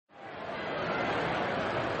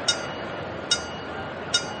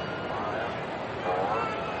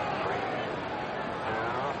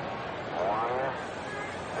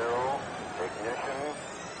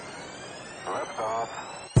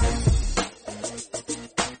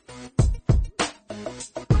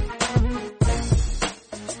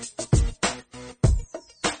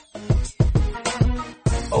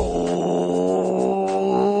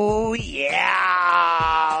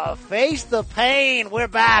the Pain. We're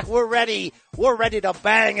back. We're ready. We're ready to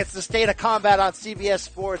bang. It's the State of Combat on CBS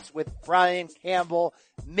Sports with Brian Campbell.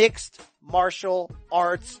 Mixed Martial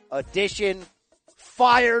Arts Edition.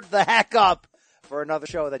 Fired the heck up for another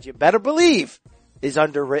show that you better believe is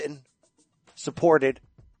underwritten, supported,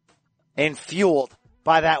 and fueled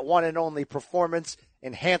by that one and only performance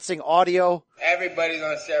enhancing audio. Everybody's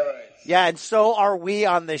on steroids. Yeah, and so are we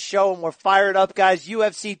on this show, and we're fired up, guys.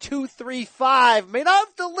 UFC 235 may not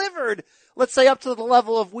have delivered, let's say, up to the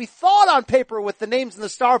level of we thought on paper with the names and the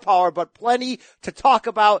star power, but plenty to talk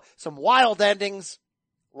about. Some wild endings,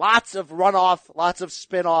 lots of runoff, lots of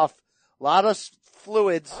spin-off, a lot of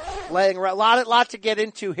fluids laying around, lot to get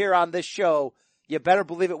into here on this show. You better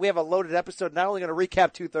believe it. We have a loaded episode. Not only going to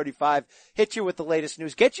recap 235, hit you with the latest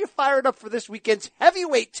news, get you fired up for this weekend's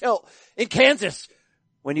heavyweight tilt in Kansas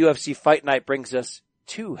when UFC Fight Night brings us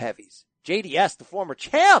two heavies. JDS, the former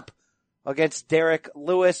champ, against Derek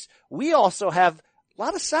Lewis. We also have a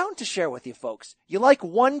lot of sound to share with you folks. You like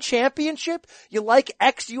one championship? You like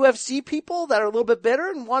ex-UFC people that are a little bit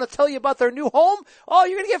bitter and want to tell you about their new home? Oh,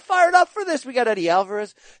 you're going to get fired up for this. We got Eddie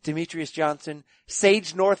Alvarez, Demetrius Johnson,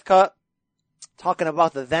 Sage Northcutt, talking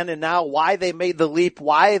about the then and now, why they made the leap,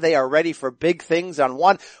 why they are ready for big things on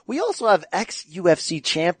one. We also have ex-UFC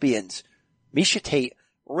champions, Misha Tate,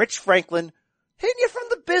 Rich Franklin, hitting you from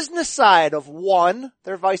the business side of one.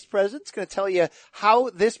 Their vice president's going to tell you how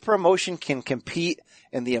this promotion can compete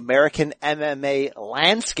in the American MMA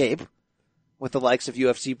landscape with the likes of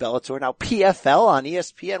UFC, Bellator, now PFL on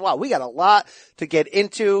ESPN. Wow, we got a lot to get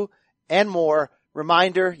into and more.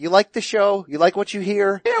 Reminder, you like the show, you like what you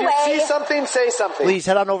hear. If you see something, say something. Please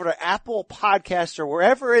head on over to Apple Podcasts or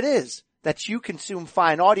wherever it is that you consume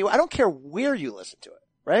fine audio. I don't care where you listen to it,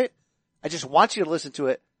 right? I just want you to listen to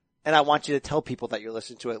it, and I want you to tell people that you're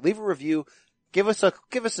listening to it. Leave a review. Give us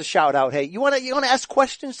a shout out. Hey, you want to ask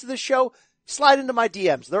questions to the show? Slide into my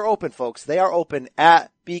DMs. They're open, folks. They are open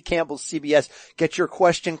at B Campbell CBS. Get your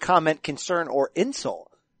question, comment, concern, or insult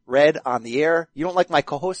read on the air. You don't like my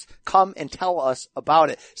co-host? Come and tell us about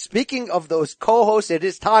it. Speaking of those co-hosts, it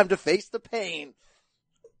is time to face the pain.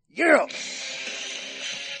 Yeah.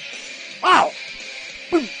 Wow.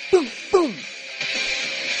 Boom, boom, boom.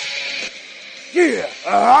 Yeah.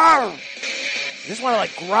 I just want to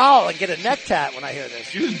like growl and get a neck tat when I hear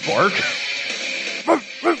this. You just bark.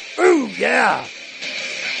 Ooh, yeah.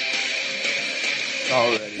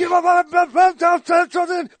 Already.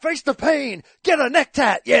 Face the pain. Get a neck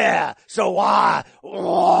tat. Yeah. So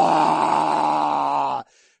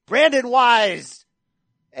Brandon Wise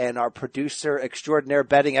and our producer extraordinaire,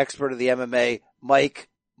 betting expert of the MMA, Mike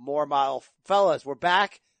Mormile. Fellas, we're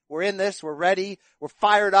back. We're in this. We're ready. We're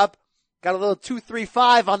fired up. Got a little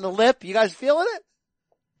 235 on the lip. You guys feeling it?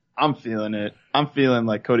 I'm feeling it. I'm feeling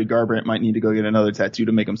like Cody Garbrandt might need to go get another tattoo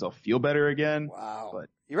to make himself feel better again. Wow. But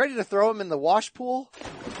you ready to throw him in the wash pool?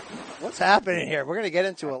 What's happening here? We're going to get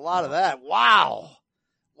into a lot of that. Wow.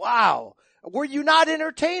 Were you not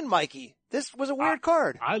entertained, Mikey? This was a weird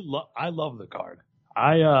card. I love the card.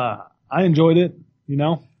 I enjoyed it. You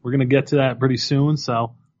know, we're going to get to that pretty soon. So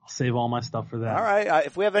I'll save all my stuff for that. All right.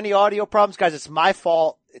 If we have any audio problems, guys, it's my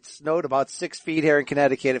fault. It snowed about 6 feet here in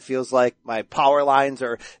Connecticut. It feels like my power lines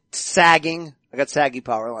are sagging. I got saggy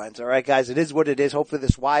power lines. All right, guys, it is what it is. Hopefully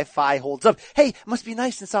this Wi-Fi holds up. Hey, it must be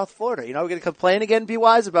nice in South Florida. You know, we're going to complain again,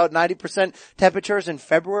 B-Wise, about 90% temperatures in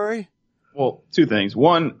February. well, two things.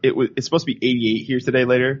 One, it's supposed to be 88 here today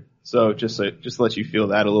later. So just to let you feel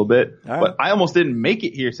that a little bit. All right. But I almost didn't make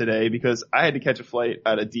it here today because I had to catch a flight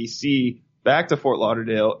out of DC back to Fort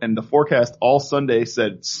Lauderdale, and the forecast all Sunday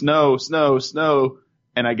said snow, snow, snow.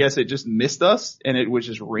 And I guess it just missed us, and it was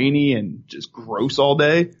just rainy and just gross all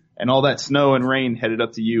day. And all that snow and rain headed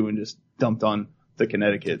up to you and just dumped on to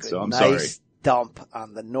Connecticut. So I'm sorry. Nice dump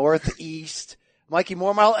on the Northeast. Mikey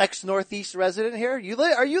Mormile, ex-Northeast resident here. Are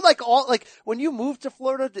you like when you moved to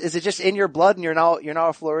Florida, is it just in your blood and you're now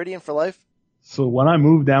a Floridian for life? So when I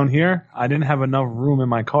moved down here, I didn't have enough room in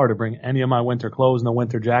my car to bring any of my winter clothes, no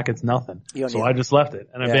winter jackets, nothing. So I just left it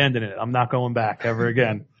and abandoned it. I'm not going back ever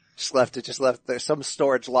again. Just left it. There's some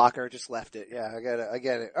storage locker. Just left it. Yeah, I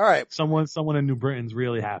get it. All right. Someone in New Britain's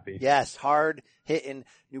really happy. Yes. Hard hitting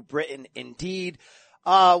New Britain indeed.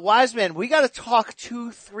 Wiseman, we got to talk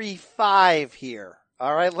 235 here.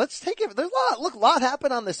 All right. Let's take it. There's a lot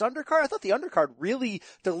happened on this undercard. I thought the undercard really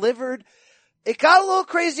delivered. It got a little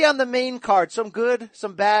crazy on the main card. Some good,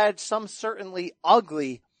 some bad, some certainly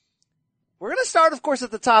ugly. We're going to start, of course, at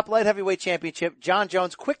the top, light heavyweight championship. John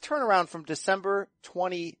Jones, quick turnaround from December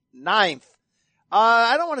 29th.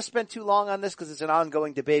 I don't want to spend too long on this because it's an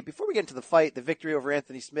ongoing debate. Before we get into the fight, the victory over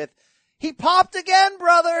Anthony Smith, he popped again,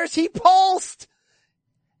 brothers. He pulsed.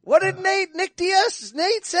 What did Nick Diaz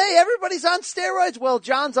say? Everybody's on steroids. Well,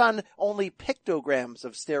 John's on only pictograms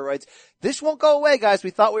of steroids. This won't go away, guys. We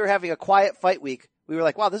thought we were having a quiet fight week. We were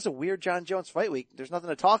like, wow, this is a weird John Jones fight week. There's nothing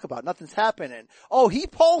to talk about. Nothing's happening. Oh, he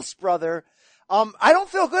pulsed, brother. I don't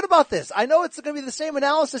feel good about this. I know it's going to be the same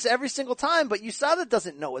analysis every single time, but USADA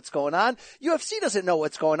doesn't know what's going on. UFC doesn't know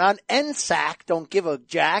what's going on. NSAC don't give a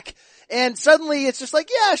jack. And suddenly it's just like,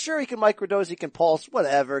 yeah, sure, he can microdose, he can pulse,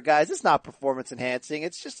 whatever, guys. It's not performance enhancing.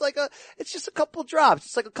 It's just a couple drops.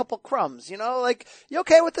 It's like a couple crumbs, you know? Like, you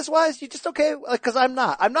okay with this, Wise? You just okay? Like, cause I'm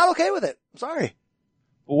not okay with it. I'm sorry.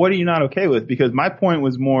 Well, what are you not okay with? Because my point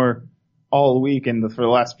was more all week and for the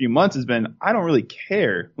last few months has been, I don't really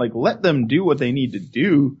care. Like, let them do what they need to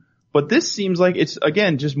do. But this seems like it's,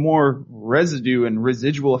 again, just more residue and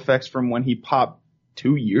residual effects from when he popped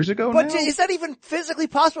 2 years ago now? But is that even physically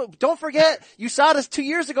possible? Don't forget, USADA 2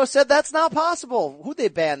 years ago said that's not possible. Who'd they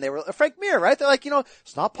ban? They were Frank Mir, right? They're like,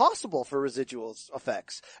 it's not possible for residual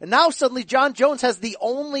effects. And now suddenly John Jones has the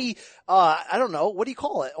only, I don't know, what do you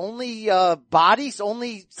call it? Only, bodies,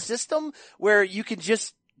 only system where you can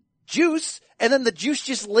just juice, and then the juice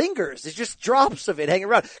just lingers. It's just drops of it hanging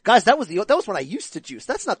around. Guys, that was when I used to juice.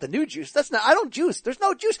 That's not the new juice. I don't juice. There's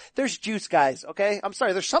no juice. There's juice, guys, okay? I'm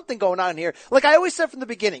sorry. There's something going on here. Like I always said from the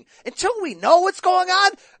beginning, until we know what's going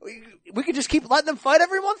on, we could just keep letting them fight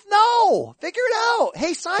every month? No! Figure it out.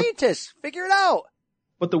 Hey, scientists, figure it out.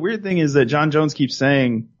 But the weird thing is that John Jones keeps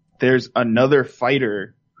saying there's another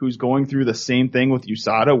fighter who's going through the same thing with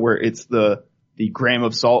USADA where it's the gram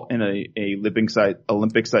of salt in a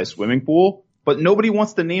Olympic-sized swimming pool, but nobody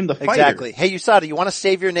wants to name the fighter. Exactly. Hey, USADA, you want to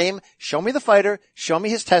save your name? Show me the fighter. Show me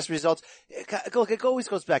his test results. Look, it always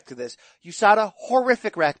goes back to this. USADA,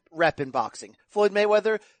 horrific rep in boxing. Floyd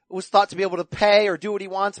Mayweather was thought to be able to pay or do what he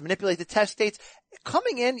wants, manipulate the test dates.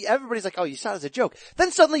 Coming in, everybody's like, oh, USADA's a joke.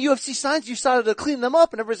 Then suddenly UFC signs USADA to clean them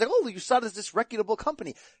up, and everybody's like, oh, USADA's this reputable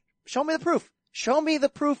company. Show me the proof. Show me the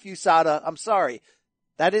proof, USADA. I'm sorry.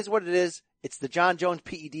 That is what it is. It's the John Jones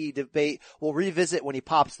PED debate. We'll revisit when he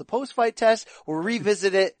pops the post-fight test. We'll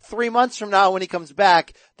revisit it 3 months from now when he comes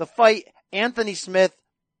back. The fight, Anthony Smith,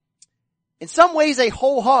 in some ways a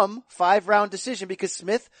ho-hum 5-round decision because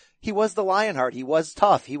Smith, he was the Lionheart. He was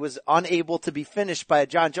tough. He was unable to be finished by a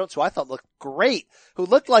John Jones who I thought looked great, who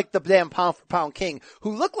looked like the damn pound-for-pound king,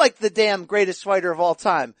 who looked like the damn greatest fighter of all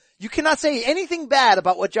time. You cannot say anything bad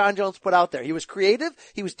about what John Jones put out there. He was creative.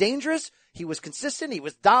 He was dangerous. He was consistent. He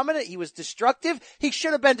was dominant. He was destructive. He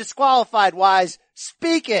should have been disqualified, Wise.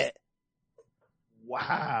 Speak it.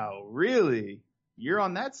 Wow. Really? You're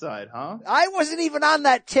on that side, huh? I wasn't even on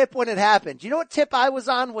that tip when it happened. Do you know what tip I was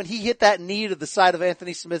on when he hit that knee to the side of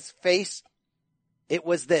Anthony Smith's face? It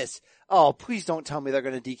was this. Oh, please don't tell me they're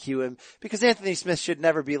going to DQ him because Anthony Smith should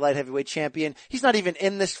never be light heavyweight champion. He's not even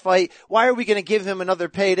in this fight. Why are we going to give him another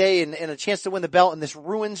payday and a chance to win the belt? And this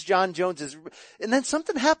ruins John Jones's. And then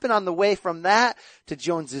something happened on the way from that to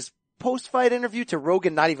Jones's post-fight interview, to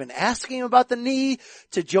Rogan not even asking him about the knee,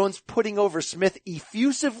 to Jones putting over Smith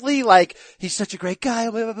effusively like he's such a great guy,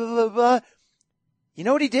 blah, blah, blah, blah, blah. You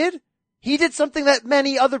know what he did? He did something that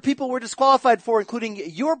many other people were disqualified for, including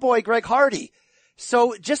your boy Greg Hardy.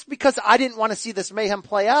 So just because I didn't want to see this mayhem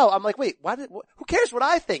play out, I'm like, wait, who cares what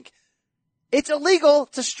I think? It's illegal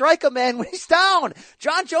to strike a man when he's down.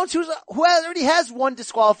 John Jones, who already has one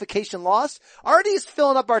disqualification loss, already is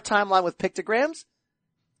filling up our timeline with pictograms.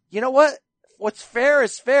 You know what? What's fair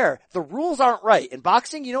is fair. The rules aren't right. In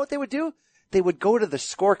boxing, you know what they would do? They would go to the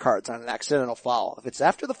scorecards on an accidental foul. If it's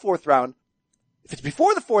after the 4th round, if it's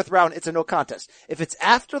before the 4th round, it's a no contest. If it's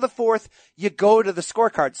after the 4th, you go to the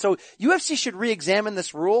scorecard. So UFC should re-examine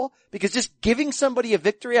this rule because just giving somebody a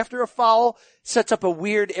victory after a foul sets up a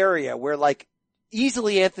weird area where like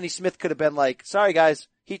easily Anthony Smith could have been like, sorry guys,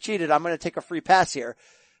 he cheated. I'm going to take a free pass here.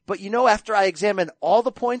 But you know, after I examine all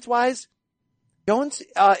the points wise, Jones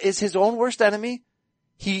is his own worst enemy.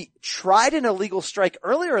 He tried an illegal strike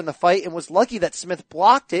earlier in the fight and was lucky that Smith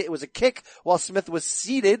blocked it. It was a kick while Smith was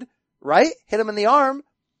seated. Right? Hit him in the arm,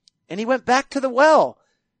 and he went back to the well.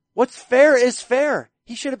 What's fair is fair.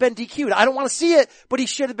 He should have been DQ'd. I don't want to see it, but he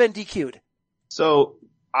should have been DQ'd. So,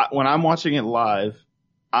 when I'm watching it live,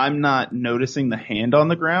 I'm not noticing the hand on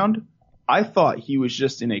the ground. I thought he was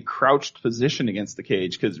just in a crouched position against the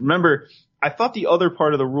cage. Because remember, I thought the other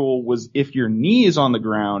part of the rule was if your knee is on the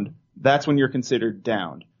ground, that's when you're considered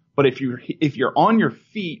downed. But if you're on your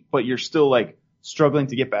feet, but you're still like struggling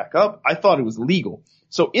to get back up, I thought it was legal.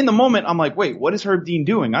 So in the moment, I'm like, wait, what is Herb Dean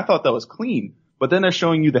doing? I thought that was clean. But then they're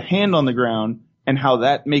showing you the hand on the ground and how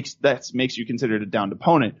that makes you considered a downed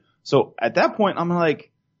opponent. So at that point, I'm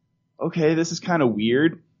like, okay, this is kind of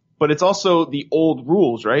weird. but it's also the old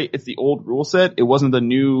rules, right? It's the old rule set. It wasn't the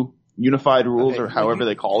new unified rules or however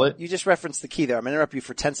they call it. You just referenced the key there. I'm going to interrupt you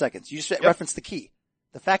for 10 seconds. You just referenced the key.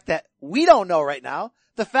 The fact that we don't know right now,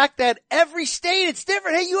 the fact that every state it's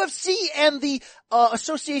different. Hey, UFC and the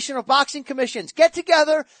Association of Boxing Commissions get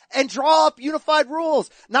together and draw up unified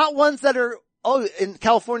rules, not ones that are, oh, in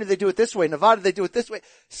California they do it this way, Nevada they do it this way.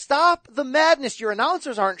 Stop the madness. Your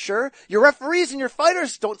announcers aren't sure. Your referees and your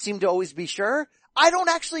fighters don't seem to always be sure. I don't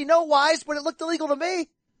actually know whys, but it looked illegal to me.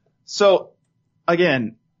 So,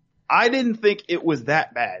 again, I didn't think it was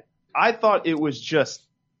that bad. I thought it was just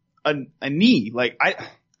a knee. Like,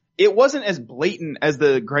 it wasn't as blatant as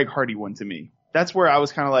the Greg Hardy one to me. That's where I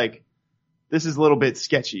was kind of like, this is a little bit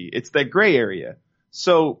sketchy. It's that gray area.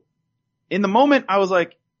 So, in the moment, I was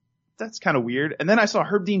like, that's kind of weird. And then I saw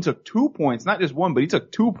Herb Dean took 2 points, not just one, but he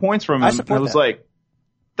took 2 points from him. I support and I was that. like,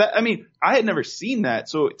 I mean, I had never seen that.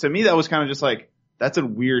 So to me, that was kind of just like, that's a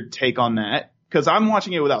weird take on that. Cause I'm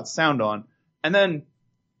watching it without sound on. And then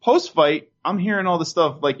post fight, I'm hearing all the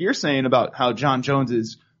stuff like you're saying about how Jon Jones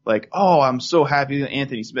is like, oh, I'm so happy that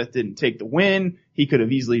Anthony Smith didn't take the win. He could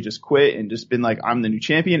have easily just quit and just been like, I'm the new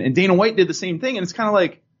champion. And Dana White did the same thing. And it's kind of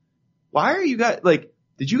like, why are you guys like,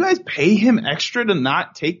 did you guys pay him extra to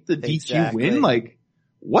not take the DQ win? Like,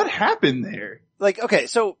 what happened there? Like, okay,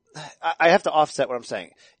 so I have to offset what I'm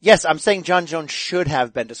saying. Yes, I'm saying Jon Jones should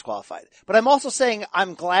have been disqualified, but I'm also saying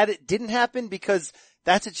I'm glad it didn't happen because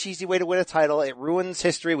that's a cheesy way to win a title. It ruins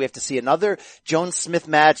history. We have to see another Jones-Smith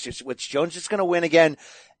match, which Jones is going to win again.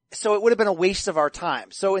 So it would have been a waste of our time.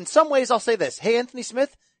 So in some ways, I'll say this. Hey, Anthony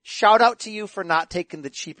Smith, shout out to you for not taking the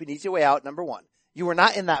cheap and easy way out, number one. You were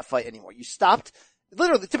not in that fight anymore. You stopped.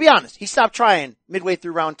 Literally, to be honest, he stopped trying midway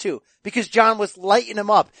through round 2 because Jon was lighting him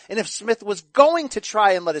up. And if Smith was going to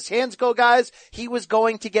try and let his hands go, guys, he was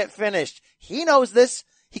going to get finished. He knows this.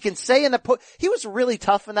 He can say in the he was really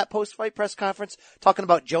tough in that post-fight press conference, talking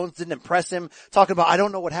about Jones didn't impress him, talking about, I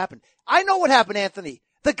don't know what happened. I know what happened, Anthony.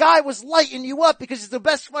 The guy was lighting you up because he's the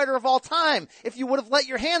best fighter of all time. If you would have let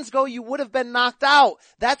your hands go, you would have been knocked out.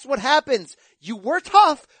 That's what happens. You were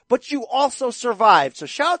tough, but you also survived. So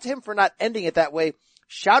shout out to him for not ending it that way.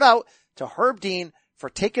 Shout out to Herb Dean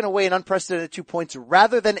for taking away an unprecedented 2 points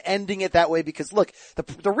rather than ending it that way because look,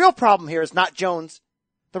 the real problem here is not Jones.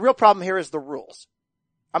 The real problem here is the rules.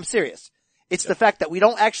 I'm serious. It's the fact that we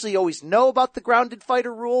don't actually always know about the grounded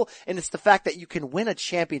fighter rule, and it's the fact that you can win a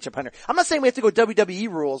championship hunter. I'm not saying we have to go WWE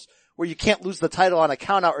rules where you can't lose the title on a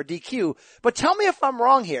countout or DQ, but tell me if I'm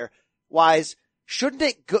wrong here, Wise. Shouldn't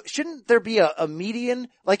there be a median,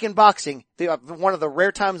 like in boxing, one of the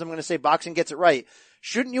rare times I'm going to say boxing gets it right.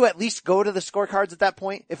 Shouldn't you at least go to the scorecards at that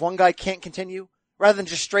point if one guy can't continue? Rather than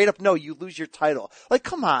just straight up, no, you lose your title. Like,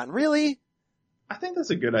 come on, really? I think that's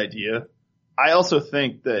a good idea. I also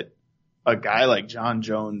think that a guy like Jon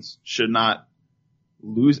Jones should not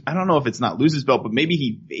lose. I don't know if it's not lose his belt, but maybe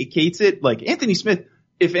he vacates it. Like Anthony Smith,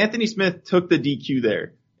 if Anthony Smith took the DQ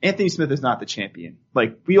there, Anthony Smith is not the champion.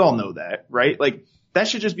 Like we all know that, right? Like that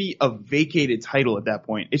should just be a vacated title at that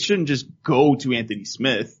point. It shouldn't just go to Anthony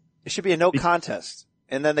Smith. It should be a no contest.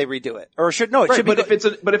 And then they redo it. Or it should be. But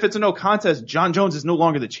if it's a no contest, Jon Jones is no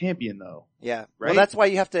longer the champion though. Yeah. Right. Well, that's why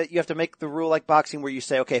you have to make the rule like boxing where you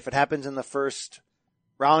say, okay, if it happens in the first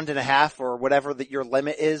round and a half or whatever that your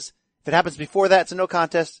limit is, if it happens before that, it's a no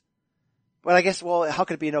contest. But I guess, well, how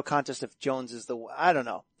could it be a no contest if Jones is I don't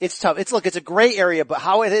know. It's tough. It's a gray area, but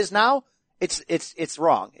how it is now, it's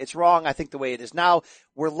wrong. It's wrong, I think, the way it is now.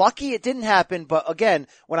 We're lucky it didn't happen, but again,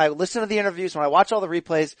 when I listen to the interviews, when I watch all the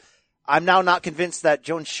replays, I'm now not convinced that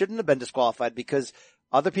Jones shouldn't have been disqualified because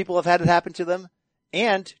other people have had it happen to them.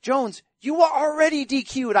 And Jones, you are already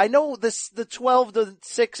DQ'd. I know the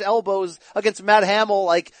 12-6 elbows against Matt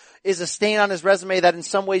Hamill, is a stain on his resume that in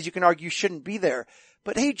some ways you can argue shouldn't be there.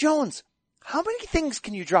 But hey, Jones, how many things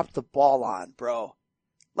can you drop the ball on, bro?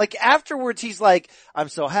 Afterwards, he's like, I'm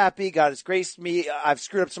so happy. God has graced me. I've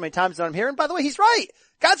screwed up so many times that I'm here. And by the way, he's right.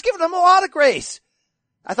 God's given him a lot of grace.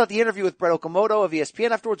 I thought the interview with Brett Okamoto of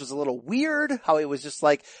ESPN afterwards was a little weird, how he was just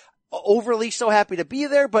overly so happy to be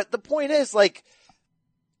there. But the point is,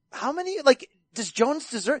 how many, does Jones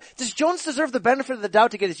deserve the benefit of the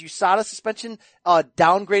doubt to get his USADA suspension,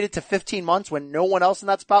 downgraded to 15 months when no one else in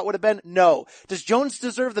that spot would have been? No. Does Jones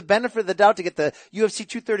deserve the benefit of the doubt to get the UFC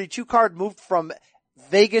 232 card moved from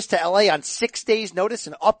Vegas to LA on 6 days notice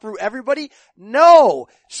and uproot everybody? No.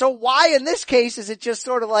 So why in this case is it just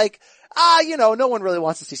sort of no one really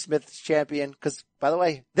wants to see Smith as champion because, by the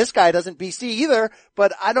way, this guy doesn't BC either,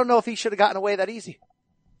 but I don't know if he should have gotten away that easy.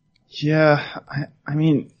 Yeah, I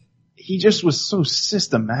mean, he just was so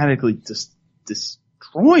systematically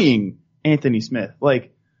destroying Anthony Smith.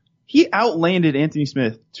 he outlanded Anthony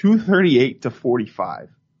Smith 238-45.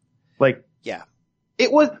 Like, yeah,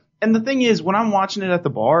 it was, and the thing is, when I'm watching it at the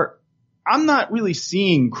bar, I'm not really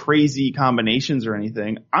seeing crazy combinations or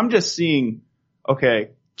anything. I'm just seeing,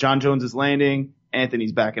 okay, John Jones is landing,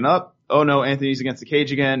 Anthony's backing up. Oh no, Anthony's against the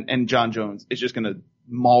cage again, and John Jones is just gonna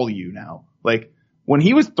maul you now. Like, when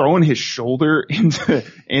he was throwing his shoulder into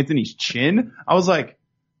Anthony's chin, I was like,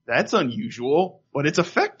 that's unusual, but it's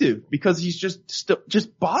effective because he's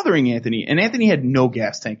just bothering Anthony. And Anthony had no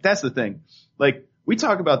gas tank. That's the thing. Like, we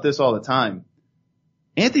talk about this all the time.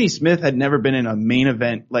 Anthony Smith had never been in a main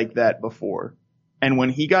event like that before. And when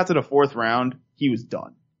he got to the 4th round, he was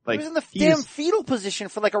done. Like, he was in the damn fetal position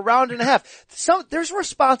for like a round and a half. There's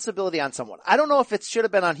responsibility on someone. I don't know if it should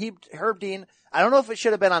have been on Herb Dean. I don't know if it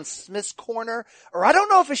should have been on Smith's corner, or I don't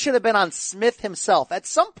know if it should have been on Smith himself. At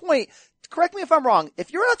some point, correct me if I'm wrong,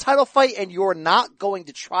 if you're in a title fight and you're not going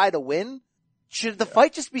to try to win, should the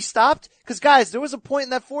fight just be stopped? Because guys, there was a point in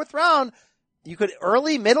that 4th round, you could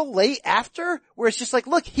early, middle, late, after, where it's just like,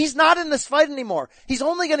 look, he's not in this fight anymore. He's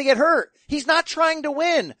only going to get hurt. He's not trying to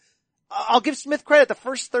win. I'll give Smith credit. The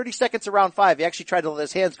first 30 seconds of round 5, he actually tried to let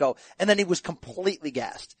his hands go, and then he was completely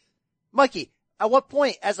gassed. Mikey, at what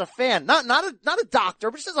point, as a fan, not a doctor,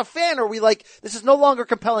 but just as a fan, are we like, this is no longer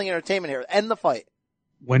compelling entertainment here? End the fight.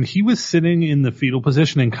 When he was sitting in the fetal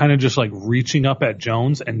position and kind of just like reaching up at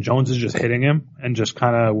Jones, and Jones is just hitting him, and just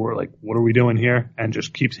kind of, we're like, what are we doing here? And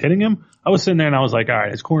just keeps hitting him. I was sitting there and I was like, all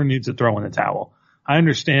right, his corner needs to throw in the towel. I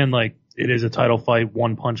understand, like, it is a title fight.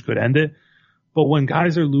 One punch could end it. But when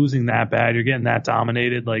guys are losing that bad, you're getting that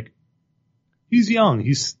dominated, like, he's young.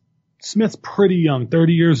 Smith's pretty young,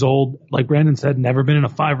 30 years old. Like Brandon said, never been in a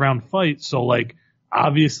 5-round fight. So, like,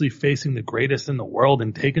 obviously facing the greatest in the world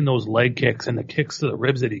and taking those leg kicks and the kicks to the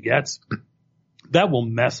ribs that he gets, that will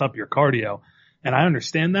mess up your cardio. And I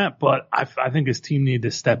understand that, but I think his team need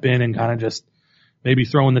to step in and kind of just maybe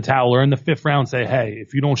throw in the towel, or in the 5th round say, hey,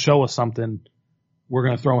 if you don't show us something, we're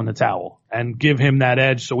going to throw in the towel, and give him that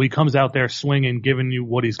edge so he comes out there swinging, giving you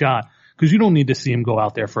what he's got. Because you don't need to see him go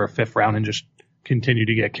out there for a 5th round and just continue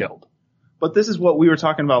to get killed. But this is what we were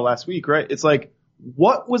talking about last week, right? It's like,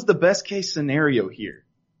 what was the best case scenario here?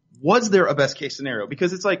 Was there a best case scenario?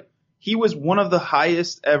 Because it's like, he was one of the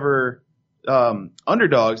highest ever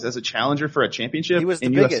underdogs as a challenger for a championship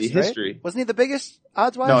in UFC history. Wasn't he the biggest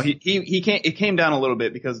odds-wise? No, it came down a little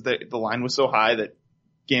bit because the line was so high that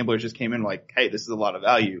gamblers just came in like, hey, this is a lot of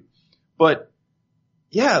value. But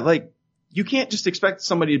yeah, like, you can't just expect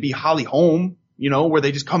somebody to be Holly Holm, where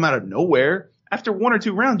they just come out of nowhere. After 1 or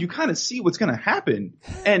 2 rounds, you kind of see what's going to happen.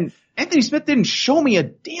 And Anthony Smith didn't show me a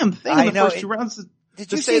damn thing in the first 2 rounds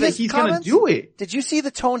to say that he's going to do it. Did you see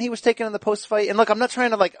the tone he was taking in the post-fight? And look, I'm not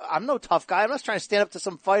trying to I'm no tough guy. I'm not trying to stand up to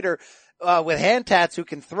some fighter with hand tats who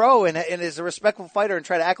can throw and is a respectful fighter and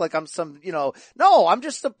try to act like I'm some, no, I'm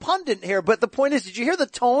just a pundit here. But the point is, did you hear the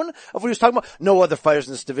tone of what he was talking about? No other fighters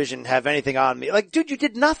in this division have anything on me. Like, dude, you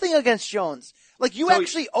did nothing against Jones. Like, you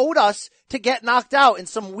actually owed us to get knocked out in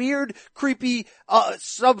some weird, creepy,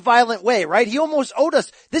 sub-violent way, right? He almost owed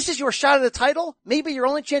us. This is your shot at a title? Maybe your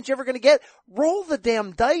only chance you're ever gonna get? Roll the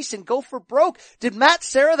damn dice and go for broke. Did Matt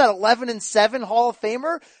Serra, that 11-7 Hall of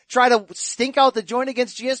Famer, try to stink out the joint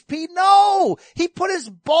against GSP? No! He put his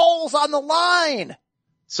balls on the line!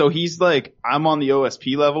 So he's like, I'm on the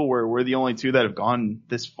OSP level where we're the only 2 that have gone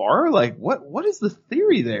this far? Like, what is the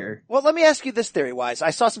theory there? Well, let me ask you this theory-wise.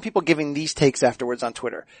 I saw some people giving these takes afterwards on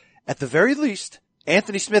Twitter. At the very least,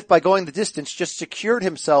 Anthony Smith, by going the distance, just secured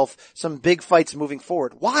himself some big fights moving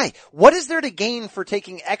forward. Why? What is there to gain for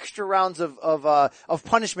taking extra rounds of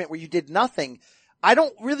punishment where you did nothing? I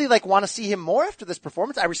don't really want to see him more after this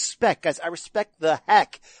performance. I respect the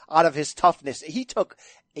heck out of his toughness. He took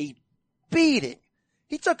a beating.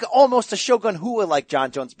 He took almost a Shogun Rua like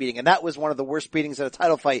John Jones beating, and that was one of the worst beatings in a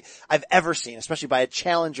title fight I've ever seen, especially by a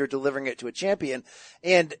challenger delivering it to a champion.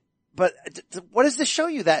 But what does this show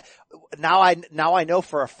you? That now I know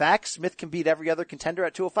for a fact Smith can beat every other contender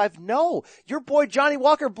at 205? No. Your boy Johnny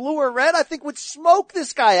Walker, blue or red, I think would smoke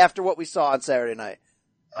this guy after what we saw on Saturday night.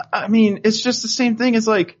 I mean, it's just the same thing as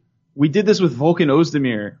we did this with Volkan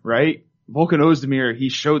Ozdemir, right? Volkan Ozdemir, he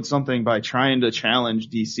showed something by trying to challenge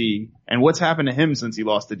DC. And what's happened to him since he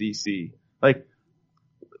lost to DC? Like,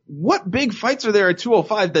 what big fights are there at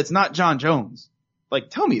 205 that's not John Jones?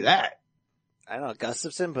 Like, tell me that. I don't know,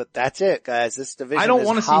 Gustafsson, but that's it, guys. This division I don't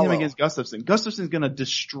want to hollow. see him against Gustafsson. Gustafsson's going to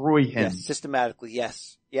destroy him. Yes, systematically,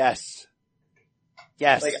 yes. Yes.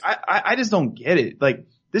 Yes. Like, I just don't get it. Like,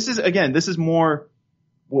 this is more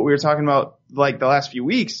what we were talking about, like, the last few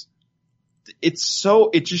weeks. It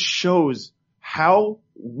just shows how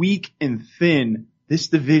weak and thin this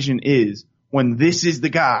division is when this is the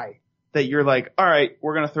guy. that you're like, all right,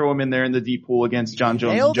 we're going to throw him in there in the deep pool against John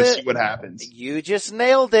Jones and just see what happens. You just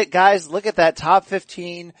nailed it, guys. Look at that top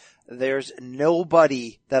 15. There's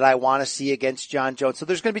nobody that I want to see against John Jones. So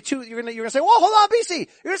there's going to be two. You're going to say, whoa, hold on, BC.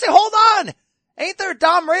 You're going to say, hold on. Ain't there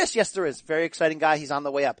Dom Reyes? Yes, there is. Very exciting guy. He's on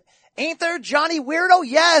the way up. Ain't there Johnny Weirdo?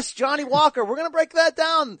 Yes, Johnny Walker. We're going to break that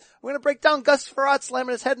down. We're going to break down Gus Farrat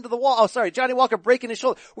slamming his head into the wall. Oh, sorry. Johnny Walker breaking his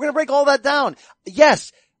shoulder. We're going to break all that down.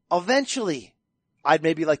 Yes, eventually I'd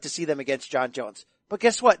maybe like to see them against John Jones. But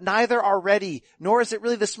guess what? Neither are ready, nor is it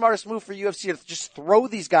really the smartest move for UFC to just throw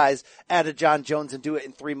these guys at a John Jones and do it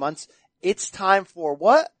in 3 months. It's time for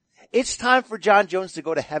what? It's time for John Jones to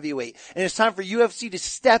go to heavyweight. And it's time for UFC to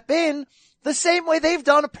step in the same way they've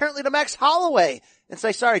done apparently to Max Holloway and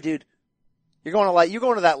say, sorry, dude, you're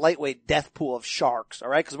going to that lightweight death pool of sharks, all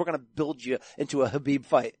right? Because we're going to build you into a Khabib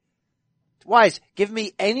fight. Wise, give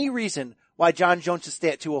me any reason why John Jones should stay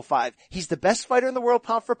at 205. He's the best fighter in the world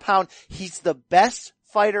pound for pound. He's the best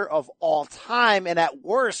fighter of all time. And at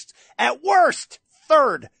worst,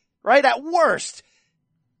 third, right? At worst.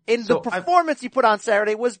 And the performance he put on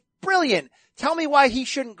Saturday was brilliant. Tell me why he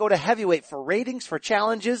shouldn't go to heavyweight for ratings, for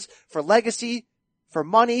challenges, for legacy, for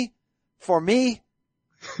money, for me.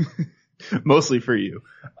 Mostly for you.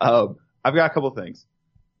 I've got a couple things.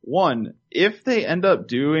 One, if they end up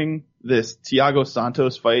doing this Thiago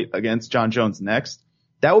Santos fight against John Jones next,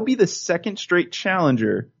 that will be the second straight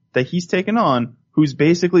challenger that he's taken on who's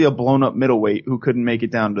basically a blown up middleweight who couldn't make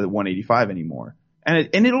it down to 185 anymore. And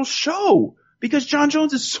it'll show because John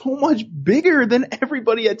Jones is so much bigger than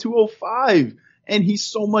everybody at 205 and he's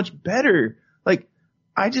so much better. Like,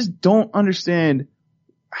 I just don't understand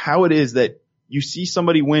how it is that you see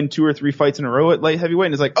somebody win 2 or 3 fights in a row at light heavyweight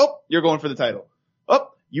and it's like, oh, you're going for the title. Oh,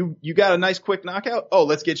 you got a nice quick knockout? Oh,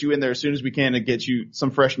 let's get you in there as soon as we can and get you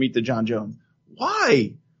some fresh meat to John Jones.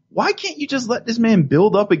 Why? Why can't you just let this man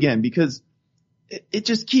build up again? Because it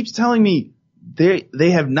just keeps telling me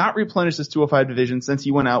they have not replenished this 205 division since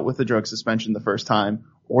he went out with the drug suspension the first time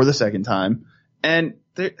or the second time. And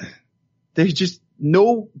there's just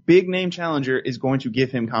no big name challenger is going to give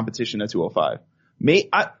him competition at 205.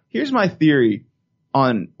 Here's my theory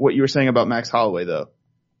on what you were saying about Max Holloway though.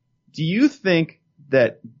 Do you think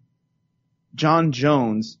that John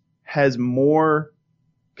Jones has more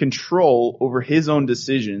control over his own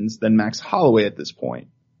decisions than Max Holloway at this point?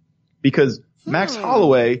 Because Max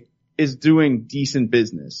Holloway is doing decent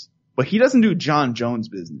business, but he doesn't do John Jones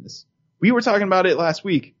business. We were talking about it last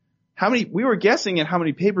week. We were guessing at how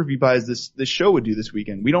many pay-per-view buys this show would do this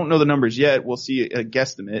weekend. We don't know the numbers yet. We'll see a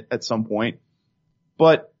guesstimate at some point,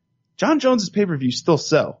 but John Jones's pay-per-views still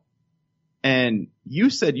sell. And you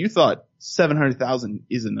said you thought 700,000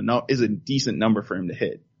 is a decent number for him to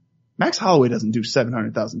hit. Max Holloway doesn't do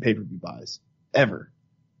 700,000 pay-per-view buys ever.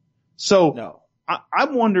 So no.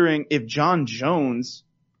 I'm wondering if John Jones,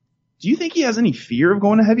 do you think he has any fear of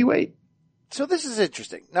going to heavyweight? So this is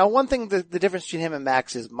interesting. Now, one thing, the difference between him and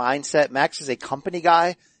Max is mindset. Max is a company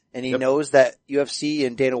guy and he knows that UFC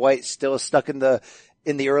and Dana White still is stuck in the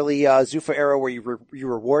early Zuffa era where you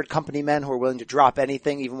reward company men who are willing to drop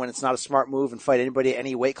anything even when it's not a smart move and fight anybody at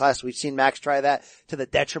any weight class. We've seen Max try that to the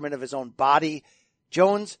detriment of his own body.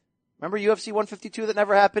 Jones, remember UFC 152 that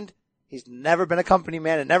never happened? He's never been a company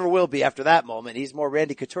man and never will be after that moment. He's more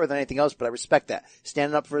Randy Couture than anything else, but I respect that.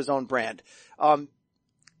 Standing up for his own brand.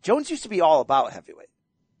 Jones used to be all about heavyweight.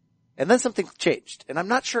 And then something changed. And I'm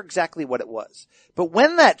not sure exactly what it was. But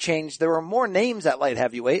when that changed, there were more names at light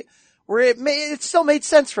heavyweight where it still made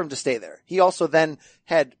sense for him to stay there. He also then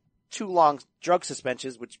had 2 long drug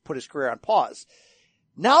suspensions, which put his career on pause.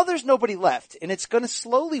 Now there's nobody left, and it's going to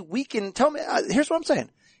slowly weaken. Tell me, here's what I'm saying.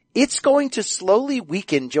 It's going to slowly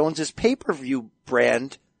weaken Jones's pay-per-view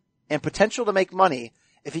brand and potential to make money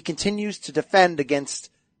if he continues to defend against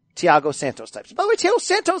Thiago Santos types. By the way, Thiago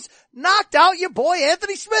Santos knocked out your boy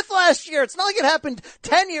Anthony Smith last year. It's not like it happened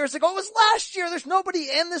 10 years ago. It was last year. There's nobody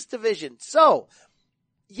in this division. So,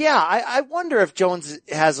 yeah, I wonder if Jones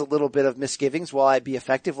has a little bit of misgivings. Will I be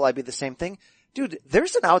effective? Will I be the same thing? Dude,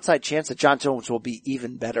 there's an outside chance that John Jones will be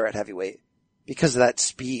even better at heavyweight because of that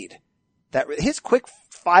speed. His quick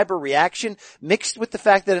fiber reaction mixed with the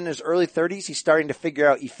fact that in his early 30s, he's starting to figure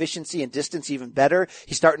out efficiency and distance even better.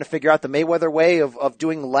 He's starting to figure out the Mayweather way of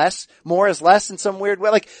doing less. More is less in some weird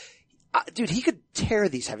way. Like, dude, he could tear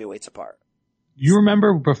these heavyweights apart. You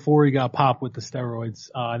remember before he got popped with the steroids,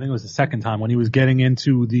 I think it was the second time when he was getting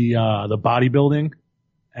into the bodybuilding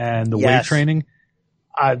and the weight training.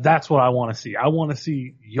 That's what I want to see. I want to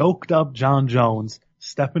see yoked up John Jones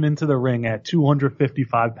stepping into the ring at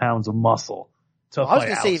 255 pounds of muscle. I was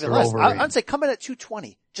going to say even less. I'd say come in at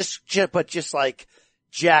 220. Just like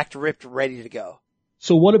jacked, ripped, ready to go.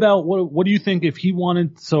 So what do you think if he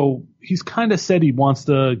wanted, so he's kind of said he wants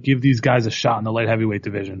to give these guys a shot in the light heavyweight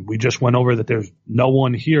division. We just went over that there's no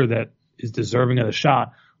one here that is deserving of the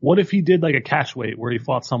shot. What if he did like a catch weight where he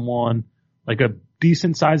fought someone like a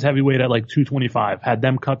decent size heavyweight at like 225, had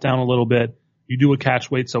them cut down a little bit. You do a catch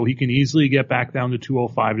weight so he can easily get back down to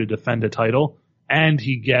 205 to defend a title, and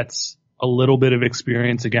he gets a little bit of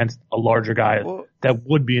experience against a larger guy that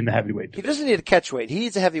would be in the heavyweight division. He doesn't need a catch weight. He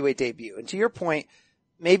needs a heavyweight debut. And to your point,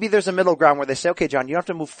 maybe there's a middle ground where they say, okay, John, you don't have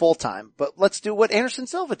to move full time, but let's do what Anderson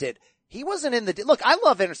Silva did. He wasn't in the, look, I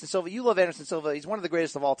love Anderson Silva. You love Anderson Silva. He's one of the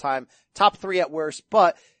greatest of all time, top 3 at worst,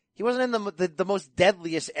 but he wasn't in the most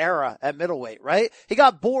deadliest era at middleweight, right? He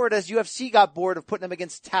got bored as UFC got bored of putting him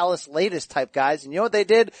against Talis latest type guys. And you know what they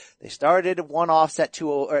did? They started one-offs at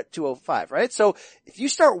 205, right? So if you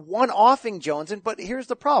start one-offing Jones, but here's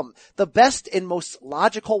the problem. The best and most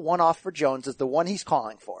logical one-off for Jones is the one he's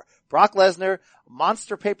calling for. Brock Lesnar,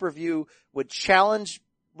 monster pay-per-view, would challenge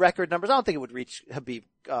record numbers. I don't think it would reach Habib,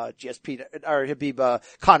 GSP, or Habib,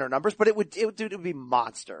 Conor numbers, but it would be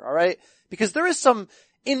monster, alright? Because there is some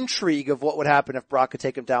intrigue of what would happen if Brock could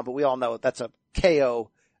take him down, but we all know that's a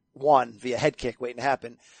KO1 via head kick waiting to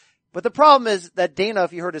happen. But the problem is that Dana,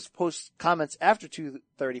 if you heard his post comments after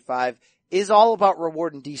 235, is all about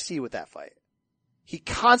rewarding DC with that fight. He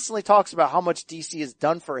constantly talks about how much DC has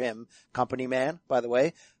done for him. Company man, by the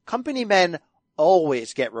way. Company men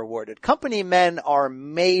always get rewarded. Company men are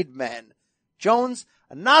made men. Jones,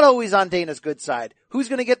 not always on Dana's good side. Who's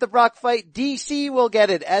going to get the Brock fight? DC will get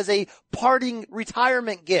it as a parting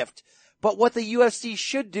retirement gift. But what the UFC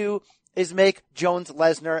should do is make Jones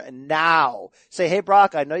Lesnar now. Say, hey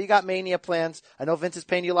Brock, I know you got Mania plans. I know Vince is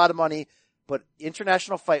paying you a lot of money, but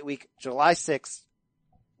International Fight Week, July 6th,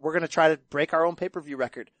 we're going to try to break our own pay-per-view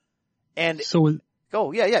record. And so,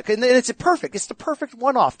 yeah. And it's perfect. It's the perfect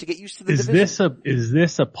one-off to get used to the division. Is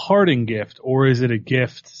this a parting gift, or is it a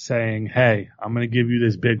gift saying, hey, I'm going to give you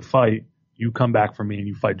this big fight. You come back for me and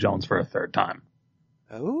you fight Jones for a third time?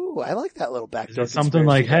 Oh, I like that little backdoor. Is it something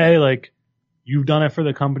like, hey, like, you've done it for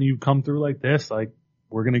the company. You've come through like this. Like,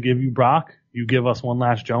 we're going to give you Brock. You give us one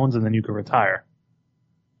last Jones and then you can retire.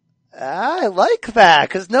 I like that,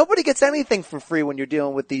 because nobody gets anything for free when you're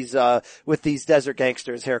dealing with these desert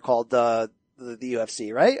gangsters here called, the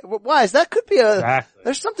UFC, right? Why? That could be exactly.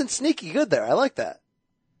 There's something sneaky good there. I like that.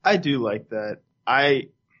 I do like that.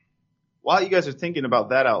 While you guys are thinking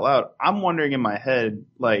about that out loud, I'm wondering in my head,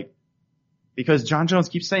 like, because John Jones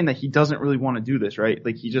keeps saying that he doesn't really want to do this, right?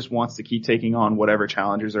 Like, he just wants to keep taking on whatever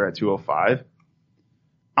challengers are at 205.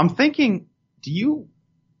 I'm thinking, do you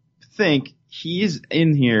think he's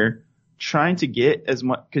in here trying to get as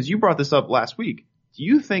much, because you brought this up last week. Do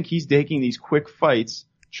you think he's taking these quick fights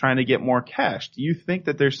trying to get more cash? Do you think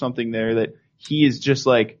that there's something there that he is just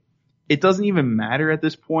like, it doesn't even matter at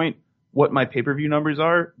this point what my pay-per-view numbers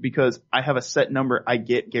are, because I have a set number I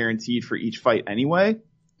get guaranteed for each fight anyway.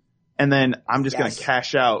 And then I'm just going to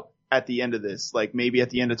cash out at the end of this. Like, maybe at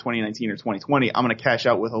the end of 2019 or 2020, I'm going to cash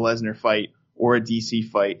out with a Lesnar fight or a DC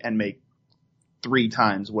fight and make 3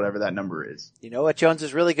 times whatever that number is. You know what Jones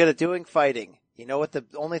is really good at doing? Fighting. You know what the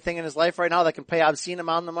only thing in his life right now that can pay obscene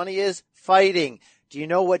amount of money is? Fighting. Do you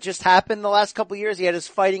know what just happened the last couple of years? He had his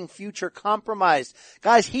fighting future compromised.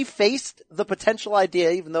 Guys, he faced the potential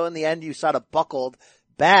idea, even though in the end you sort of buckled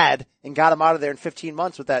bad and got him out of there in 15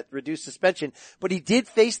 months with that reduced suspension. But he did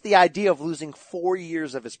face the idea of losing 4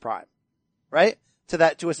 years of his prime, right?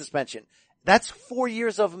 To a suspension. That's 4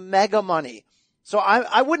 years of mega money. So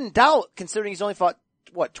I wouldn't doubt, considering he's only fought,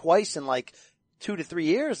 twice in like 2 to 3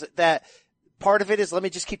 years, that part of it is, let me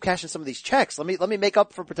just keep cashing some of these checks. Let me make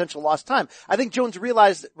up for potential lost time. I think Jones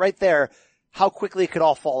realized right there how quickly it could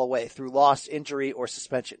all fall away through loss, injury, or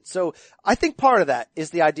suspension. So I think part of that is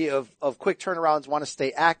the idea of quick turnarounds, want to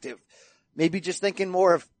stay active. Maybe just thinking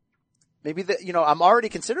more of, maybe I'm already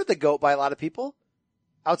considered the GOAT by a lot of people.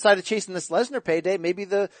 Outside of chasing this Lesnar payday, maybe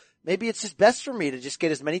it's just best for me to just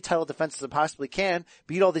get as many title defenses as I possibly can,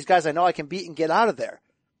 beat all these guys I know I can beat and get out of there.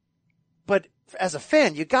 But as a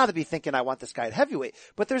fan, you gotta be thinking, I want this guy at heavyweight.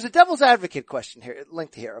 But there's a devil's advocate question here,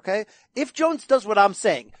 linked here, okay? If Jones does what I'm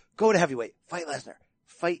saying, go to heavyweight, fight Lesnar,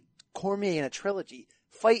 fight Cormier in a trilogy,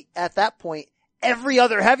 fight at that point every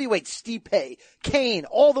other heavyweight, Stipe, Kane,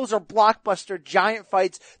 all those are blockbuster giant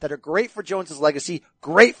fights that are great for Jones's legacy,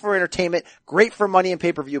 great for entertainment, great for money and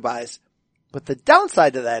pay-per-view buys. But the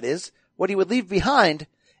downside to that is, what he would leave behind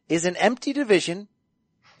is an empty division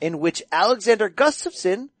in which Alexander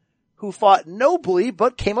Gustafsson, who fought nobly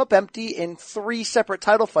but came up empty in 3 separate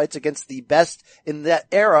title fights against the best in that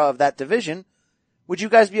era of that division, would you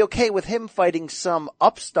guys be okay with him fighting some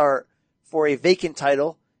upstart for a vacant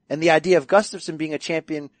title And the idea of Gustafsson being a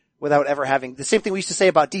champion without ever having the same thing we used to say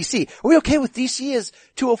about DC. Are we okay with DC as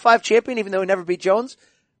 205 champion even though he never beat Jones?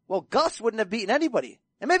 Well, Gus wouldn't have beaten anybody.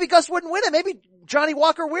 And maybe Gus wouldn't win it. Maybe Johnny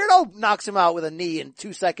Walker Weirdo knocks him out with a knee in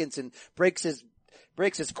 2 seconds and breaks his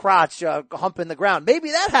crotch, humping the ground.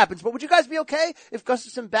 Maybe that happens, but would you guys be okay if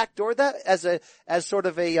Gustafsson backdoored that as sort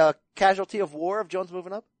of a casualty of war of Jones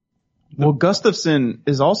moving up? Well, Gustafsson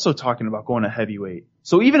is also talking about going to heavyweight.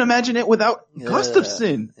 So even imagine it without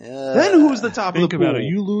Gustafsson. Then who's the top of the pool? Think about it.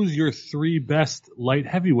 You lose your 3 best light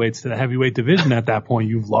heavyweights to the heavyweight division at that point.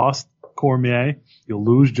 You've lost Cormier, you'll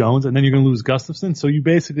lose Jones, and then you're going to lose Gustafsson. So you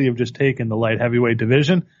basically have just taken the light heavyweight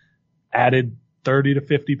division, added 30 to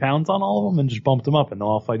 50 pounds on all of them, and just bumped them up, and they'll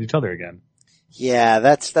all fight each other again. Yeah,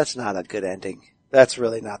 that's not a good ending. That's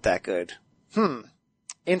really not that good.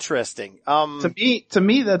 Interesting. To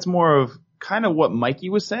me, that's more of kind of what Mikey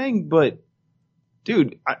was saying, but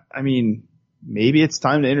dude, I mean, maybe it's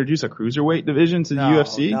time to introduce a cruiserweight division to the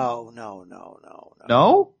UFC?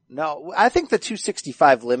 No, I think the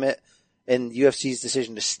 265 limit and UFC's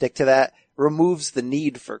decision to stick to that removes the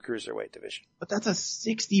need for cruiserweight division. But that's a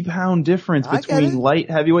 60-pound difference between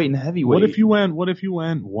light heavyweight and heavyweight. What if you went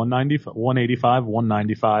 190, 185,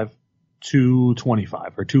 195,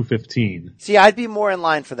 225 or 215? See, I'd be more in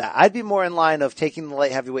line for that. I'd be more in line of taking the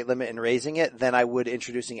light heavyweight limit and raising it than I would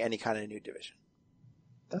introducing any kind of new division.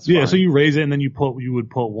 That's fine. So you raise it and then you would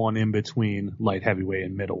put one in between light heavyweight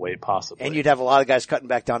and middleweight possibly. And you'd have a lot of guys cutting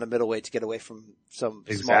back down to middleweight to get away from some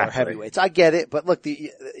smaller heavyweights. I get it, but look,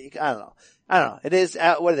 I don't know. It is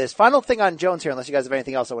what it is. Final thing on Jones here, unless you guys have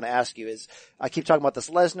anything else I want to ask you, is I keep talking about this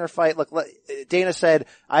Lesnar fight. Look, Dana said,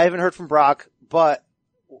 I haven't heard from Brock, but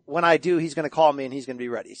when I do, he's going to call me and he's going to be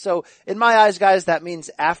ready. So in my eyes, guys, that means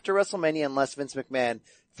after WrestleMania, unless Vince McMahon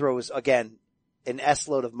throws, again, an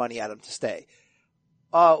S-load of money at him to stay.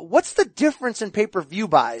 What's the difference in pay-per-view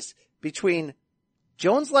buys between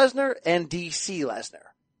Jones Lesnar and DC Lesnar?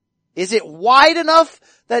 Is it wide enough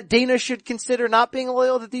that Dana should consider not being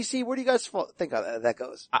loyal to DC? Where do you guys think that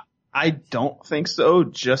goes? I don't think so,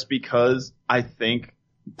 just because I think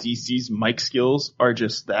DC's mic skills are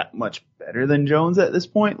just that much better than Jones at this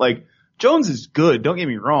point. Like, Jones is good, don't get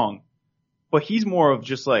me wrong, but he's more of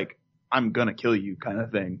just like, I'm gonna kill you kind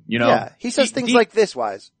of thing, you know? Yeah, he says things like this,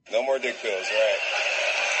 Wise. No more dick pills, right?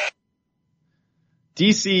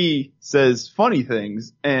 DC says funny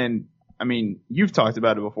things, and I mean, you've talked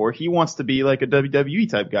about it before. He wants to be like a WWE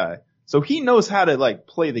type guy. So he knows how to like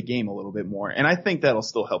play the game a little bit more. And I think that'll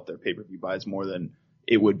still help their pay-per-view buys more than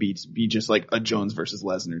it would be to be just like a Jones versus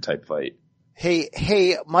Lesnar type fight.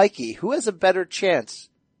 Hey, Mikey, who has a better chance?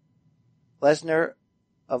 Lesnar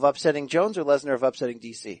of upsetting Jones or Lesnar of upsetting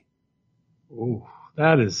DC? Ooh,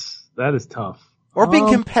 that is tough. Or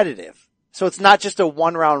being competitive. So it's not just a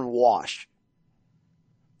 1-round wash.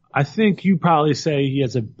 I think you probably say he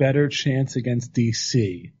has a better chance against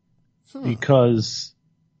DC because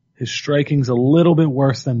his striking's a little bit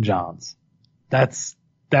worse than John's. That's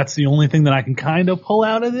the only thing that I can kind of pull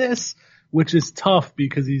out of this, which is tough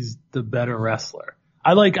because he's the better wrestler.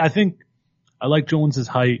 I like Jones's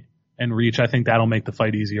height and reach. I think that'll make the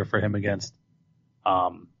fight easier for him against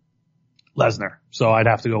Lesnar. So I'd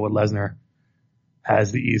have to go with Lesnar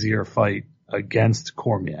has the easier fight against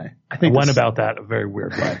Cormier. I went about that a very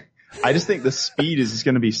weird way. I just think the speed is just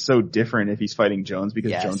going to be so different if he's fighting Jones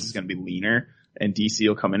because Jones is going to be leaner and DC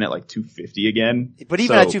will come in at like 250 again. But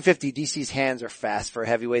even at 250, DC's hands are fast for a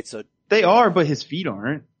heavyweight, so. They are, but his feet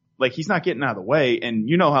aren't. Like, he's not getting out of the way, and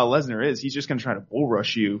you know how Lesnar is. He's just going to try to bull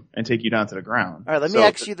rush you and take you down to the ground. All right, let me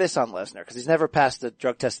ask you this on Lesnar, because he's never passed the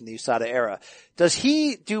drug test in the USADA era. Does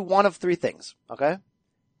he do one of 3 things, okay?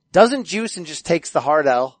 Doesn't juice and just takes the hard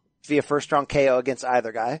L via first round KO against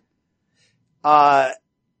either guy.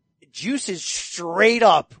 Juice is straight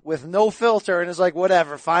up with no filter and is like,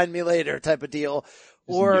 whatever, find me later type of deal.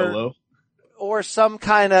 Or some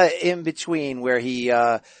kind of in between where he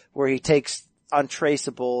takes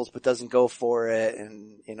untraceables but doesn't go for it,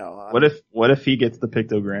 and you know. What if he gets the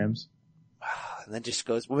pictograms? And then just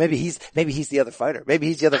goes, well, maybe he's the other fighter. Maybe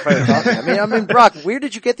he's the other fighter talking. I mean, Brock, where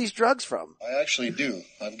did you get these drugs from? I actually do.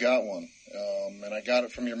 I've got one. And I got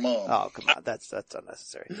it from your mom. Oh, come on. That's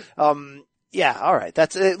unnecessary. Yeah, all right.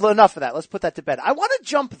 That's enough of that. Let's put that to bed. I want to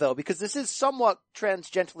jump though, because this is somewhat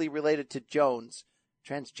transgently related to Jones.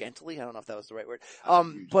 Transgently? I don't know if that was the right word.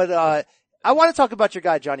 But I want to talk about your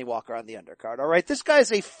guy, Johnny Walker, on the undercard. All right. This guy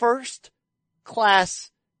is a first class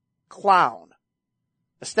clown.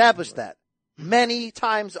 Establish that many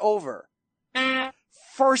times over.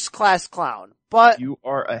 First class clown. But you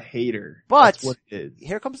are a hater. But that's what it is.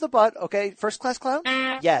 Here comes the but. Okay. First class clown?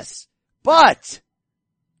 Yes. But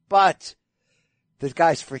the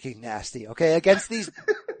guy's freaking nasty, okay? Against these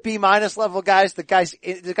B- level guys, the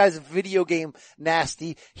guy's video game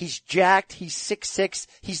nasty. He's jacked. He's 6'6".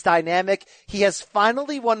 He's dynamic. He has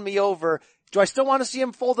finally won me over. Do I still want to see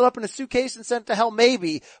him folded up in a suitcase and sent to hell?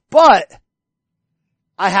 Maybe. But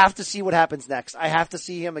I have to see what happens next. I have to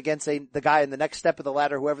see him against the guy in the next step of the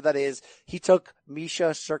ladder, whoever that is. He took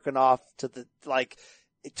Misha Cirkunov to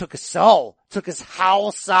it took his soul, took his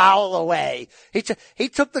whole soul away. He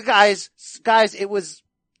took the guys, it was,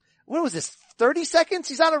 what was this, 30 seconds?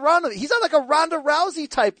 He's on a run. He's on like a Ronda Rousey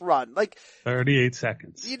type run. Like 38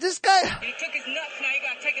 seconds. This guy. He took his nuts, now you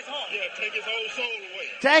gotta take his heart. Yeah, take his whole soul away.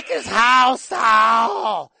 Take his whole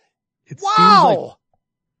soul. It Wow. seems like,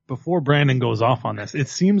 before Brandon goes off on this, it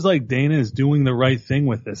seems like Dana is doing the right thing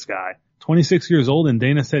with this guy. 26 years old, and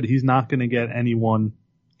Dana said he's not going to get anyone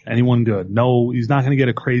good. No, he's not going to get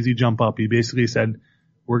a crazy jump up. He basically said,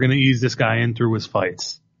 we're going to ease this guy in through his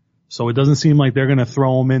fights. So it doesn't seem like they're going to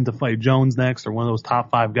throw him in to fight Jones next or one of those top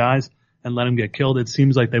 5 guys and let him get killed. It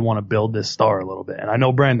seems like they want to build this star a little bit. And I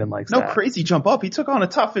know Brandon likes that. No crazy jump up. He took on a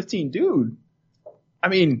top 15 dude. I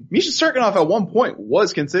mean, Misha Cirkunov at one point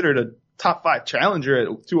was considered a top 5 challenger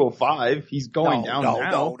at 205. He's going down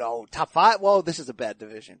now. No. Top 5? Well, this is a bad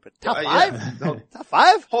division, but top 5? Yeah. No. Top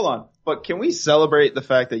 5? Hold on. But can we celebrate the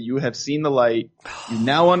fact that you have seen the light? You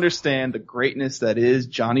now understand the greatness that is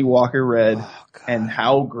Johnny Walker Red and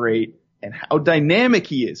how great and how dynamic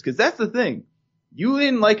he is. Cause that's the thing. You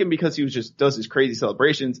didn't like him because he does his crazy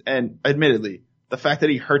celebrations. And admittedly, the fact that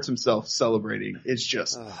he hurts himself celebrating is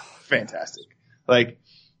just fantastic. Like,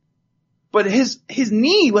 but his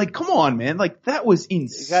knee, like, come on, man. Like, that was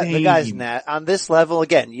insane. The guy's on this level,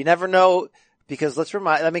 again, you never know, because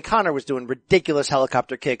Connor was doing ridiculous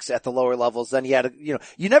helicopter kicks at the lower levels. Then he had you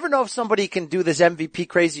never know if somebody can do this MVP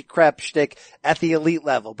crazy crap shtick at the elite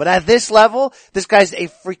level. But at this level, this guy's a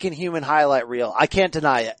freaking human highlight reel. I can't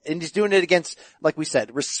deny it. And he's doing it against, like we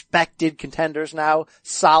said, respected contenders now.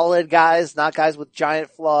 Solid guys, not guys with giant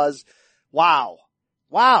flaws. Wow.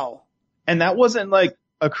 And that wasn't like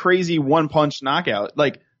a crazy one punch knockout.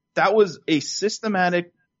 Like, that was a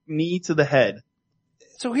systematic knee to the head.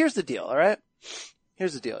 So here's the deal, alright?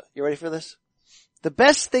 Here's the deal. You ready for this? The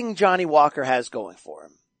best thing Johnny Walker has going for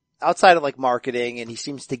him, outside of like marketing, and he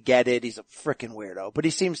seems to get it, he's a frickin' weirdo, but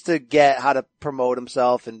he seems to get how to promote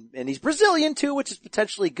himself, and he's Brazilian too, which is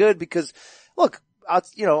potentially good because, look,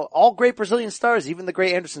 all great Brazilian stars, even the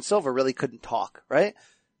great Anderson Silva really couldn't talk, right?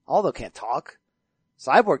 Aldo can't talk.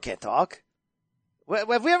 Cyborg can't talk.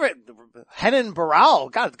 Have we ever, Renan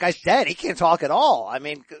Barão, God, the guy's dead. He can't talk at all. I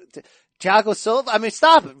mean, Thiago Silva, I mean,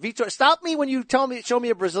 stop it. Vitor, stop me when you show me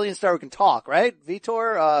a Brazilian star who can talk, right?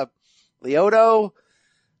 Vitor, Lyoto,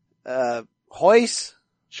 Royce.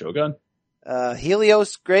 Shogun.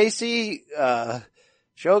 Helios Gracie,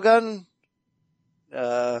 Shogun,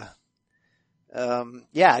 yeah,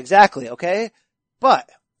 exactly, okay? But,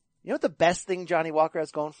 you know what the best thing Johnny Walker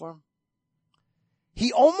has going for him?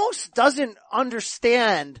 He almost doesn't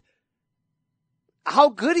understand how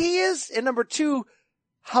good he is, and number 2,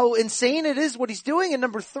 how insane it is what he's doing, and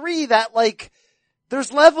number 3, that like,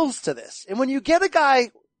 there's levels to this. And when you get a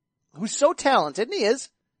guy who's so talented, and he is,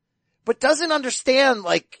 but doesn't understand,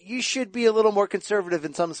 like, you should be a little more conservative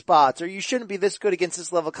in some spots, or you shouldn't be this good against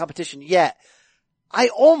this level of competition yet. I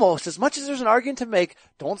almost, as much as there's an argument to make,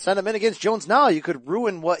 don't send him in against Jones now, you could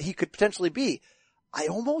ruin what he could potentially be. I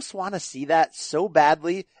almost want to see that so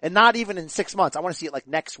badly, and not even in 6 months. I want to see it like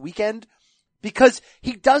next weekend, because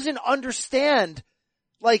he doesn't understand,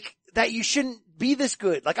 like, that you shouldn't be this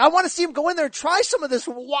good. Like, I want to see him go in there and try some of this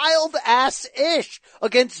wild ass ish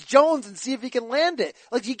against Jones and see if he can land it.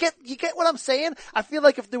 Like, you get what I'm saying? I feel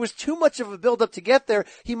like if there was too much of a build up to get there,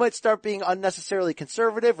 he might start being unnecessarily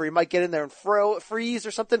conservative, or he might get in there and freeze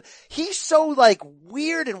or something. He's so like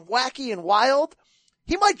weird and wacky and wild.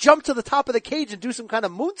 He might jump to the top of the cage and do some kind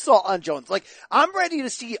of moonsault on Jones. Like, I'm ready to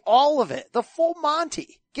see all of it. The full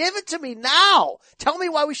Monty. Give it to me now. Tell me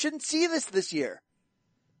why we shouldn't see this year.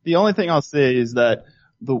 The only thing I'll say is that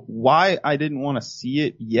why I didn't want to see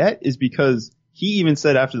it yet is because he even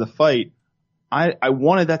said after the fight, I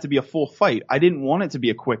wanted that to be a full fight. I didn't want it to be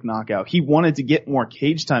a quick knockout. He wanted to get more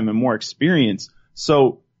cage time and more experience.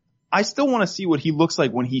 So I still want to see what he looks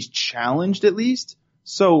like when he's challenged at least.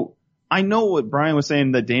 So I know what Brian was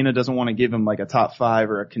saying, that Dana doesn't want to give him like a top 5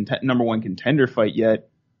 or a number 1 contender fight yet.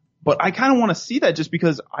 But I kind of want to see that just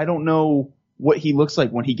because I don't know what he looks like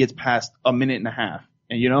when he gets past a minute and a half.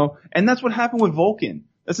 And that's what happened with Volkan.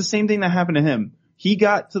 That's the same thing that happened to him. He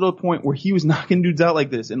got to the point where he was knocking dudes out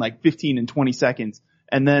like this in like 15 and 20 seconds.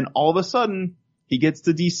 And then all of a sudden he gets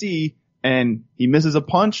to DC and he misses a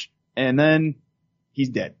punch, and then he's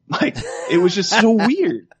dead. Like, it was just so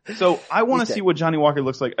weird. So I want to see what Johnny Walker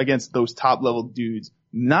looks like against those top level dudes.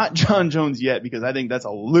 Not John Jones yet, because I think that's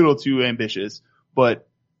a little too ambitious, but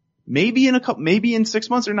maybe in 6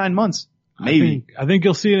 months or 9 months. Maybe. I think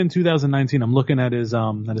you'll see it in 2019. I'm looking at his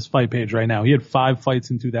fight page right now. He had 5 fights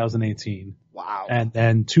in 2018. Wow. And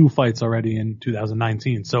then 2 fights already in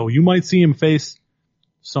 2019. So you might see him face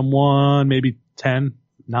someone maybe 10,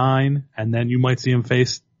 9, and then you might see him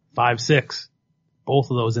face 5, 6. Both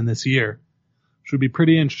of those in this year. Which would be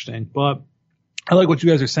pretty interesting. But I like what you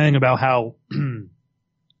guys are saying about how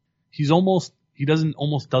he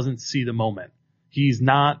doesn't see the moment. He's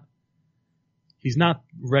not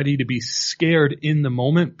ready to be scared in the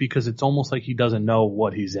moment because it's almost like he doesn't know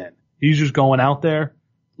what he's in. He's just going out there,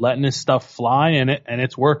 letting his stuff fly, and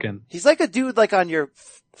it's working. He's like a dude like on your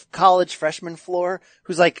college freshman floor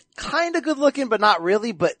who's like kind of good looking, but not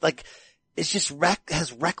really, but like it's just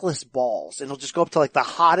has reckless balls, and he'll just go up to like the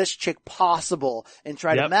hottest chick possible and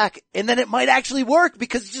try to mac, and then it might actually work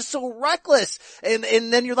because he's just so reckless. And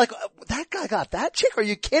then you're like, that guy got that chick? Are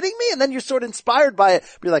you kidding me? And then you're sort of inspired by it.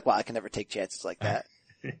 But you're like, wow, I can never take chances like that.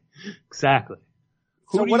 Exactly.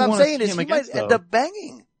 So what I'm saying is he might end up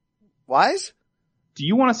banging. Wise? Do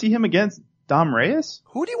you want to see him against Dom Reyes?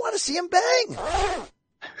 Who do you want to see him bang?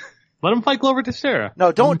 Let him fight Glover Teixeira.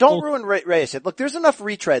 No, don't ruin Reyes. Look, there's enough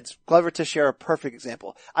retreads. Glover Teixeira, perfect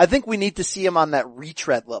example. I think we need to see him on that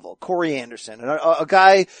retread level. Corey Anderson, a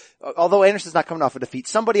guy, although Anderson's not coming off a defeat,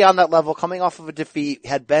 somebody on that level coming off of a defeat,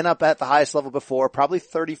 had been up at the highest level before, probably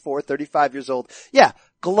 34, 35 years old. Yeah,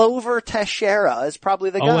 Glover Teixeira is probably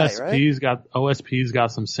the guy, right? OSP's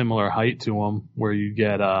got some similar height to him where you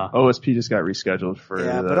get, OSP just got rescheduled for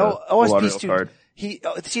but OSP's too, card. The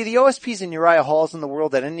OSPs and Uriah Halls in the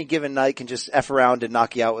world at any given night can just F around and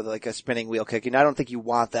knock you out with like a spinning wheel kick. And I don't think you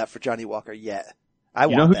want that for Johnny Walker yet.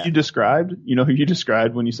 You know who you described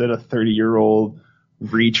when you said a 30-year-old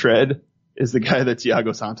retread is the guy that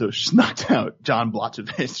Thiago Santos just knocked out, John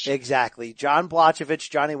Blachowicz. Exactly. John Blachowicz,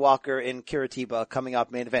 Johnny Walker, and Curitiba coming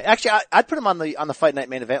up main event. Actually, I'd put him on the Fight Night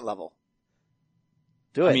main event level.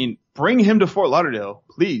 Do it. I mean, bring him to Fort Lauderdale,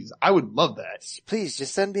 please. I would love that. Please,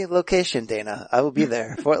 just send me a location, Dana. I will be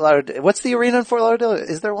there. Fort Lauderdale. What's the arena in Fort Lauderdale?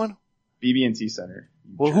 Is there one? BB&T Center.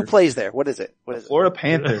 Well, who plays there? What is it? Florida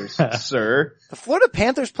Panthers, sir. The Florida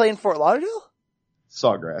Panthers play in Fort Lauderdale?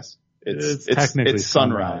 Sawgrass. It's technically it's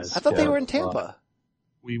Sunrise. I thought they were in Tampa.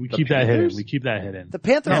 We keep that hidden. We keep that hidden. The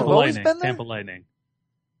Panthers have always been there? Tampa Lightning.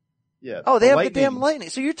 Yeah. Oh, they have the damn Lightning.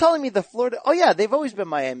 So you're telling me the Florida, oh yeah, they've always been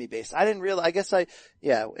Miami based. I didn't realize,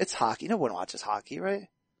 it's hockey. No one watches hockey, right?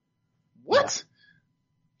 What?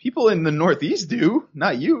 Yeah. People in the Northeast do,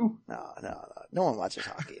 not you. No one watches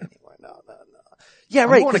hockey anymore. No. Yeah,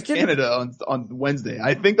 right. I'm going to Canada on Wednesday.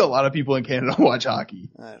 I think a lot of people in Canada watch hockey.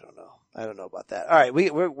 I don't know about that. All right,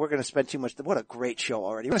 we're going to spend too much. What a great show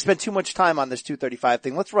already. We're going to spend too much time on this 235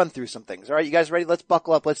 thing. Let's run through some things. All right, you guys ready? Let's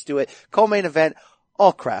buckle up. Let's do it. Co-main event.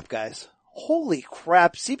 Oh crap, guys. Holy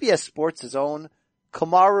crap. CBS Sports' own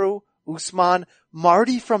Kamaru Usman,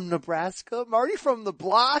 Marty from Nebraska, Marty from the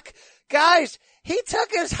block. Guys, he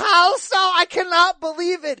took his house, so I cannot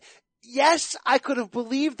believe it. Yes, I could have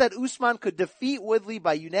believed that Usman could defeat Woodley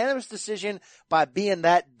by unanimous decision by being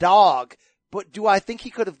that dog. But do I think he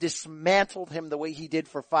could have dismantled him the way he did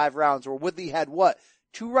for 5 rounds, where Woodley had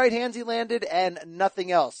 2 right hands he landed and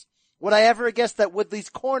nothing else? Would I ever guess that Woodley's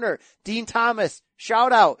corner, Dean Thomas,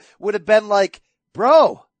 shout out, would have been like,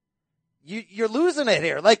 bro, you're losing it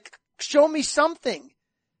here. Like, show me something.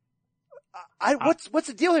 What's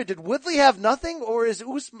the deal here? Did Woodley have nothing, or did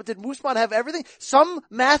Usman have everything? Some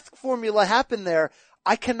math formula happened there.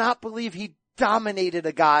 I cannot believe he dominated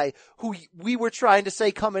a guy who we were trying to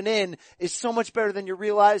say coming in is so much better than you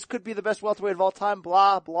realize, could be the best welterweight of all time,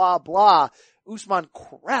 blah, blah, blah. Usman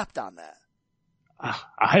crapped on that.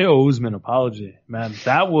 I owe Usman an apology, man.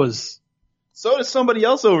 That was... So does somebody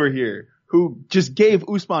else over here who just gave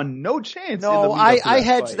Usman no chance. No, I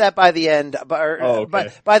hedged that by the end.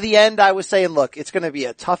 But by the end, I was saying, look, it's going to be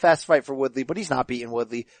a tough ass fight for Woodley, but he's not beating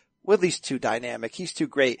Woodley. Woodley's too dynamic. He's too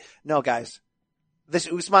great. No, guys. This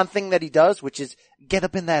Usman thing that he does, which is get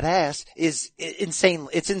up in that ass, is insane.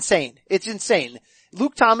 It's insane. It's insane.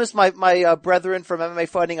 Luke Thomas, my brethren from MMA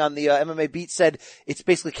Fighting on the MMA Beat, said it's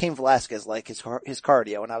basically Cain Velasquez, like his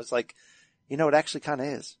cardio. And I was like, it actually kind of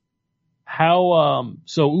is.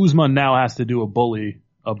 So Usman now has to do a bully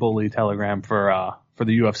telegram for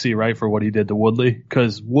the UFC, right? For what he did to Woodley.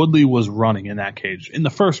 Cause Woodley was running in that cage. In the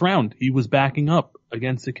first round, he was backing up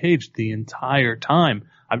against the cage the entire time.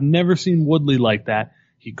 I've never seen Woodley like that.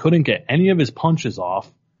 He couldn't get any of his punches off.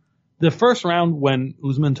 The first round when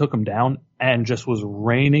Usman took him down and just was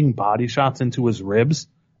raining body shots into his ribs,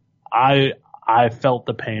 I felt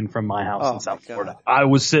the pain from my house in South Florida. I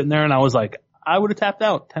was sitting there and I was like, I would have tapped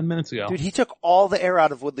out 10 minutes ago. Dude, he took all the air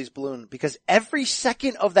out of Woodley's balloon because every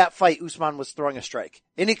second of that fight, Usman was throwing a strike.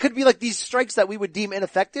 And it could be like these strikes that we would deem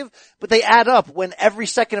ineffective, but they add up when every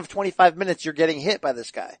second of 25 minutes you're getting hit by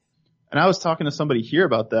this guy. And I was talking to somebody here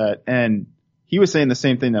about that, and he was saying the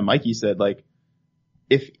same thing that Mikey said. Like,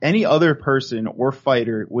 if any other person or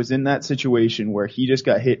fighter was in that situation where he just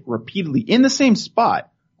got hit repeatedly in the same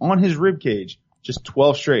spot on his rib cage, just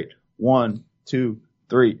 12 straight, 1, 2,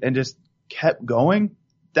 3, and just kept going,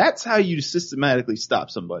 that's how you systematically stop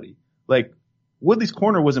somebody. Like, Woodley's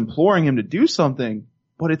corner was imploring him to do something,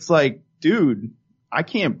 but it's like, dude, I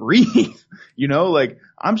can't breathe. You know, like,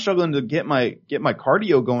 I'm struggling to get my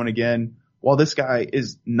cardio going again while this guy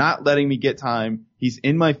is not letting me get time. He's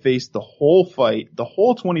in my face the whole fight, the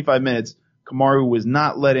whole 25 minutes. Kamaru was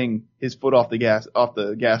not letting his foot off the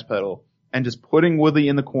gas pedal and just putting Woodley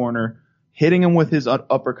in the corner, hitting him with his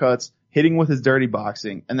uppercuts, hitting with his dirty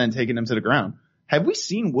boxing, and then taking him to the ground. Have we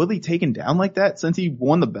seen Woodley taken down like that since he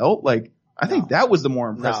won the belt? Like, I think that was the more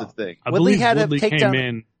impressive thing. I believe Woodley came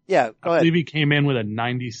in. Yeah, go ahead. I believe he came in with a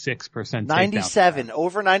 96% 97,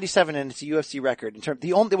 over 97, and it's a UFC record.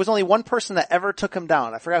 There was only one person that ever took him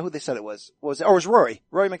down. I forgot who they said it was. It was Rory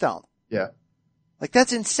McDonald. Yeah. Like,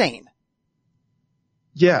 that's insane.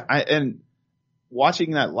 Yeah, and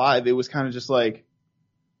watching that live, it was kind of just like,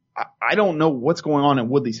 I don't know what's going on in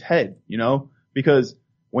Woodley's head, you know, because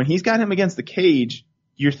when he's got him against the cage,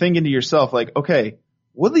 you're thinking to yourself like, okay,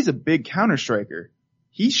 Woodley's a big counter striker.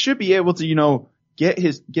 He should be able to, you know,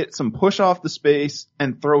 get some push off the space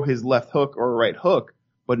and throw his left hook or right hook.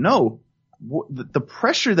 But no, the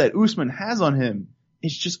pressure that Usman has on him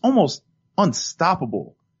is just almost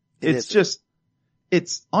unstoppable.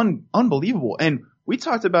 It's unbelievable. And we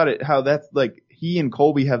talked about it, how that's like he and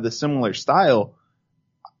Colby have the similar style.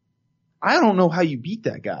 I don't know how you beat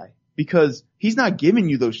that guy because he's not giving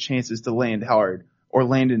you those chances to land hard or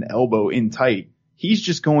land an elbow in tight. He's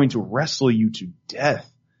just going to wrestle you to death.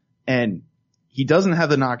 And he doesn't have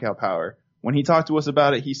the knockout power. When he talked to us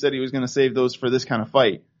about it, he said he was going to save those for this kind of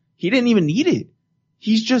fight. He didn't even need it.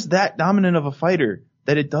 He's just that dominant of a fighter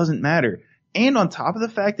that it doesn't matter. And on top of the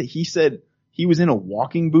fact that he said he was in a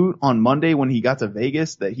walking boot on Monday when he got to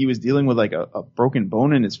Vegas, that he was dealing with like a broken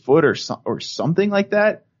bone in his foot or something like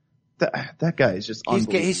that. That guy is just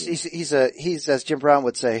unbelievable. He's as Jim Brown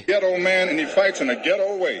would say, ghetto man, and he fights in a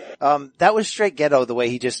ghetto way. That was straight ghetto the way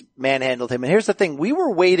he just manhandled him. And here's the thing, we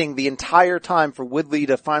were waiting the entire time for Woodley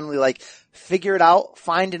to finally like figure it out,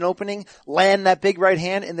 find an opening, land that big right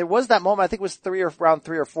hand. And there was that moment, I think it was round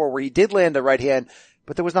 3 or 4, where he did land a right hand,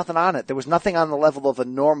 but there was nothing on it. There was nothing on the level of a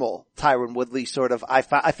normal Tyron Woodley sort of, I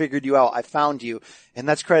figured you out, I found you. And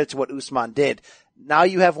that's credit to what Usman did. Now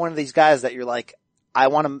you have one of these guys that you're like, I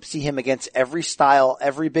want to see him against every style,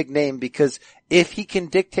 every big name, because if he can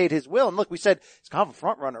dictate his will, and look, we said he's kind of a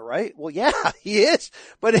front runner, right? Well, yeah, he is,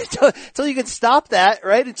 but until you can stop that,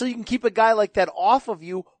 right? Until you can keep a guy like that off of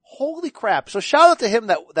you, holy crap. So shout out to him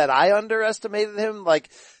that I underestimated him, like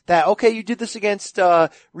that, okay, you did this against,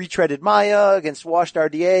 retreaded Maya, against washed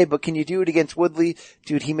RDA, but can you do it against Woodley?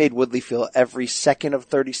 Dude, he made Woodley feel every second of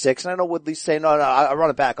 36. And I know Woodley's saying, no, I run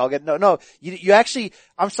it back. You actually,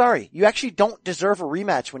 I'm sorry, you actually don't deserve a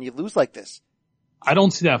rematch when you lose like this. I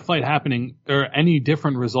don't see that fight happening or any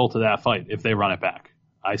different result of that fight if they run it back.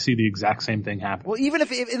 I see the exact same thing happen. Well, even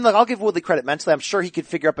and look, I'll give Woodley credit mentally. I'm sure he could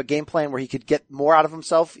figure up a game plan where he could get more out of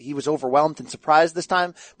himself. He was overwhelmed and surprised this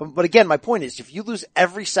time. But again, my point is, if you lose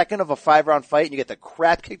every second of a 5-round fight and you get the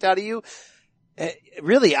crap kicked out of you,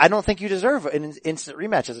 really, I don't think you deserve an instant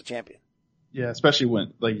rematch as a champion. Yeah, especially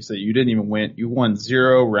when, like you said, you didn't even win. You won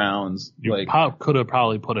 0 rounds. You could have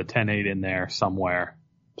probably put a 10-8 in there somewhere.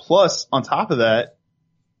 Plus, on top of that,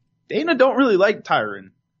 Dana don't really like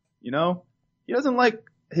Tyron. You know? He doesn't like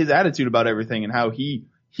his attitude about everything and how he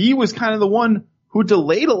was kind of the one who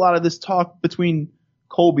delayed a lot of this talk between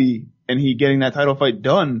Colby and he getting that title fight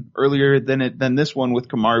done earlier than this one with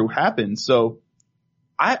Kamaru happened. So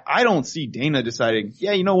I don't see Dana deciding,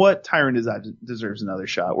 yeah, you know what? Tyron deserves another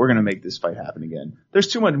shot. We're going to make this fight happen again. There's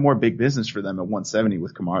too much more big business for them at 170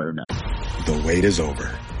 with Kamaru now. The wait is over.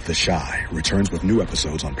 The Chi returns with new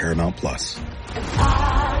episodes on Paramount Plus.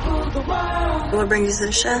 What brings you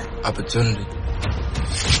to the Chi? Opportunity.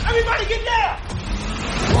 Everybody get down!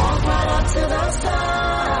 Walk right up to the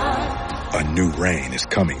stars. A new reign is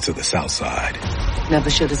coming to the South Side. Never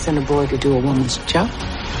should have sent a boy to do a woman's job.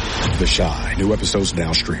 The Chi. New episodes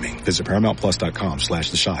now streaming. Visit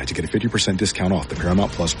ParamountPlus.com/The Chi to get a 50% discount off the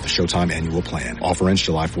Paramount Plus with the Showtime annual plan. Offer ends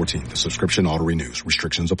July 14th. The subscription auto-renews.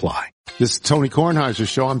 Restrictions apply. This is Tony Kornheiser's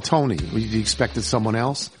show. I'm Tony. You expected someone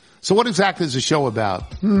else? So what exactly is the show about?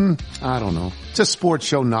 I don't know. It's a sports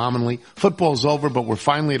show nominally. Football's over, but we're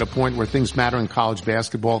finally at a point where things matter in college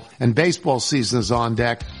basketball, and baseball season is on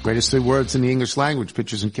deck. Greatest 3 words in the English language,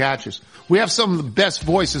 pitchers and catchers. We have some of the best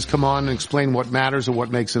voices come on and explain what matters or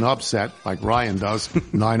what makes an upset, like Ryan does.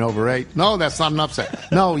 9/8. No, that's not an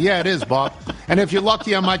upset. No, yeah, it is, Bob. And if you're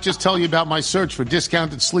lucky, I might just tell you about my search for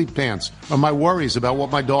discounted sleep pants or my worries about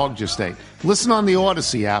what my dog just ate. Listen on the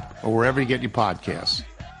Odyssey app or wherever you get your podcasts.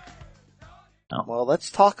 Well,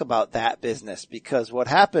 let's talk about that business, because what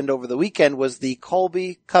happened over the weekend was the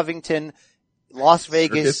Colby Covington Las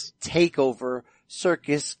Vegas takeover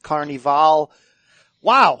circus carnival.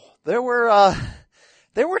 Wow. There were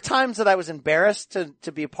times that I was embarrassed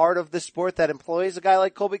to be a part of this sport that employs a guy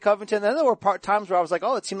like Colby Covington. Then there were times where I was like,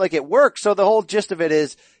 oh, it seemed like it worked. So the whole gist of it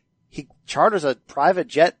is he charters a private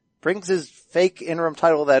jet, brings his fake interim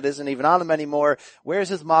title that isn't even on him anymore, wears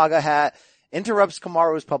his MAGA hat, interrupts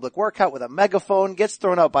Kamaru's public workout with a megaphone, gets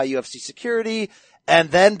thrown out by UFC security,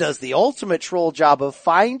 and then does the ultimate troll job of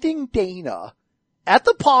finding Dana at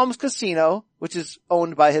the Palms Casino, which is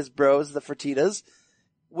owned by his bros, the Fertittas,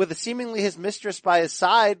 with seemingly his mistress by his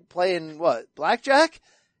side playing, blackjack?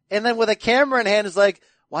 And then with a camera in hand is like,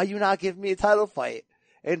 why you not give me a title fight?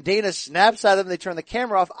 And Dana snaps at him, they turn the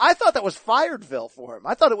camera off. I thought that was Firedville for him.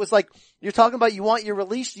 I thought it was like, you're talking about you want your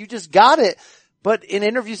release, you just got it. But in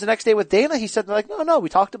interviews the next day with Dana, he said, like, no, we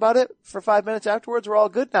talked about it for 5 minutes afterwards. We're all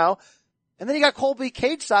good now. And then you got Colby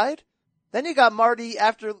cage side. Then you got Marty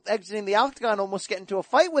after exiting the octagon almost getting into a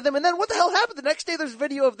fight with him. And then what the hell happened? The next day there's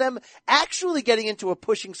video of them actually getting into a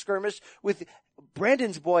pushing skirmish with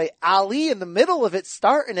Brandon's boy Ali in the middle of it,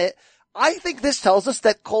 starting it. I think this tells us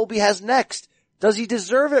that Colby has next. Does he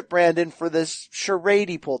deserve it, Brandon, for this charade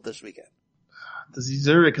he pulled this weekend? Does he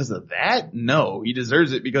deserve it because of that? No, he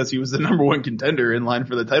deserves it because he was the number 1 contender in line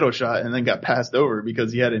for the title shot and then got passed over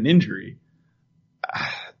because he had an injury.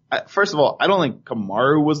 First of all, I don't think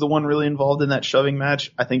Kamaru was the one really involved in that shoving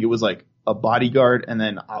match. I think it was like a bodyguard and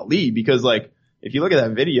then Ali, because like, if you look at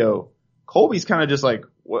that video, Colby's kind of just like,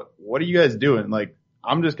 what are you guys doing? Like,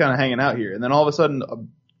 I'm just kind of hanging out here. And then all of a sudden a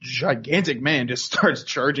gigantic man just starts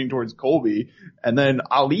charging towards Colby. And then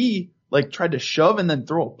Ali like tried to shove and then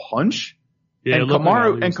throw a punch. Yeah, and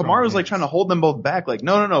Kamaru's like trying to hold them both back. Like,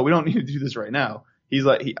 no, we don't need to do this right now. He's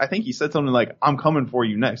like, I think he said something like, I'm coming for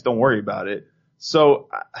you next. Don't worry about it. So,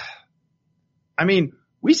 I mean,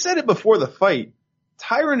 we said it before the fight.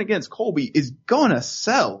 Tyron against Colby is gonna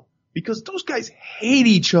sell because those guys hate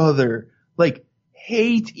each other. Like,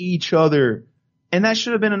 hate each other. And that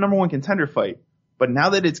should have been a number 1 contender fight. But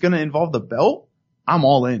now that it's gonna involve the belt, I'm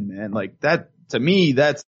all in, man. Like, that, to me,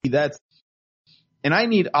 that's, and I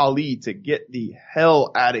need Ali to get the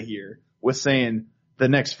hell out of here with saying the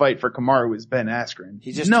next fight for Kamaru is Ben Askren.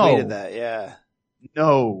 He just tweeted that, yeah.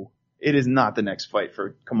 No, it is not the next fight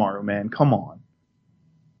for Kamaru, man. Come on.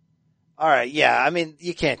 All right, yeah, I mean,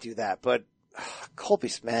 you can't do that, but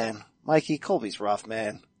Colby's rough,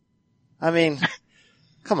 man. I mean,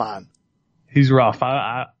 come on. He's rough.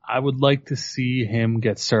 I would like to see him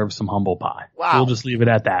get served some humble pie. Wow. We'll just leave it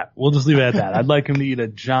at that. I'd like him to eat a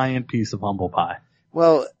giant piece of humble pie.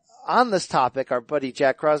 Well, on this topic, our buddy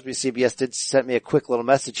Jack Crosby, CBS, did send me a quick little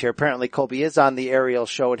message here. Apparently Colby is on the Ariel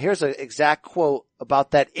show, and here's an exact quote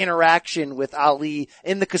about that interaction with Ali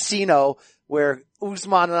in the casino where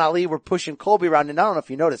Usman and Ali were pushing Colby around. And I don't know if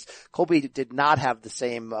you noticed, Colby did not have the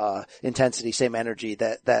same intensity, same energy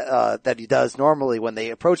that he does normally when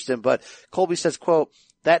they approached him. But Colby says, quote,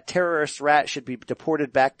 that terrorist rat should be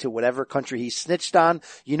deported back to whatever country he snitched on.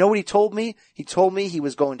 You know what he told me? He told me he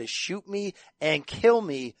was going to shoot me and kill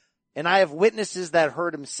me. And I have witnesses that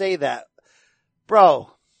heard him say that.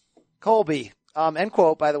 Bro, Colby, end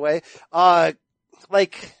quote, by the way.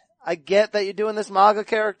 Like, I get that you're doing this MAGA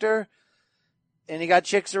character and you got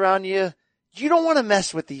chicks around you. You don't want to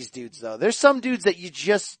mess with these dudes though. There's some dudes that you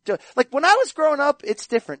just, like when I was growing up, it's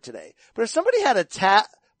different today. But if somebody had a tat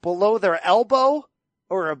below their elbow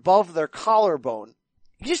or above their collarbone,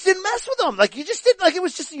 you just didn't mess with them. Like you just didn't, like it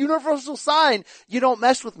was just a universal sign. You don't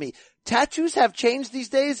mess with me. Tattoos have changed these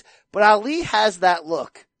days, but Ali has that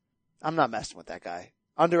look. I'm not messing with that guy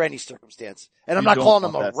under any circumstance. And I'm not calling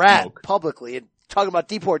him a rat publicly and talking about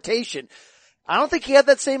deportation. I don't think he had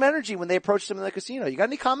that same energy when they approached him in the casino. You got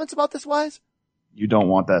any comments about this, Wise? You don't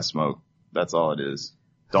want that smoke. That's all it is.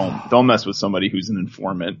 Don't mess with somebody who's an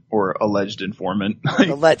informant or alleged informant.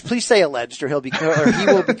 Alleged. Please say alleged, or he will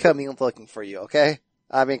be coming looking for you. Okay.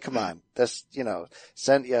 I mean, come on. That's,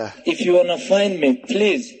 send, yeah. If you want to find me,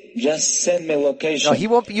 please just send me location. No, he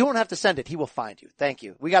won't, you won't have to send it. He will find you. Thank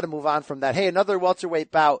you. We got to move on from that. Hey, another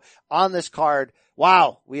welterweight bout on this card.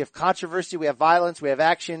 Wow. We have controversy. We have violence. We have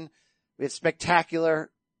action. We have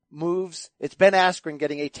spectacular moves. It's Ben Askren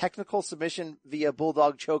getting a technical submission via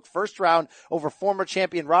bulldog choke first round over former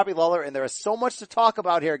champion Robbie Lawler. And there is so much to talk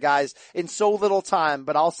about here, guys, in so little time,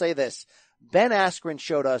 but I'll say this. Ben Askren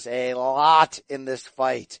showed us a lot in this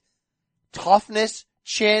fight. Toughness,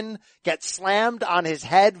 chin, gets slammed on his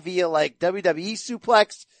head via like WWE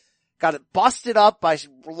suplex, got it busted up by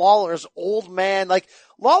Lawler's old man. Like,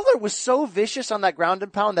 Lawler was so vicious on that ground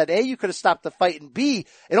and pound that A, you could have stopped the fight, and B,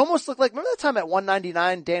 it almost looked like, remember the time at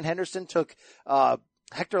 199, Dan Henderson took,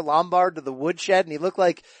 Hector Lombard to the woodshed, and he looked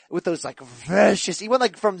like, with those like vicious, he went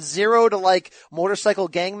like from 0 to like motorcycle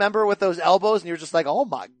gang member with those elbows, and you're just like, oh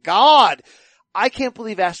my God. I can't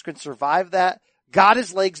believe Askren survived that, got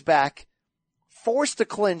his legs back, forced a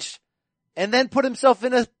clinch, and then put himself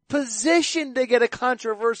in a position to get a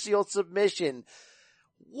controversial submission.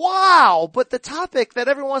 Wow. But the topic that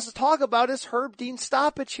everyone wants to talk about is Herb Dean's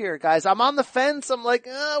stoppage here, guys. I'm on the fence. I'm like,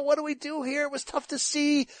 what do we do here? It was tough to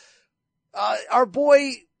see. Our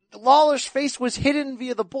boy Lawler's face was hidden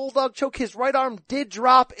via the bulldog choke. His right arm did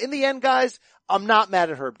drop. In the end, guys, I'm not mad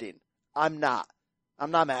at Herb Dean. I'm not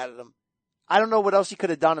mad at him. I don't know what else he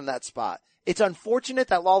could have done in that spot. It's unfortunate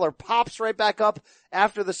that Lawler pops right back up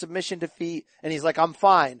after the submission defeat, and he's like, I'm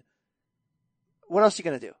fine. What else are you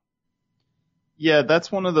going to do? Yeah, that's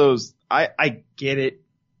one of those, I get it.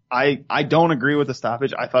 I don't agree with the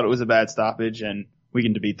stoppage. I thought it was a bad stoppage, and we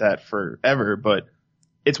can debate that forever, but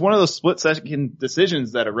it's one of those split-second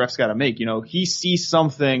decisions that a ref's got to make. He sees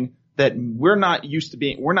something that we're not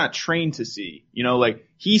trained to see. Like,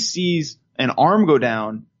 he sees an arm go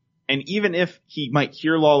down, and even if he might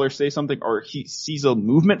hear Lawler say something or he sees a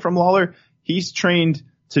movement from Lawler, he's trained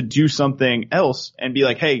to do something else and be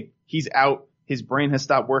like, hey, he's out. His brain has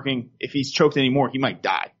stopped working. If he's choked anymore, he might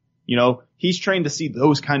die. He's trained to see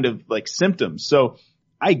those kind of like symptoms. So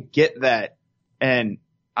I get that. And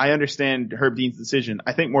I understand Herb Dean's decision.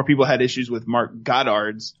 I think more people had issues with Mark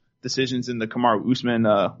Goddard's decisions in the Kamaru Usman,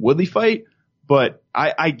 Woodley fight, but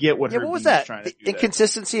I get what Herb what was Dean that? trying to do. The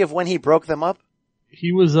inconsistency of when he broke them up?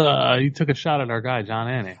 He took a shot at our guy, John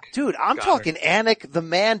Anik. Dude, I'm talking Anik, the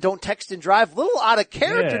man, don't text and drive, little out of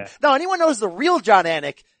character. Yeah. Now, anyone knows the real John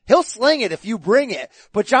Anik, he'll sling it if you bring it.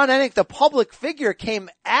 But John Anik, the public figure, came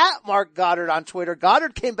at Mark Goddard on Twitter.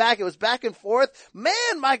 Goddard came back. It was back and forth. Man,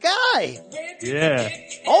 my guy. Yeah.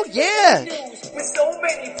 Oh, yeah. With so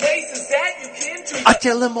many places that you can choose. I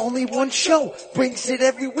tell them only one show brings it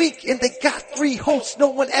every week, and they got 3 hosts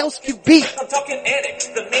no one else can beat. I'm talking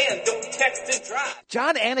Anik, the man, don't text and drive.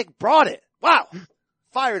 John Anik brought it. Wow.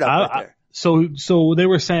 Fired up right there. So they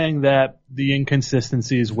were saying that the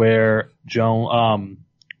inconsistencies where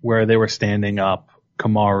where they were standing up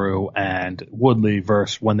Kamaru and Woodley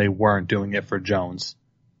versus when they weren't doing it for Jones.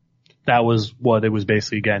 That was what it was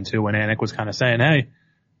basically getting to, when Anik was kind of saying, hey,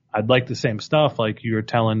 I'd like the same stuff. Like, you were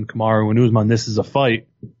telling Kamaru and Usman, this is a fight.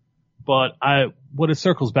 But what it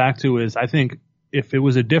circles back to is, I think if it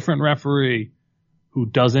was a different referee who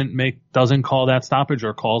doesn't call that stoppage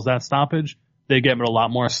or calls that stoppage, they get a lot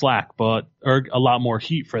more slack, or a lot more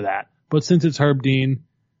heat for that. But since it's Herb Dean,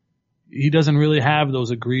 he doesn't really have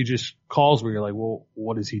those egregious calls where you're like, well,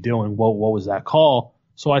 what is he doing? What was that call?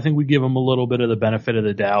 So I think we give him a little bit of the benefit of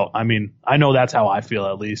the doubt. I mean, I know that's how I feel,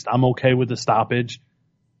 at least. I'm okay with the stoppage,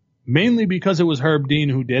 mainly because it was Herb Dean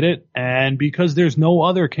who did it, and because there's no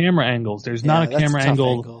other camera angles. There's not a camera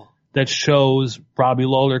angle that shows Robbie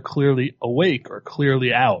Lawler clearly awake or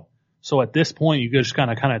clearly out. So at this point, you just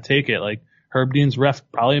kind of take it. Like, Herb Dean's ref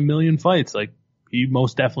probably a million fights. Like, he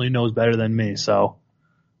most definitely knows better than me. So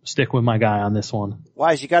stick with my guy on this one.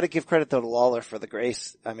 Wise, you got to give credit though to Lawler for the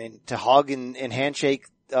grace. I mean, to hug and handshake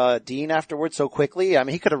Dean afterwards so quickly. I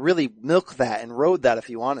mean, he could have really milked that and rode that if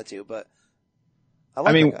he wanted to. But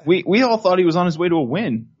I mean, we all thought he was on his way to a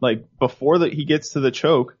win. Like, before he gets to the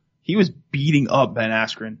choke, he was beating up Ben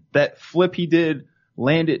Askren. That flip he did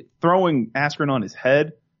landed throwing Askren on his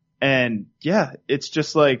head, and yeah, it's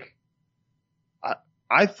just like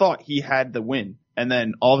I thought he had the win. And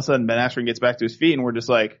then all of a sudden Ben Askren gets back to his feet, and we're just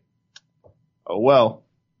like, oh well,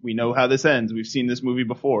 we know how this ends. We've seen this movie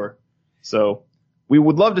before. So we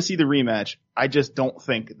would love to see the rematch. I just don't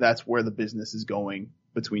think that's where the business is going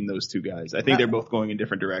between those two guys. I think they're both going in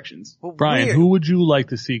different directions. Well, Brian, weird. who would you like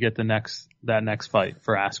to see get that next fight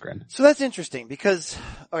for Askren? So that's interesting because,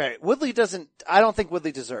 okay, I don't think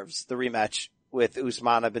Woodley deserves the rematch with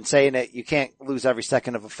Usman. I've been saying it. You can't lose every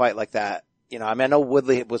second of a fight like that. You know, I mean, I know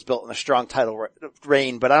Woodley was built in a strong title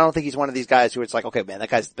reign, but I don't think he's one of these guys who it's like, okay, man, that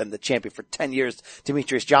guy's been the champion for 10 years,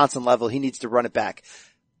 Demetrius Johnson level. He needs to run it back.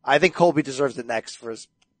 I think Colby deserves it next for as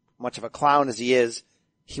much of a clown as he is.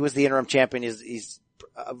 He was the interim champion. He's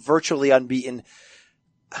virtually unbeaten.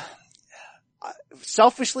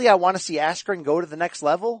 Selfishly, I want to see Askren go to the next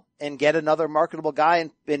level and get another marketable guy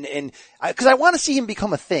cause I want to see him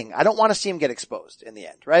become a thing. I don't want to see him get exposed in the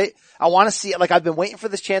end, right? I want to see, like, I've been waiting for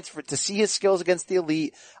this chance to see his skills against the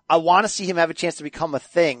elite. I want to see him have a chance to become a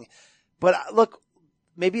thing. But look,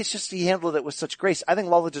 maybe it's just he handled it with such grace. I think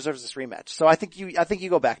Lawler deserves this rematch. So I think you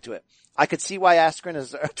go back to it. I could see why Askren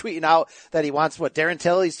is tweeting out that he wants Darren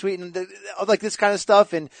Till. He's tweeting like this kind of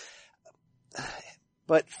stuff.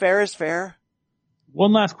 But fair is fair.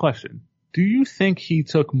 One last question. Do you think he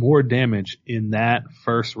took more damage in that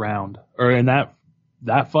first round or in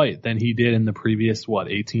that fight than he did in the previous,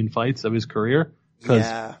 18 fights of his career?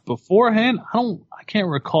 Because beforehand, I can't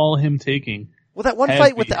recall him taking. Well, that one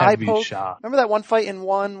fight with the eye poke. Remember that one fight in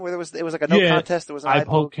one where it was like a no contest? There was an eye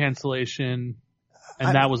poke cancellation.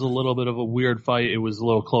 And that was a little bit of a weird fight. It was a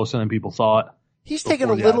little closer than people thought. He's taken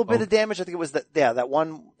a little bit of damage. I think it was that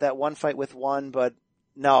one fight with one, but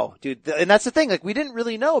no, dude. And that's the thing. Like, we didn't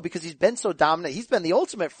really know because he's been so dominant. He's been the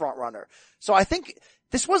ultimate front runner. So I think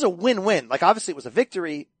this was a win-win. Like, obviously it was a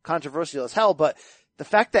victory, controversial as hell, but the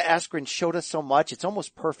fact that Askren showed us so much, it's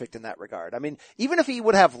almost perfect in that regard. I mean, even if he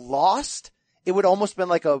would have lost, it would almost been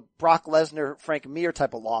like a Brock Lesnar, Frank Mir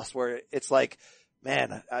type of loss where it's like,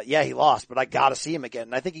 man, he lost, but I gotta see him again.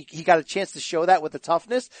 And I think he got a chance to show that with the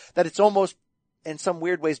toughness that it's almost, in some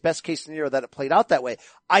weird ways, best case scenario that it played out that way.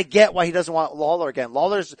 I get why he doesn't want Lawler again.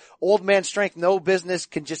 Lawler's old man strength, no business,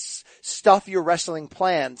 can just stuff your wrestling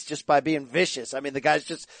plans just by being vicious. I mean, the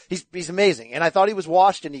guy's he's amazing. And I thought he was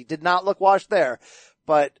washed and he did not look washed there.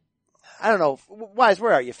 But I don't know. Wise,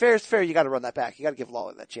 where are you? Fair is fair. You gotta run that back. You gotta give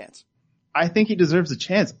Lawler that chance. I think he deserves a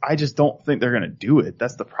chance. I just don't think they're going to do it.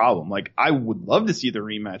 That's the problem. Like, I would love to see the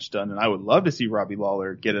rematch done, and I would love to see Robbie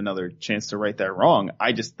Lawler get another chance to right that wrong.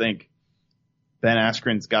 I just think Ben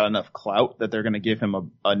Askren's got enough clout that they're going to give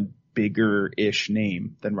him a bigger-ish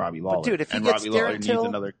name than Robbie Lawler. But dude, if he and gets Robbie Lawler Darren Till, needs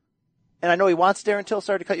another. And I know he wants Darren Till.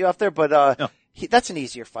 Sorry to cut you off there, but no. That's an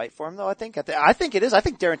easier fight for him, though. I think it is. I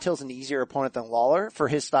think Darren Till's an easier opponent than Lawler for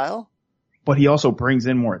his style. But he also brings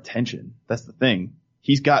in more attention. That's the thing.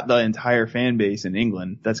 He's got the entire fan base in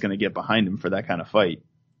England that's going to get behind him for that kind of fight.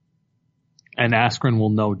 And Askren will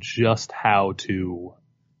know just how to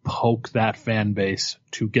poke that fan base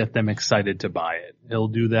to get them excited to buy it. He'll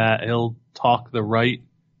do that. He'll talk the right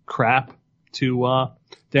crap to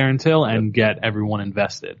Darren Till and get everyone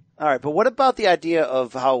invested. All right, but what about the idea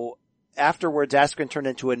of how afterwards Askren turned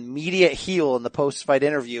into an immediate heel in the post-fight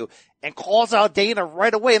interview and calls out Dana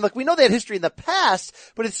right away? And look, we know they had history in the past,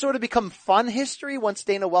 but it's sort of become fun history once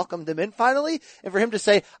Dana welcomed him in finally. And for him to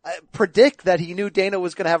say, predict that he knew Dana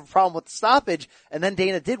was going to have a problem with the stoppage, and then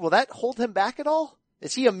Dana did, will that hold him back at all?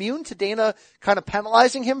 Is he immune to Dana kind of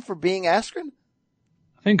penalizing him for being Askren?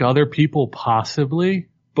 I think other people possibly,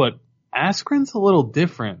 but Askren's a little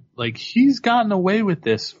different. Like, he's gotten away with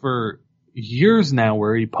this for years now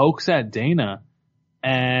where he pokes at Dana.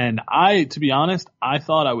 And to be honest, I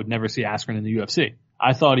thought I would never see Askren in the UFC.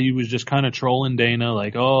 I thought he was just kind of trolling Dana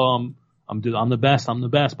like, oh, I'm the best, blah,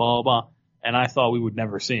 blah, blah. And I thought we would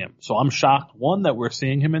never see him. So I'm shocked, one, that we're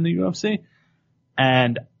seeing him in the UFC.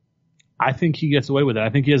 And I think he gets away with it. I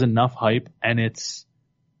think he has enough hype, and it's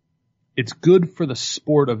good for the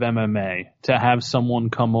sport of MMA to have someone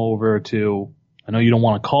come over to, I know you don't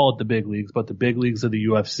want to call it the big leagues, but the big leagues of the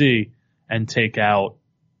UFC and take out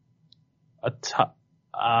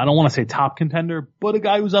I don't want to say top contender, but a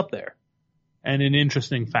guy who's up there and in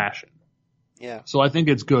interesting fashion. Yeah. So I think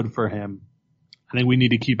it's good for him. I think we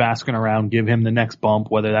need to keep asking around, give him the next bump,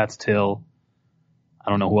 whether that's Till. I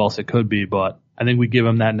don't know who else it could be, but I think we give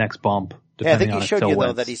him that next bump. Yeah, I think he showed you,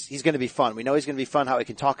 though, that he's going to be fun. We know he's going to be fun, how he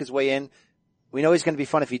can talk his way in. We know he's going to be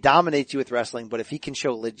fun if he dominates you with wrestling, but if he can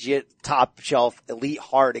show legit top shelf elite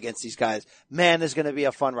heart against these guys, man, there's going to be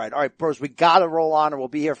a fun ride. All right, bros, we got to roll on or we'll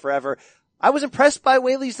be here forever. I was impressed by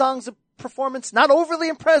Weili Zhang's performance. Not overly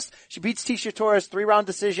impressed. She beats Tisha Torres, 3-round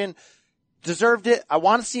decision. Deserved it. I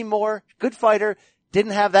want to see more. Good fighter.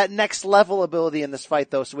 Didn't have that next level ability in this fight,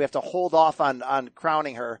 though, so we have to hold off on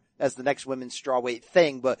crowning her as the next women's strawweight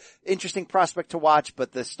thing. But interesting prospect to watch.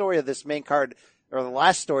 But the story of this main card, or the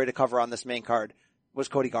last story to cover on this main card was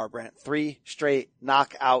Cody Garbrandt. 3 straight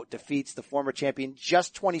knockout defeats, the former champion,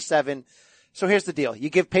 just 27. So here's the deal. You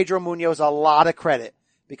give Pedro Munoz a lot of credit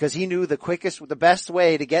because he knew the best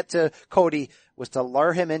way to get to Cody was to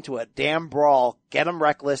lure him into a damn brawl, get him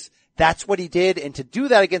reckless. That's what he did. And to do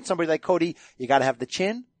that against somebody like Cody, you gotta have the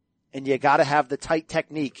chin and you gotta have the tight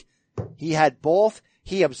technique. He had both.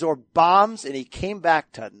 He absorbed bombs and he came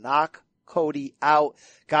back to knock Cody out.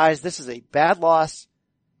 Guys, this is a bad loss.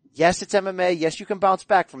 Yes, it's MMA. Yes, you can bounce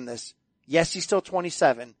back from this. Yes, he's still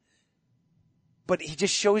 27. But he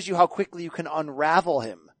just shows you how quickly you can unravel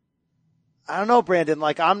him. I don't know, Brandon.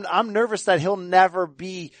 Like, I'm nervous that he'll never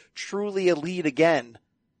be truly elite again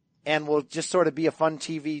and will just sort of be a fun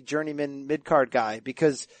TV journeyman mid-card guy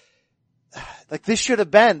because, like, this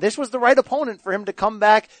was the right opponent for him to come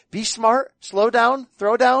back, be smart, slow down,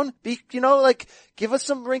 throw down, give us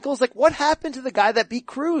some wrinkles. Like, what happened to the guy that beat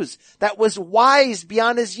Cruz? That was wise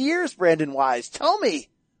beyond his years, Brandon Wise. Tell me.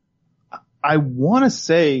 I want to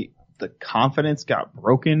say the confidence got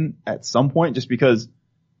broken at some point just because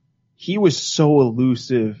he was so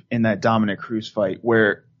elusive in that Dominic Cruz fight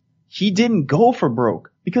where he didn't go for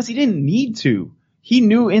broke because he didn't need to. He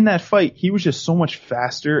knew in that fight he was just so much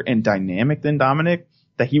faster and dynamic than Dominic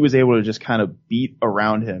that he was able to just kind of beat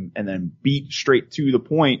around him and then beat straight to the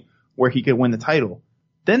point where he could win the title.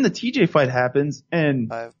 Then the TJ fight happens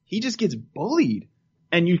and he just gets bullied.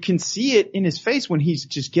 And you can see it in his face when he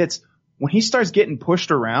starts getting pushed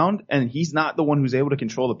around and he's not the one who's able to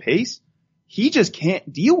control the pace. He just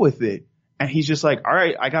can't deal with it. And he's just like, all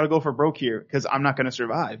right, I got to go for broke here because I'm not going to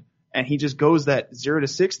survive. And he just goes that 0 to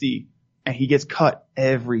 60 and he gets cut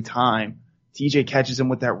every time. TJ catches him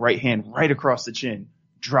with that right hand right across the chin,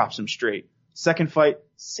 drops him straight. Second fight,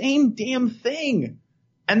 same damn thing.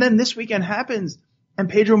 And then this weekend happens and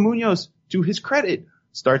Pedro Munoz, to his credit,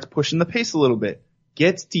 starts pushing the pace a little bit,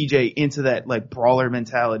 gets TJ into that like brawler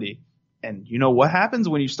mentality. And you know what happens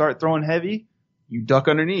when you start throwing heavy? You duck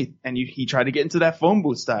underneath and he tried to get into that phone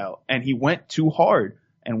booth style and he went too hard.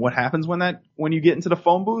 And what happens when you get into the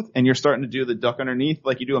phone booth and you're starting to do the duck underneath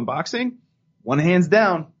like you do in boxing? One hand's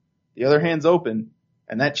down, the other hand's open,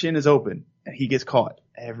 and that chin is open and he gets caught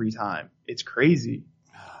every time. It's crazy.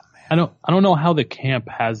 Oh, man. I don't know how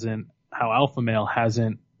how Alpha Male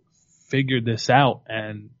hasn't figured this out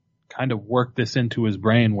and kind of worked this into his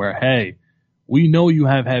brain where, hey, we know you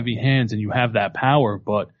have heavy hands and you have that power,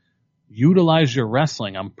 but utilize your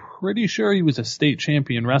wrestling. I'm pretty sure he was a state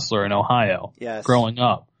champion wrestler in Ohio growing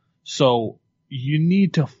up. So you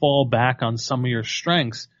need to fall back on some of your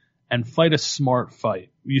strengths and fight a smart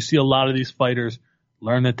fight. You see a lot of these fighters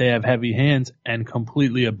learn that they have heavy hands and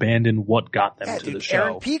completely abandon what got them to the show.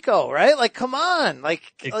 Aaron Pico, right? Like, come on.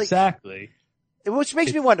 Exactly. Which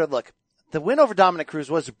makes me wonder, look, the win over Dominic Cruz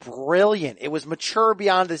was brilliant. It was mature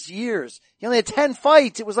beyond his years. He only had 10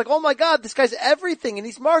 fights. It was like, oh my God, this guy's everything and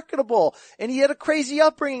he's marketable and he had a crazy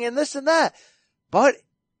upbringing and this and that. But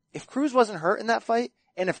if Cruz wasn't hurt in that fight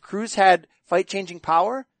and if Cruz had fight-changing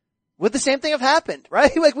power, would the same thing have happened,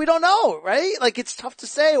 right? Like, we don't know, right? Like, it's tough to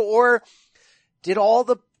say. Or did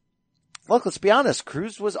look, let's be honest,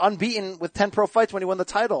 Cruz was unbeaten with 10 pro fights when he won the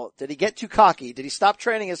title. Did he get too cocky? Did he stop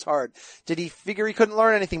training as hard? Did he figure he couldn't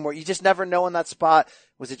learn anything more? You just never know in that spot.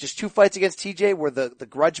 Was it just 2 fights against TJ where the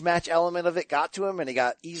grudge match element of it got to him and he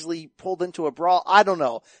got easily pulled into a brawl? I don't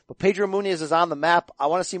know. But Pedro Munoz is on the map. I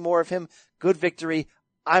want to see more of him. Good victory.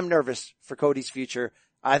 I'm nervous for Cody's future.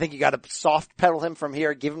 I think you got to soft pedal him from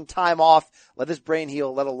here, give him time off, let his brain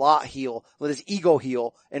heal, let a lot heal, let his ego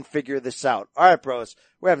heal, and figure this out. All right, bros.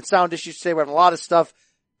 We're having sound issues today. We're having a lot of stuff.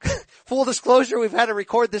 Full disclosure, we've had to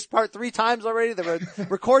record this part 3 times already. The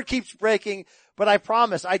record keeps breaking, but I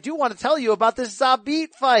promise I do want to tell you about this Zabit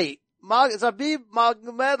fight. Zabit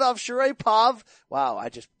Magomedov Sharipov. Wow, I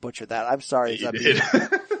just butchered that. I'm sorry,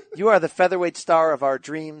 Zabit. You are the featherweight star of our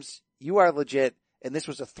dreams. You are legit. And this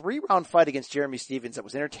was a 3-round fight against Jeremy Stephens that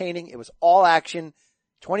was entertaining. It was all action,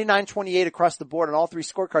 29-28 across the board on all 3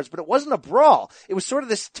 scorecards, but it wasn't a brawl. It was sort of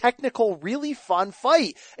this technical, really fun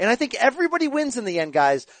fight. And I think everybody wins in the end,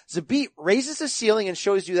 guys. Zabit raises his ceiling and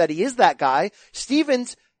shows you that he is that guy.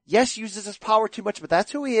 Stephens, yes, uses his power too much, but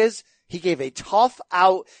that's who he is. He gave a tough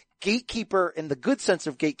out gatekeeper in the good sense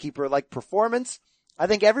of gatekeeper like performance. I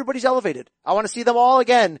think everybody's elevated. I want to see them all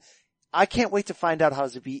again. I can't wait to find out how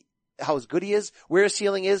good he is, where his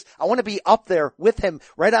ceiling is. I want to be up there with him,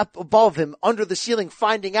 right up above him, under the ceiling,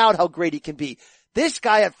 finding out how great he can be. This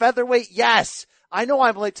guy at featherweight, yes. I know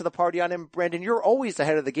I'm late to the party on him. Brandon, you're always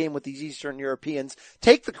ahead of the game with these Eastern Europeans.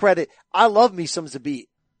 Take the credit. I love me some Zabit.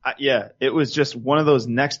 Yeah, it was just one of those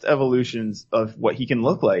next evolutions of what he can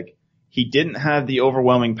look like. he didn't have the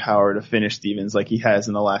overwhelming power to finish Stevens like he has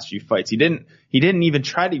in the last few fights. He didn't even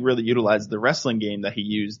try to really utilize the wrestling game that he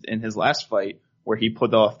used in his last fight where he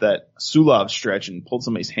put off that Sulov stretch and pulled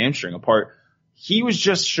somebody's hamstring apart. He was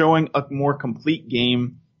just showing a more complete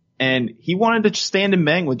game, and he wanted to stand and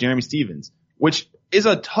bang with Jeremy Stevens, which is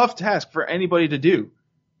a tough task for anybody to do.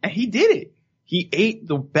 And he did it. He ate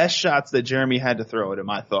the best shots that Jeremy had to throw at him,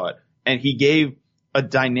 I thought. And he gave a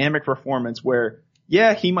dynamic performance where,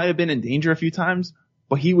 yeah, he might have been in danger a few times,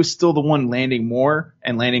 but he was still the one landing more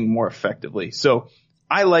and landing more effectively. So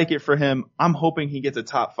I like it for him. I'm hoping he gets a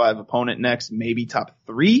top 5 opponent next, maybe top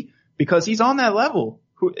 3, because he's on that level.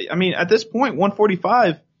 I mean, at this point,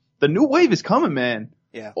 145, the new wave is coming, man.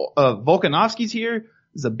 Yeah. Volkanovski's here.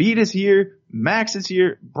 Zabit is here. Max is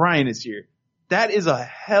here. Brian is here. That is a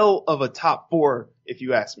hell of a top 4, if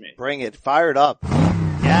you ask me. Bring it. Fire it up.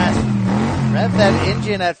 Yes. Rev that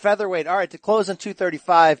engine at featherweight. All right, to close in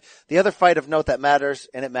 235, the other fight of note that matters,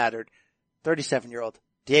 and it mattered, 37-year-old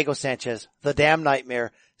Diego Sanchez, the damn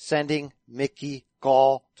nightmare, sending Mickey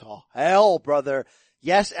Gall to hell, brother.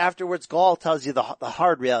 Yes, afterwards, Gall tells you the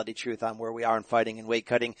hard reality truth on where we are in fighting and weight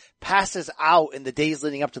cutting, passes out in the days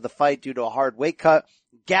leading up to the fight due to a hard weight cut,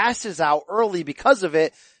 gasses out early because of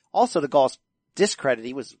it. Also, to Gall's discredit,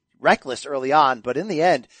 he was reckless early on, but in the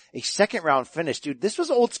end, a second round finish. Dude, this was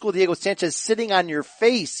old school Diego Sanchez sitting on your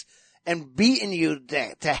face and beating you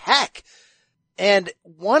to heck. And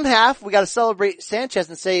one half, we got to celebrate Sanchez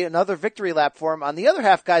and say another victory lap for him. On the other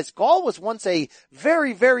half, guys, Gall was once a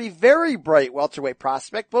very, very, very bright welterweight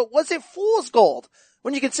prospect, but was it fool's gold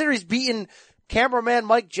when you consider he's beaten cameraman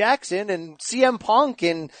Mike Jackson and CM Punk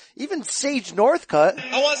and even Sage Northcutt?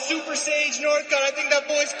 I want Super Sage Northcutt. I think that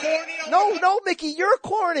boy's corny. No, Mickey, you're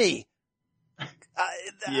corny.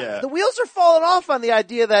 Yeah. The wheels are falling off on the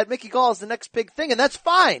idea that Mickey Gall is the next big thing, and that's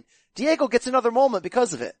fine. Diego gets another moment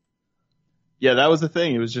because of it. Yeah, that was the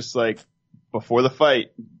thing. It was just like, before the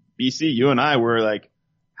fight, BC, you and I were like,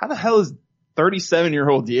 how the hell is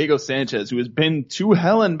 37-year-old Diego Sanchez, who has been to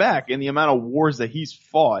hell and back in the amount of wars that he's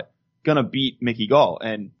fought, gonna beat Mickey Gall?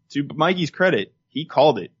 And to Mikey's credit, he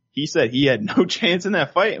called it. He said he had no chance in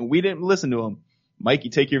that fight, and we didn't listen to him. Mikey,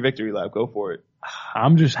 take your victory lap. Go for it.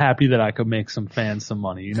 I'm just happy that I could make some fans some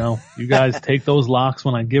money, you know? You guys take those locks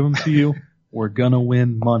when I give them to you. We're gonna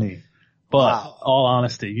win money. But all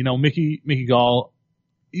honesty, you know, Mickey Gall,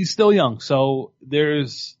 he's still young, so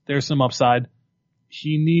there's some upside.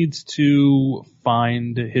 He needs to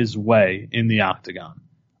find his way in the octagon.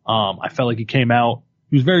 I felt like he came out,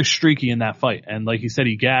 he was very streaky in that fight, and like he said,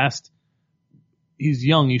 he gassed. He's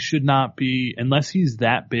young, he should not be, unless he's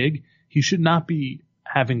that big, he should not be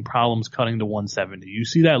having problems cutting to 170. You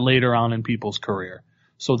see that later on in people's career.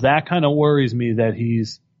 So that kind of worries me that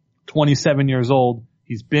he's 27 years old.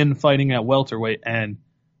 He's been fighting at welterweight, and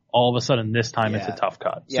all of a sudden this time it's a tough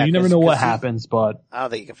cut. So you never know what happens, but I don't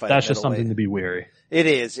think you can fight. That's just something to be wary. It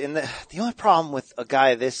is. And the only problem with a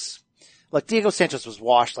guy like Diego Sanchez was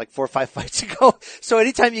washed like 4 or 5 fights ago. So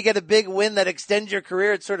anytime you get a big win that extends your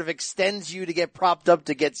career, it sort of extends you to get propped up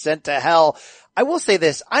to get sent to hell. I will say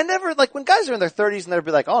this. I never, like, when guys are in their 30s and they'll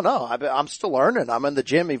be like, oh no, I'm still learning. I'm in the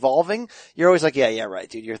gym evolving. You're always like, yeah, right,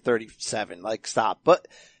 dude. You're 37. Like, stop. But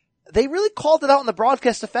they really called it out in the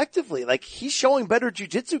broadcast effectively. Like, he's showing better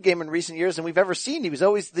jiu-jitsu game in recent years than we've ever seen. He was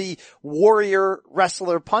always the warrior,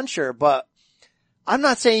 wrestler, puncher, but I'm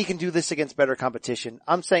not saying he can do this against better competition.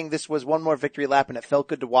 I'm saying this was one more victory lap and it felt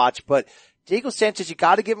good to watch, but Diego Sanchez, you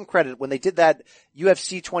gotta give him credit. When they did that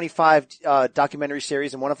UFC 25, documentary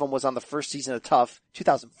series, and one of them was on the first season of Tough,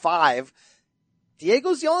 2005,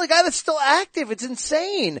 Diego's the only guy that's still active. It's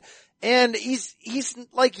insane. And he's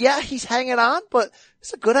like, yeah, he's hanging on, but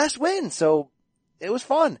it's a good ass win. So it was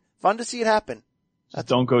fun to see it happen.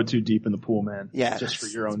 Don't go too deep in the pool, man. Yeah. Just for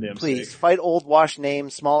your own damn Please sake. fight old wash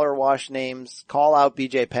names, smaller wash names, call out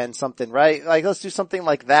BJ Penn, something, right? Like, let's do something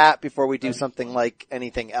like that before we do something like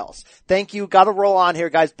anything else. Thank you. Got to roll on here,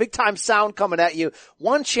 guys. Big time sound coming at you.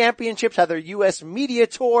 One Championships had their U.S. media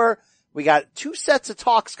tour. We got 2 sets of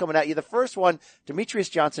talks coming at you. The first one, Demetrius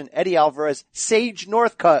Johnson, Eddie Alvarez, Sage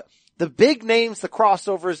Northcutt. The big names, the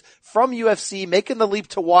crossovers from UFC making the leap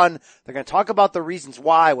to one. They're going to talk about the reasons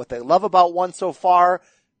why, what they love about one so far,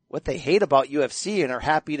 what they hate about UFC and are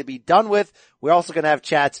happy to be done with. We're also going to have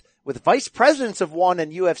chats with vice presidents of one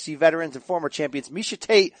and UFC veterans and former champions Miesha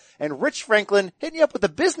Tate and Rich Franklin, hitting you up with the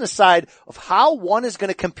business side of how one is going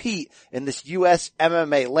to compete in this US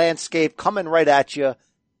MMA landscape. Coming right at you.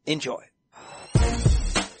 Enjoy.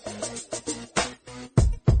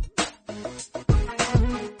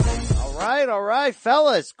 All right,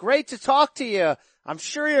 fellas. Great to talk to you. I'm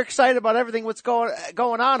sure you're excited about everything what's going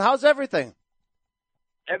on. How's everything?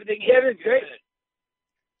 Everything's great.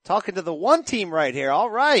 Talking to the one team right here. All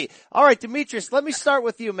right, Demetrius. Let me start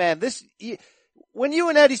with you, man. When you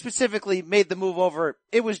and Eddie specifically made the move over,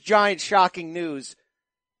 it was giant, shocking news.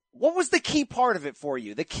 What was the key part of it for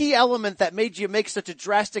you? The key element that made you make such a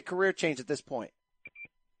drastic career change at this point?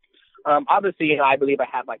 Obviously, I believe I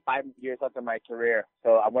have like 5 years left in my career,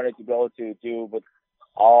 so I wanted to go to do what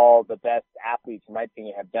all the best athletes, in my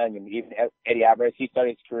opinion, have done. Even Eddie Alvarez, he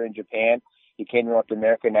started his career in Japan. He came to North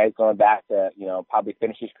America, now he's going back to, probably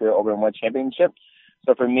finish his career over in one championship.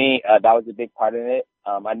 So for me, that was a big part of it.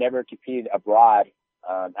 I never competed abroad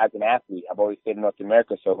as an athlete. I've always stayed in North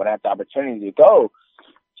America. So when I had the opportunity to go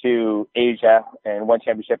to Asia and one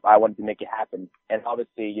championship, I wanted to make it happen. And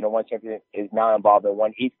obviously, one championship is now involved in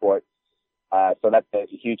one esport. So that's a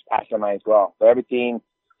huge passion of mine as well. So everything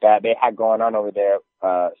that they had going on over there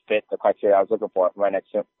fit the criteria I was looking for my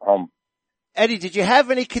next home. Eddie, did you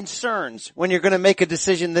have any concerns when you're going to make a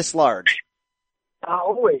decision this large? I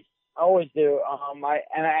always do.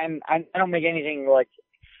 I don't make anything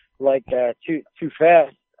too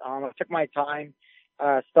fast. I took my time,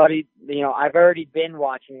 studied. I've already been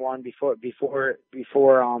watching one before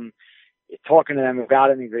talking to them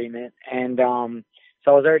about an agreement, and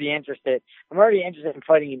so I was already interested. I'm already interested in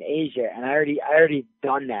fighting in Asia, and I already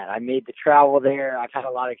done that. I made the travel there. I've had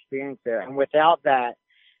a lot of experience there, and without that,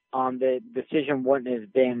 the decision wouldn't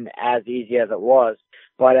have been as easy as it was.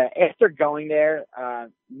 But after going there,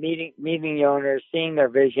 meeting the owners, seeing their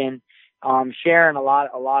vision, sharing a lot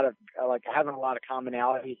of having a lot of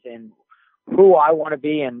commonalities in who I want to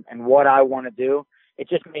be and what I want to do, it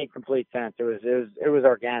just made complete sense. It was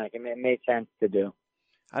organic, and it made sense to do.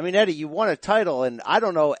 I mean, Eddie, you won a title, and I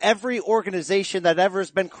don't know, every organization that ever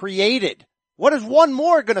has been created. What is one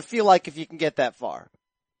more going to feel like if you can get that far?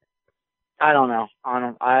 I don't know.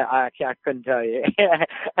 I couldn't tell you.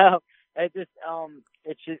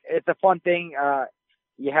 It's a fun thing.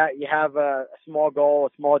 You have a small goal, a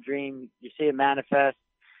small dream. You see it manifest.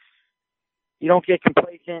 You don't get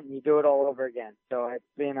complacent, and you do it all over again. So it's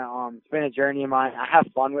been a journey of mine. I have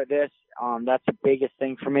fun with this. That's the biggest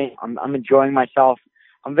thing for me. I'm enjoying myself.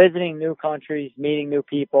 I'm visiting new countries, meeting new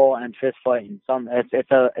people, and fist fighting. So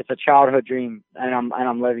it's a childhood dream, and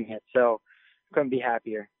I'm living it. So couldn't be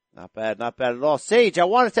happier. Not bad at all. Sage, I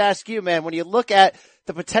wanted to ask you, man, when you look at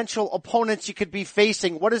the potential opponents you could be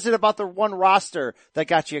facing, what is it about the one roster that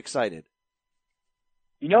got you excited?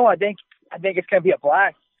 I think it's going to be a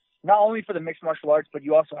blast, not only for the mixed martial arts, but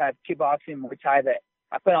you also have kickboxing and Muay Thai that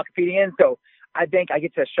I plan on competing in. So I think I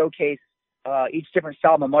get to showcase each different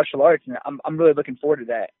style of my martial arts, and I'm really looking forward to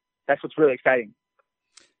that. That's what's really exciting.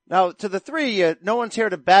 Now, to the three, no one's here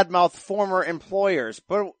to badmouth former employers,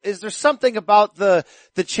 but is there something about the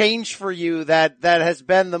change for you that has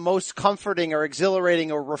been the most comforting or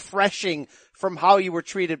exhilarating or refreshing from how you were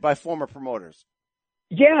treated by former promoters?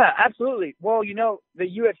 Yeah, absolutely. Well, the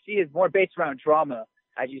UFC is more based around drama,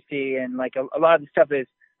 as you see, and like a lot of the stuff is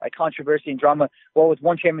like controversy and drama. Well, with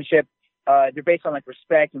one championship, they're based on like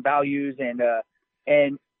respect and values and to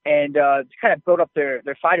kind of build up their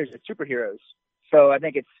fighters as superheroes. So I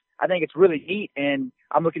think it's really neat, and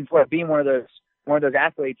I'm looking forward to being one of those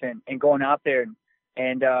athletes and going out there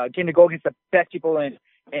and getting to go against the best people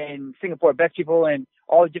in Singapore, best people in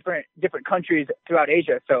all the different countries throughout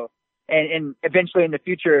Asia. So and eventually in the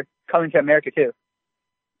future coming to America too.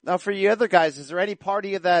 Now for you other guys, is there any part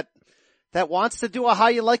of you that wants to do a How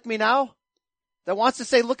You Like Me Now? That wants to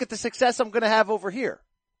say, look at the success I'm going to have over here?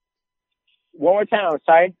 One more time,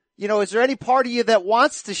 outside. Is there any part of you that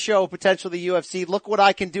wants to show potential to the UFC, look what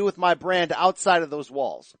I can do with my brand outside of those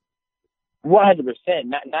walls? 100%.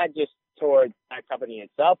 Not just towards that company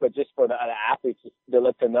itself, but just for the other athletes to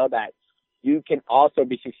let them know that you can also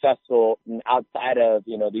be successful outside of,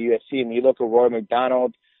 the UFC. And you look at Rory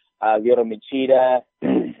McDonald, Lyoto Machida,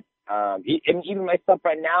 even myself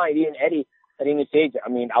right now, and even Eddie at any stage. I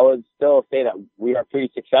mean, I would still say that we are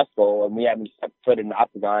pretty successful, and we haven't stepped foot in the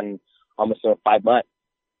octagon almost 5 months.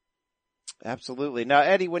 Absolutely. Now,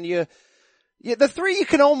 Eddie, when the three, you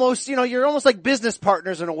can almost, you're almost like business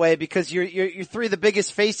partners in a way because you're three of the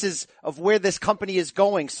biggest faces of where this company is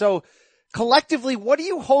going. So collectively, what do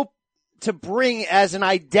you hope to bring as an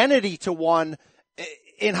identity to one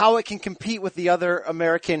in how it can compete with the other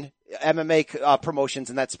American MMA promotions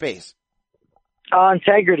in that space?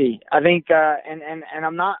 Integrity. I think, and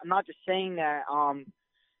I'm not just saying that,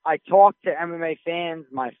 I talk to MMA fans,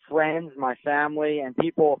 my friends, my family, and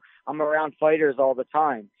people. I'm around fighters all the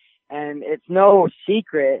time. And it's no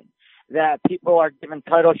secret that people are given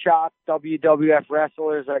title shots. WWF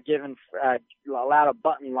wrestlers are given, allowed a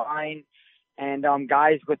button line. And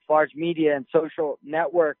guys with large media and social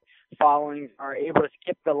network followings are able to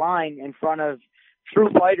skip the line in front of true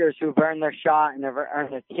fighters who've earned their shot and have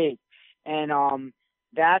earned their take. And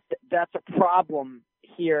that's a problem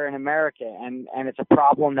here in America, and it's a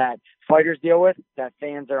problem that fighters deal with, that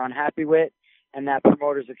fans are unhappy with, and that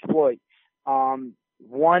promoters exploit.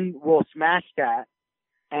 One will smash that,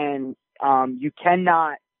 and you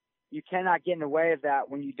cannot get in the way of that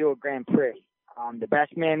when you do a Grand Prix. The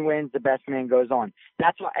best man wins, the best man goes on.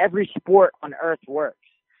 That's how every sport on earth works.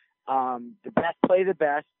 The best play the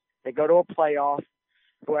best. They go to a playoff.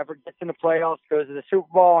 Whoever gets in the playoffs goes to the Super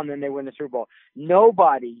Bowl, and then they win the Super Bowl.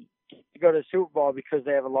 Nobody gets to go to the Super Bowl because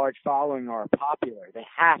they have a large following or are popular. They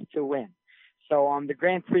have to win. So the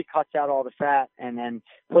Grand Prix cuts out all the fat and then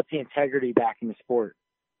puts the integrity back in the sport.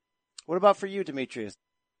 What about for you, Demetrius?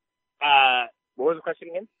 What was the question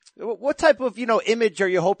again? What type of, image are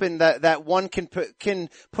you hoping that one can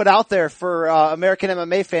put out there for American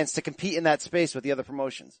MMA fans to compete in that space with the other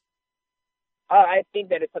promotions? I think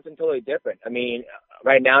that it's something totally different. I mean,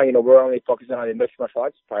 right now, we're only focusing on the mixed martial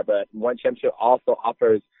arts part, but One Championship also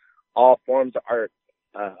offers all forms of art,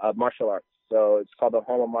 of martial arts. So it's called the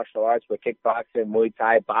Home of Martial Arts with kickboxing, Muay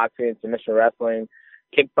Thai, boxing, submission wrestling,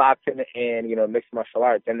 kickboxing, and, mixed martial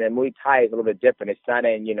arts. And then Muay Thai is a little bit different. It's not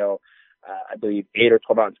in, I believe 8 or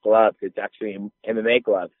 12 ounce gloves. It's actually in MMA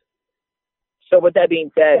gloves. So with that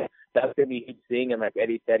being said, that's going to be a huge thing. And like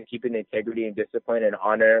Eddie said, keeping the integrity and discipline and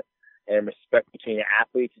honor and respect between the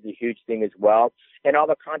athletes is a huge thing as well. And all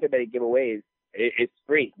the content that they give away is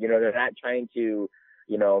free. They're not trying to,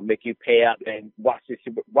 make you pay up and watch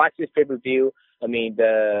this pay-per-view. I mean,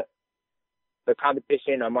 the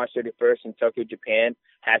competition on March 31st in Tokyo, Japan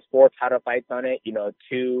has 4 title fights on it,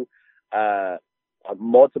 2,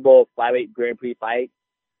 multiple flyweight Grand Prix fights,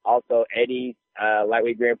 also Eddie's,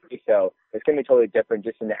 lightweight Grand Prix. So it's going to be totally different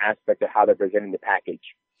just in the aspect of how they're presenting the package.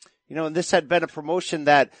 And this had been a promotion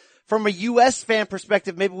that from a U.S. fan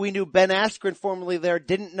perspective, maybe we knew Ben Askren formerly there,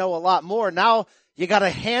 didn't know a lot more. Now you got a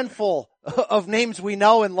handful of names we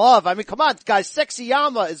know and love. I mean, come on, guys.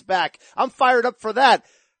 Sexyama is back. I'm fired up for that.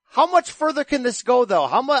 How much further can this go, though?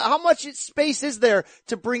 How much space is there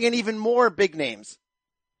to bring in even more big names?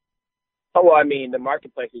 Oh, well, I mean, the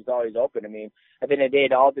marketplace is always open. I mean, at the end of the day,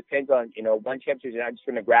 it all depends on, One Championship is not just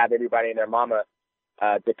going to grab everybody and their mama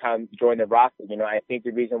to come join the roster. I think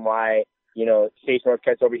the reason why, Sage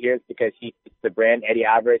Northcutt's over here is because he fits the brand. Eddie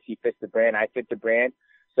Alvarez, he fits the brand. I fit the brand.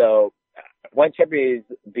 So One Champion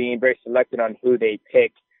is being very selected on who they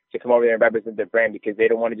pick to come over there and represent the brand, because they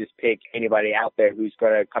don't want to just pick anybody out there who's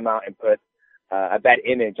going to come out and put a bad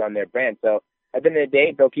image on their brand. So at the end of the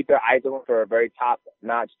day, they'll keep their eyes open for a very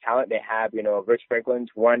top-notch talent. They have, Rich Franklin's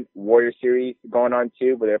one Warrior Series going on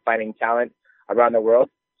too, where they're fighting talent around the world.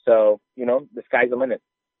 So, the sky's the limit.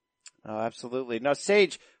 Oh, absolutely. Now,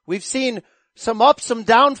 Sage, we've seen some up, some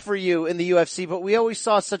down for you in the UFC, but we always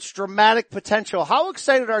saw such dramatic potential. How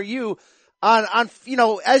excited are you on,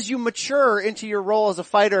 as you mature into your role as a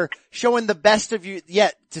fighter, showing the best of you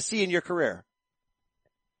yet to see in your career?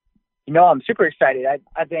 I'm super excited.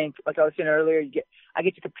 I think, like I was saying earlier, I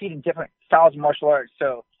get to compete in different styles of martial arts.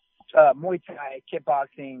 So, Muay Thai,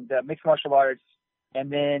 kickboxing, the mixed martial arts,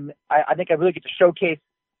 and then I think I really get to showcase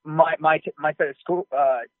my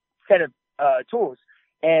set of tools.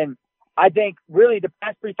 And I think really the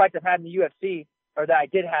past 3 fights I've had in the UFC, or that I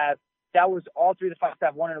did have, that was all 3 of the fights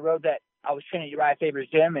I've won in a row that I was training at Uriah Faber's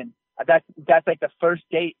gym. And that's like the first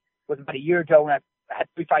date was about a year ago when I had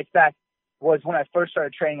 3 fights back, was when I first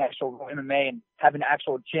started training actual MMA and having an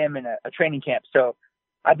actual gym and a training camp. So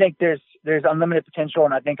I think there's unlimited potential,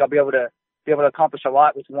 and I think I'll be able to accomplish a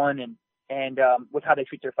lot with one and with how they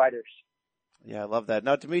treat their fighters. Yeah, I love that.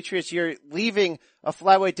 Now, Demetrius, you're leaving a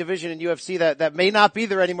flyweight division in UFC that may not be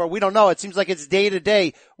there anymore. We don't know. It seems like it's day to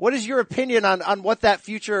day. What is your opinion on what that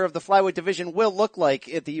future of the flyweight division will look like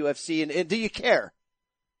at the UFC, and do you care?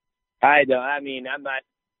 I don't. I mean, I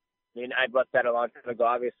left that a long time ago.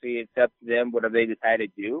 Obviously, it's up to them, whatever they decide to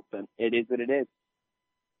do, but it is what it is.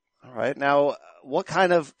 All right. Now, what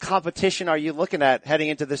kind of competition are you looking at heading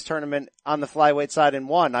into this tournament on the flyweight side in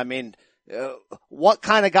one? I mean, what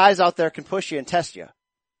kind of guys out there can push you and test you?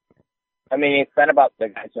 I mean, it's not about the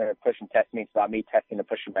guys who are push and test me. It's about me testing and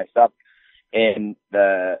pushing myself in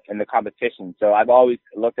the competition. So I've always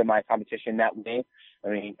looked at my competition that way. I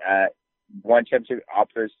mean, One Championship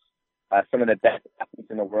offers some of the best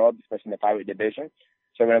athletes in the world, especially in the flyweight division.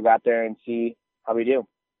 So we're going to go out there and see how we do.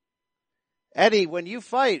 Eddie, when you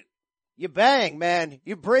fight, you bang, man.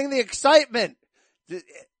 You bring the excitement.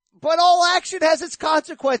 But all action has its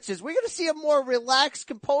consequences. We're going to see a more relaxed,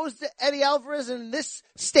 composed Eddie Alvarez in this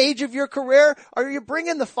stage of your career? Or are you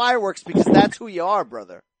bringing the fireworks because that's who you are,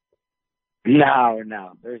 brother? No,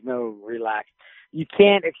 there's no relax. You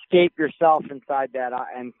can't escape yourself inside that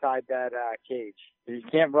cage. You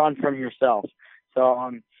can't run from yourself.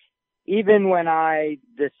 So even when I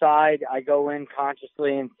decide, I go in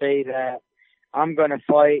consciously and say that I'm going to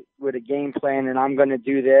fight with a game plan and I'm going to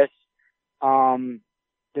do this.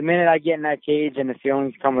 The minute I get in that cage and the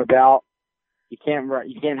feelings come about, you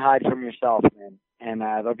can't hide from yourself, man. And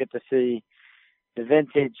they'll get to see the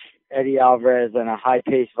vintage Eddie Alvarez in a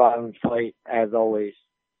high-paced, violent fight as always.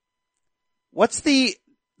 What's the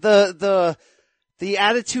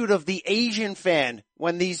attitude of the Asian fan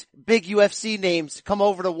when these big UFC names come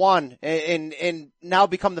over to ONE and now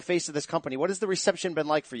become the face of this company? What has the reception been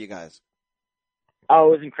like for you guys? Oh,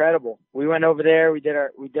 it was incredible. We went over there. We did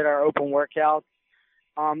our open workouts.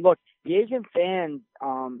 Look, the Asian fans,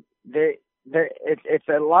 it's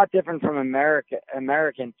a lot different from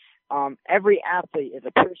American. Every athlete is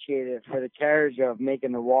appreciated for the courage of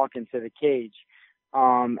making the walk into the cage,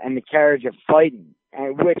 and the courage of fighting,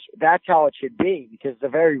 and which that's how it should be, because it's a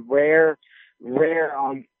very rare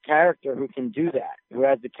character who can do that, who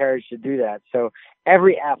has the courage to do that. So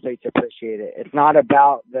every athlete's appreciated. It's not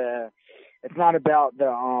about the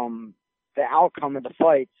outcome of the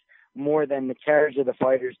fights more than the courage of the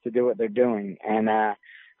fighters to do what they're doing. And I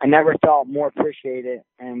never felt more appreciated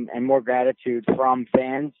and more gratitude from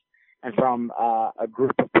fans and from a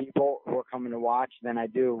group of people who are coming to watch than I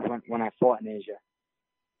do when I fought in Asia.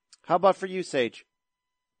 How about for you, Sage?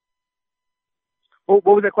 What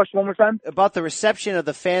was that question one more time? About the reception of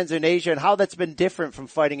the fans in Asia and how that's been different from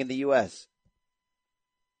fighting in the U.S.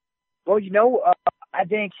 Well, I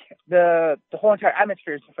think the whole entire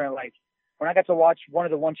atmosphere is different. Like when I got to watch one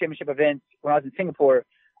of the ONE Championship events when I was in Singapore,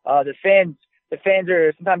 the fans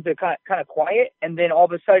are sometimes they're kind of quiet, and then all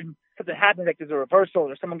of a sudden something happens, like there's a reversal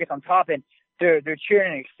or someone gets on top and they're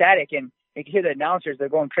cheering and ecstatic, and you can hear the announcers, they're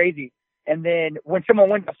going crazy. And then when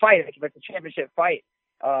someone wins a fight, like if it's a championship fight,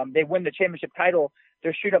 they win the championship title,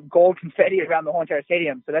 they're shooting up gold confetti around the whole entire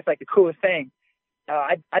stadium. So that's like the coolest thing.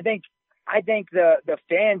 I think the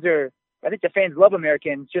fans love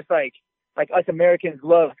Americans just like us Americans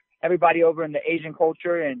love everybody over in the Asian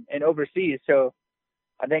culture and overseas. So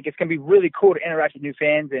I think it's going to be really cool to interact with new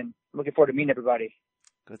fans, and I'm looking forward to meeting everybody.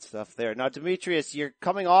 Good stuff there. Now, Demetrius, you're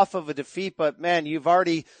coming off of a defeat, but man, you've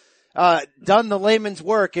already done the layman's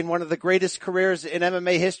work in one of the greatest careers in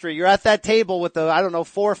MMA history. You're at that table with the,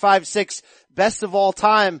 4, 5, 6 best of all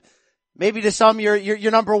time. Maybe to some,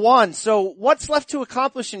 you're number one. So what's left to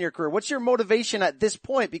accomplish in your career? What's your motivation at this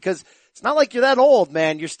point? Because it's not like you're that old,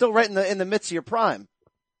 man. You're still right in the midst of your prime.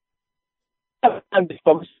 I'm just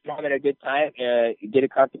focused on having a good time, get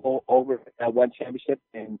it comfortable over at ONE Championship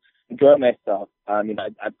and enjoy myself. I've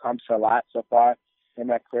accomplished a lot so far in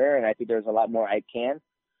my career, and I think there's a lot more I can.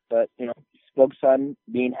 But, focus on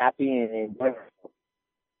being happy and enjoying myself.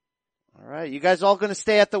 All right. You guys all going to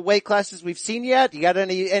stay at the weight classes we've seen yet? You got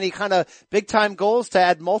any kind of big time goals to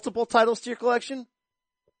add multiple titles to your collection?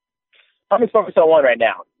 I'm just focused on one right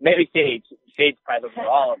now. Maybe Sage. Sage probably looks for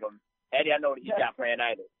all of them. Eddie, I know what you got for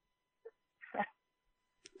either.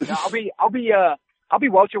 No, I'll be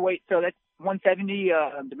welterweight, so that's 170.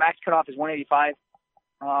 The max cutoff is 185.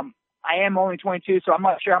 I am only 22, so I'm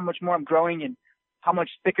not sure how much more I'm growing and how much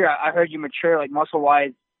thicker I heard you mature, like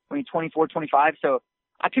muscle-wise, when you're 24, 25. So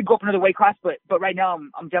I could go up another weight class, but right now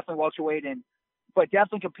I'm definitely welterweight, but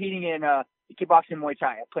definitely competing in kickboxing and Muay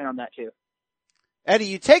Thai. I plan on that too. Eddie,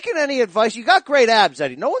 you taking any advice? You got great abs,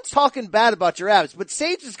 Eddie. No one's talking bad about your abs, but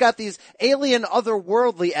Sage has got these alien,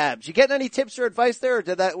 otherworldly abs. You getting any tips or advice there,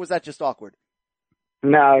 or was that just awkward?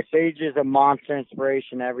 No, Sage is a monster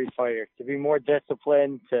inspiration to every fighter. To be more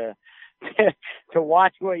disciplined, to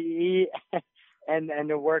watch what you eat, and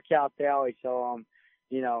to work out daily. So,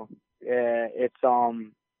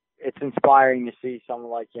 it's inspiring to see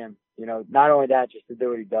someone like him. Not only that, just to do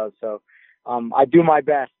what he does. So, I do my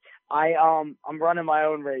best. I'm running my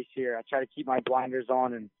own race here. I try to keep my blinders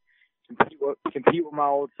on and compete with my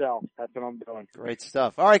old self. That's what I'm doing. Great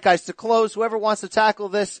stuff. All right, guys, to close, whoever wants to tackle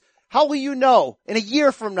this, how will you know in a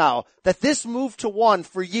year from now that this move to ONE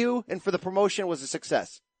for you and for the promotion was a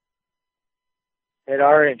success? It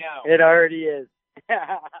already is.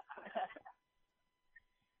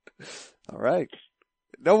 All right.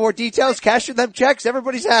 No more details. Cashing them checks.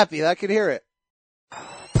 Everybody's happy. I can hear it.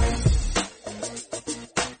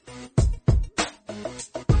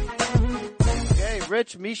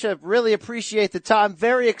 Rich, Misha, really appreciate the time.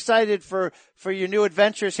 Very excited for your new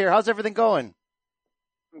adventures here. How's everything going?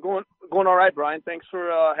 Going Going all right, Brian. Thanks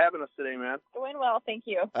for having us today, man. Doing well, thank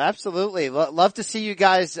you. Absolutely. Love to see you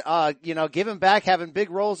guys, giving back, having big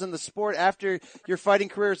roles in the sport after your fighting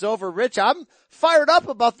career is over. Rich, I'm fired up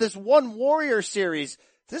about this One Warrior series. Is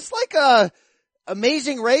this like a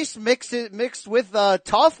amazing race mixed with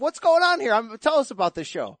tough? What's going on here? Tell us about this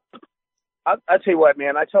show. I'll tell you what,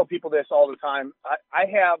 man. I tell people this all the time. I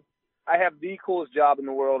have the coolest job in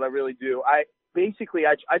the world. I really do. I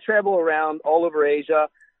travel around all over Asia.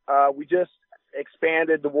 We just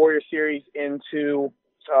expanded the Warrior Series into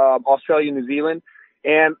Australia, New Zealand,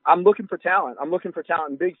 and I'm looking for talent. I'm looking for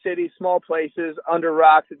talent in big cities, small places, under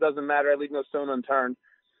rocks. It doesn't matter. I leave no stone unturned.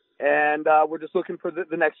 And we're just looking for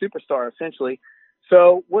the next superstar, essentially.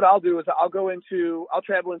 So what I'll do is I'll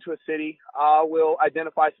travel into a city. I will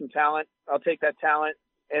identify some talent. I'll take that talent,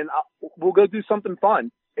 and we'll go do something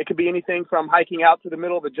fun. It could be anything from hiking out to the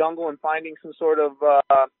middle of the jungle and finding some sort of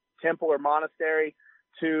temple or monastery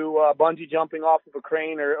to bungee jumping off of a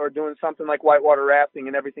crane or doing something like whitewater rafting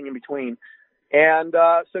and everything in between. And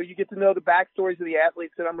so you get to know the backstories of the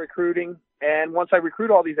athletes that I'm recruiting. And once I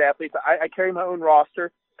recruit all these athletes, I carry my own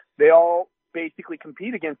roster. They all basically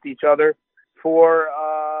compete against each other for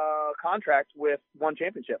a contract with one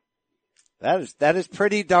championship. That is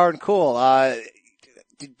pretty darn cool.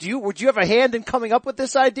 Would you have a hand in coming up with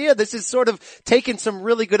this idea? This is sort of taking some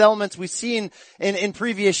really good elements we've seen in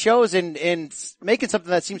previous shows and making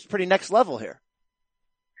something that seems pretty next level here.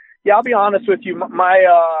 Yeah, I'll be honest with you. My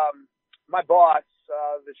boss,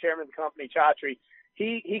 the chairman of the company, Chatri,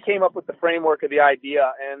 he came up with the framework of the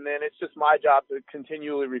idea, and then it's just my job to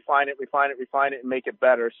continually refine it, and make it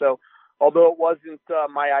better. So although it wasn't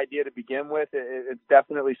my idea to begin with, it's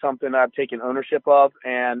definitely something I've taken ownership of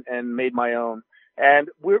and made my own. And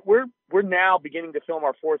we're now beginning to film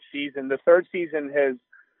our fourth season. The third season has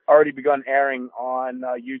already begun airing on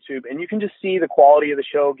YouTube, and you can just see the quality of the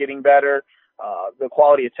show getting better, the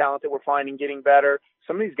quality of talent that we're finding getting better.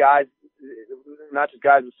 Some of these guys, not just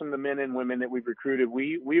guys, but some of the men and women that we've recruited,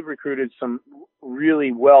 we've recruited some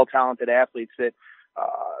really well-talented athletes that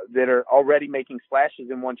are already making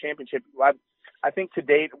splashes in one championship. I think to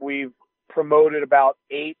date we've promoted about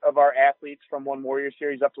 8 of our athletes from One Warrior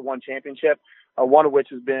Series up to one championship, one of which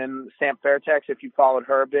has been Sam Fairtex. If you followed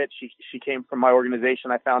her a bit, she came from my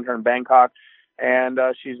organization. I found her in Bangkok, and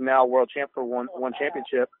she's now world champ for one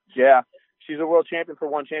championship. Yeah, she's a world champion for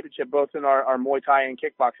one championship, both in our Muay Thai and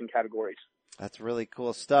kickboxing categories. That's really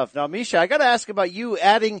cool stuff. Now, Misha, I got to ask about you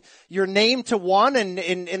adding your name to one and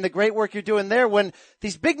in the great work you're doing there. When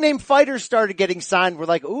these big name fighters started getting signed, we're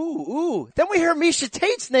like, ooh. Then we hear Misha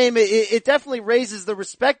Tate's name. It definitely raises the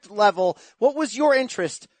respect level. What was your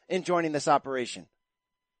interest in joining this operation?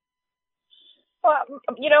 Well,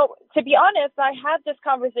 to be honest, I had this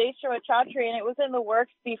conversation with Chatri, and it was in the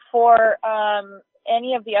works before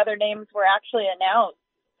any of the other names were actually announced.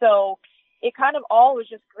 So it kind of all was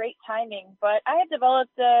just great timing. But I had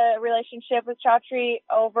developed a relationship with Chatri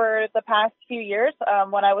over the past few years.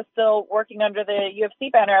 When I was still working under the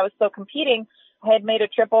UFC banner, I was still competing. I had made a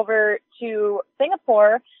trip over to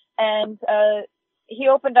Singapore, and he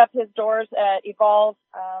opened up his doors at Evolve.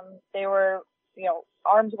 They were,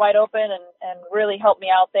 arms wide open and really helped me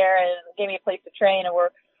out there and gave me a place to train and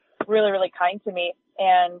were really, really kind to me.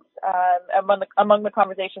 And among the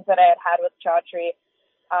conversations that I had with Chatri,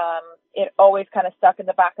 it always kind of stuck in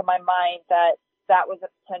the back of my mind that was a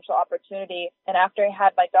potential opportunity. And after I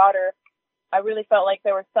had my daughter, I really felt like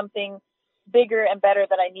there was something bigger and better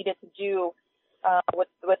that I needed to do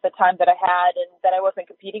with the time that I had, and that I wasn't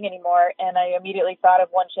competing anymore. And I immediately thought of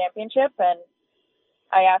one championship, and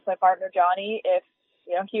I asked my partner Johnny if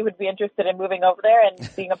he would be interested in moving over there and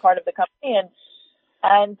being a part of the company.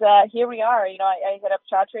 And here we are. I hit up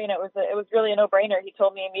Chatri, and it was really a no-brainer. He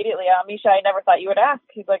told me immediately, Misha, I never thought you would ask.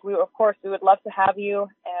 He's like, we would love to have you.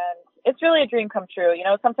 And it's really a dream come true.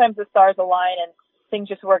 Sometimes the stars align and things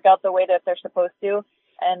just work out the way that they're supposed to.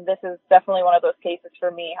 And this is definitely one of those cases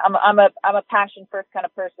for me. I'm a passion first kind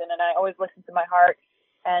of person, and I always listen to my heart.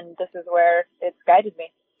 And this is where it's guided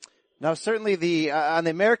me. Now, certainly on the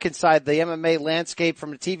American side, the MMA landscape from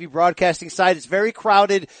the TV broadcasting side is very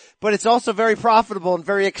crowded, but it's also very profitable and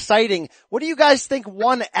very exciting. What do you guys think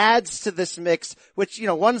one adds to this mix, which,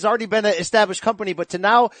 one's already been an established company, but to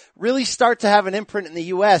now really start to have an imprint in the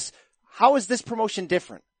U.S., how is this promotion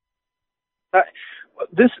different?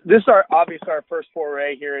 This is obviously our first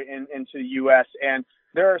foray here into the U.S., and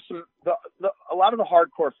there are a lot of the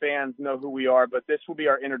hardcore fans know who we are, but this will be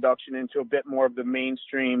our introduction into a bit more of the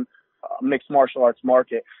mainstream mixed martial arts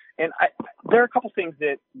market. And there are a couple things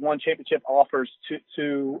that One Championship offers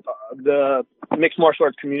to the mixed martial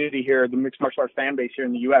arts community here, the mixed martial arts fan base here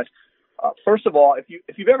in the U.S. First of all,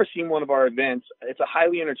 if you've ever seen one of our events, it's a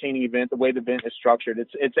highly entertaining event. The way the event is structured,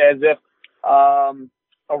 it's as if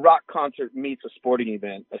a rock concert meets a sporting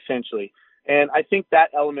event, essentially. And I think that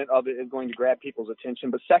element of it is going to grab people's attention.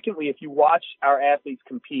 But secondly, if you watch our athletes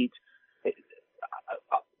compete,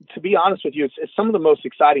 to be honest with you, it's some of the most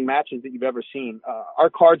exciting matches that you've ever seen. Our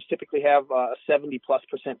cards typically have a 70+%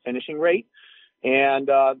 finishing rate. And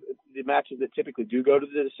the matches that typically do go to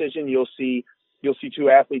the decision, you'll see two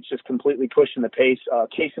athletes just completely pushing the pace.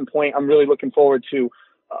 Case in point, I'm really looking forward to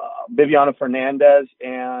Viviana Fernandez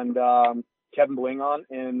and Kevin Blingon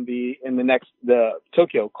in the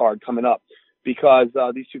Tokyo card coming up, because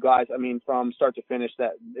these two guys, I mean, from start to finish,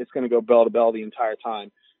 that it's going to go bell to bell the entire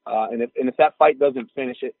time. And if that fight doesn't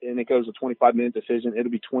finish it and it goes a 25-minute decision,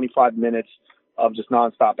 it'll be 25 minutes of just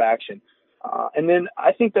nonstop action. And then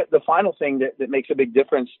I think that the final thing that makes a big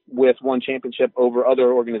difference with One Championship over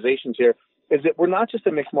other organizations here is that we're not just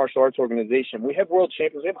a mixed martial arts organization. We have world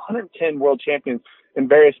champions. We have 110 world champions in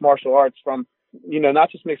various martial arts, from,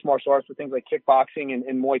 not just mixed martial arts, but things like kickboxing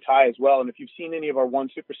and Muay Thai as well. And if you've seen any of our One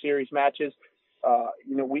Super Series matches,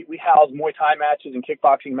 we house Muay Thai matches and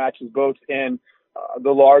kickboxing matches, both in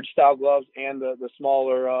the large style gloves and the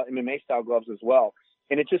smaller MMA style gloves as well.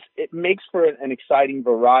 And it makes for an exciting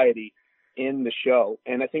variety in the show.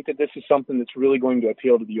 And I think that this is something that's really going to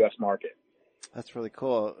appeal to the U.S. market. That's really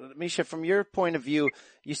cool. Misha, from your point of view,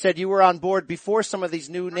 you said you were on board before some of these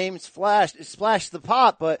new names splashed the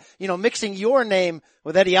pot, but, mixing your name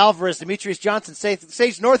with Eddie Alvarez, Demetrius Johnson,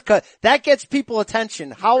 Sage Northcutt, that gets people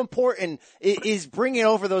attention. How important is bringing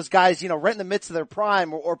over those guys, right in the midst of their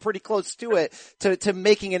prime or pretty close to it to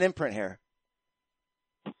making an imprint here?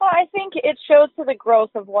 Well, I think it shows to the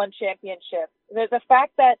growth of One Championship. The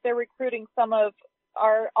fact that they're recruiting some of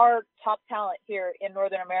our top talent here in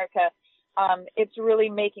Northern America, it's really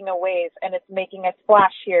making a wave, and it's making a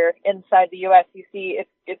splash here inside the U.S. You see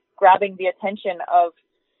it's grabbing the attention of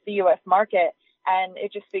the U.S. market, and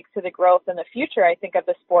it just speaks to the growth and the future, I think, of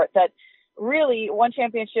the sport, that really One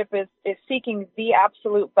Championship is seeking the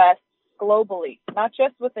absolute best globally, not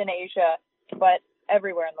just within Asia, but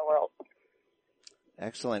everywhere in the world.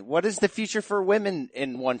 Excellent. What is the future for women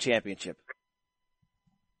in One Championship?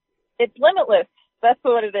 It's limitless. That's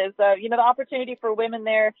what it is. The opportunity for women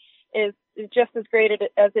there is just as great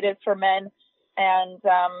as it is for men. And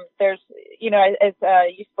there's, as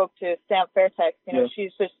you spoke to Sam Fairtex,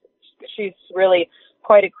 she's really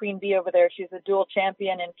quite a queen bee over there. She's a dual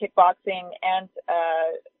champion in kickboxing and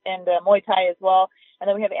Muay Thai as well. And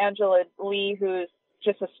then we have Angela Lee, who's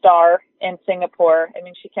just a star in Singapore. I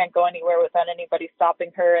mean, she can't go anywhere without anybody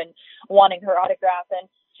stopping her and wanting her autograph. And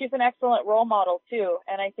she's an excellent role model too.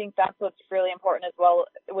 And I think that's what's really important as well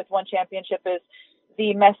with One Championship, is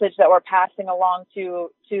the message that we're passing along to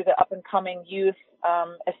the up and coming youth,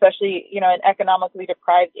 especially, in economically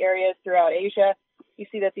deprived areas throughout Asia. You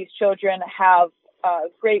see that these children have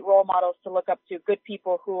great role models to look up to, good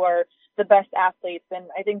people who are the best athletes. And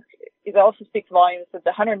I think it also speaks volumes that the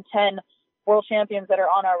 110 world champions that are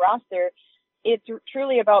on our roster, it's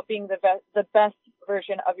truly about being the best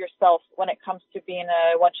version of yourself when it comes to being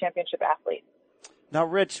a One Championship athlete. Now,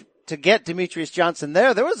 Rich, to get Demetrius Johnson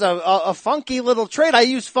there was a funky little trade. I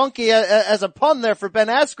use funky as a pun there for Ben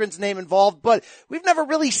Askren's name involved, but we've never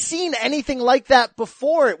really seen anything like that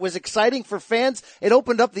before. It was exciting for fans. It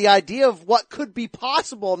opened up the idea of what could be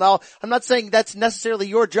possible. Now, I'm not saying that's necessarily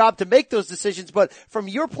your job to make those decisions, but from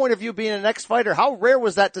your point of view, being an ex-fighter, how rare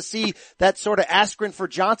was that to see that sort of Askren for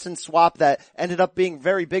Johnson swap that ended up being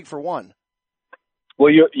very big for one?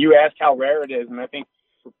 Well, you asked how rare it is, and I think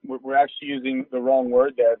we're actually using the wrong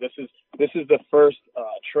word there. This is the first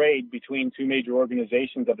trade between two major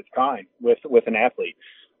organizations of its kind with an athlete,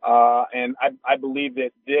 and I believe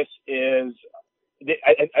that this is.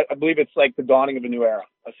 I believe it's like the dawning of a new era.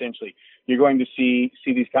 Essentially, you're going to see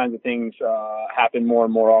these kinds of things happen more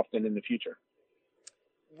and more often in the future.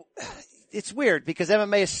 It's weird because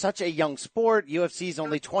MMA is such a young sport. UFC is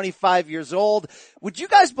only 25 years old. Would you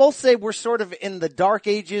guys both say we're sort of in the dark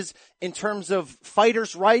ages in terms of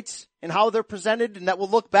fighters' rights and how they're presented, and that we'll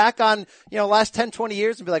look back on, last 10, 20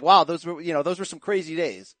 years and be like, wow, those were some crazy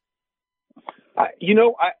days? I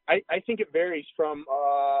think it varies from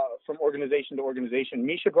organization to organization.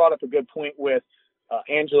 Misha brought up a good point with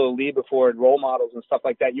Angela Lee before, and role models and stuff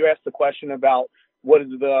like that. You asked the question about what is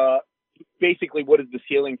the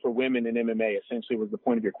ceiling for women in MMA, essentially was the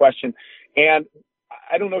point of your question. And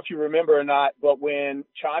I don't know if you remember or not, but when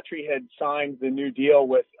Chatri had signed the new deal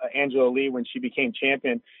with Angela Lee when she became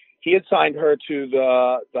champion, he had signed her to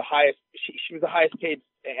the highest, she was the highest paid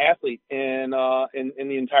athlete in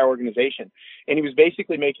the entire organization. And he was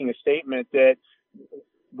basically making a statement that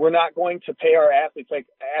we're not going to pay our athletes. Like,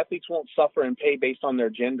 athletes won't suffer and pay based on their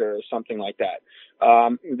gender or something like that.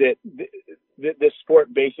 This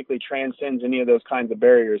sport basically transcends any of those kinds of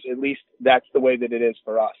barriers. At least that's the way that it is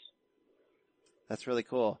for us. That's really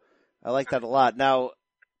cool. I like that a lot. Now,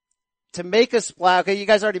 to make a splash, okay, you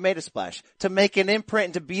guys already made a splash. To make an imprint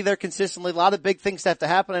and to be there consistently, a lot of big things have to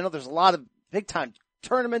happen. I know there's a lot of big time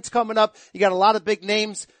tournaments coming up. You got a lot of big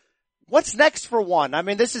names. What's next for One? I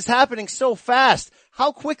mean, this is happening so fast.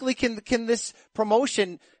 How quickly can this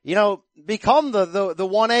promotion, become the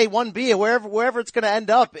 1A, 1B, wherever it's going to end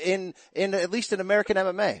up in at least in American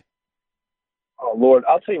MMA? Oh Lord,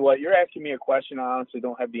 I'll tell you what, you're asking me a question I honestly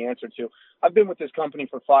don't have the answer to. I've been with this company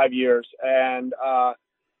for 5 years, and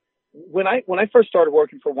when I first started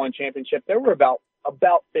working for One Championship, there were about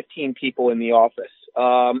 15 people in the office.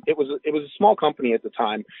 It was a small company at the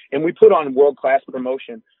time, and we put on world-class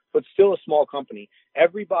promotion, but still a small company.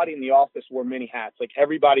 Everybody in the office wore many hats. Like,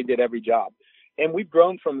 everybody did every job. And we've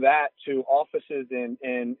grown from that to offices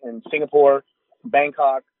in Singapore,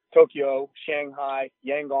 Bangkok, Tokyo, Shanghai,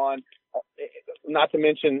 Yangon, not to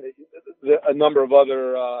mention a number of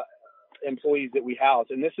other employees that we house.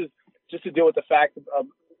 And this is just to deal with the fact of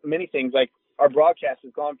many things. Like, our broadcast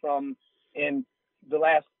has gone from, in the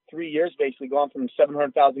last 3 years, basically gone from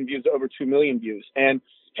 700,000 views to over 2 million views. And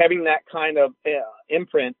having that kind of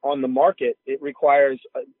imprint on the market, it requires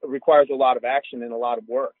a lot of action and a lot of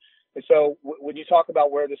work. And so when you talk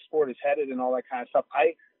about where the sport is headed and all that kind of stuff,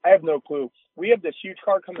 I have no clue. We have this huge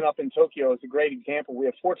card coming up in Tokyo. It's a great example. We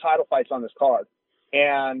have 4 title fights on this card.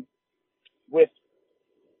 And with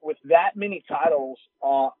that many titles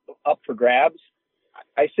up for grabs,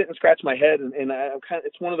 I sit and scratch my head, and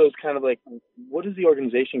it's one of those kind of like, what is the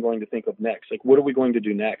organization going to think of next? Like, what are we going to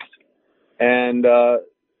do next? And the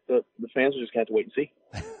fans are just going to have to wait and see.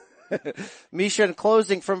 Misha, in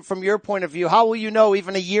closing, from your point of view, how will you know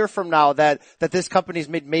even a year from now that this company's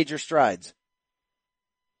made major strides?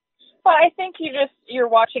 Well, I think you're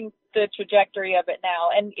watching the trajectory of it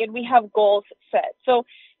now, and we have goals set. So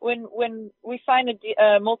when we sign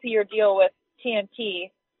a multi-year deal with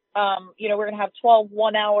TNT, we're going to have 12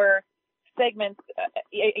 one-hour segments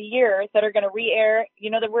a year that are going to re-air.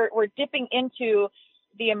 That we're dipping into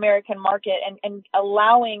the American market and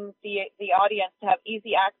allowing the audience to have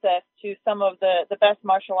easy access to some of the best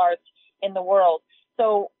martial arts in the world.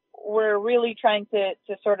 So we're really trying to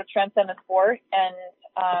sort of transcend the sport. And,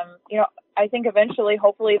 I think eventually,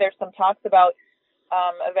 hopefully there's some talks about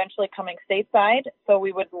eventually coming stateside. So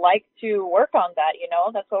we would like to work on that.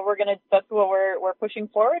 That's what we're pushing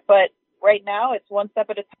forward. But right now it's one step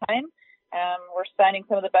at a time. We're signing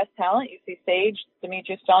some of the best talent. You see Sage,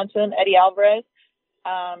 Demetrius Johnson, Eddie Alvarez.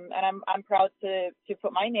 And I'm proud to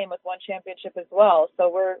put my name with One Championship as well. So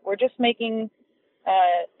we're just making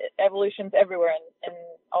evolutions everywhere and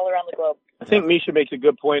all around the globe. I think Misha makes a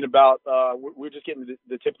good point about we're just getting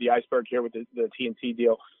the tip of the iceberg here with the TNT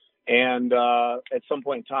deal, and at some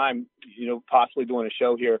point in time, possibly doing a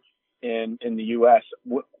show here in the U.S.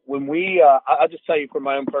 When we, I'll just tell you from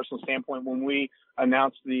my own personal standpoint, when we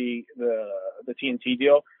announced the TNT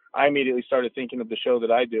deal, I immediately started thinking of the show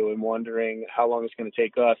that I do and wondering how long it's going to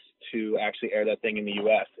take us to actually air that thing in the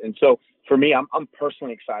U.S. And so for me, I'm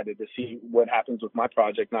personally excited to see what happens with my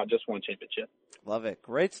project, not just One Championship. Love it.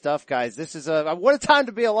 Great stuff, guys. This is what a time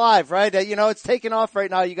to be alive, right? It's taking off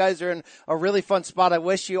right now. You guys are in a really fun spot. I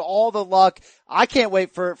wish you all the luck. I can't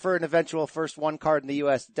wait for an eventual first One card in the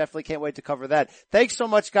U.S. Definitely can't wait to cover that. Thanks so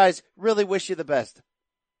much, guys. Really wish you the best.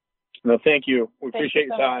 No, thank you. We appreciate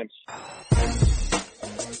your time.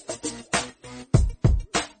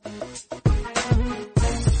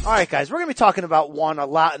 All right, guys, we're going to be talking about One a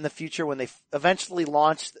lot in the future when they eventually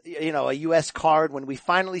launch, a U.S. card, when we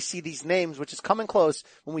finally see these names, which is coming close,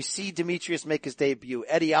 when we see Demetrius make his debut,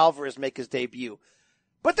 Eddie Alvarez make his debut.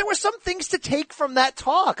 But there were some things to take from that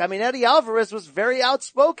talk. I mean, Eddie Alvarez was very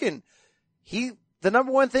outspoken. The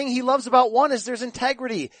number one thing he loves about One is there's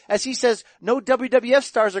integrity. As he says, no WWF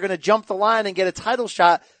stars are going to jump the line and get a title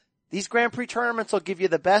shot. These Grand Prix tournaments will give you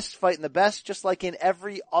the best fighting the best, just like in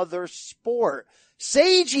every other sport.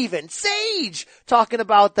 Sage talking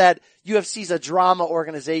about that UFC's a drama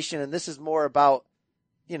organization and this is more about,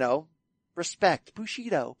 respect.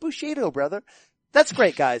 Bushido, brother. That's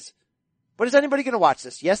great, guys. But is anybody going to watch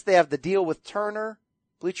this? Yes, they have the deal with Turner,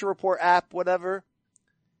 Bleacher Report app, whatever.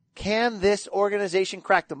 Can this organization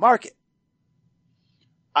crack the market?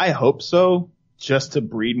 I hope so, just to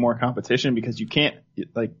breed more competition, because you can't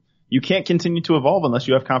continue to evolve unless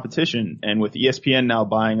you have competition. And with ESPN now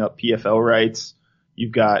buying up PFL rights,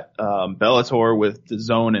 you've got Bellator with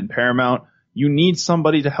DAZN and Paramount. You need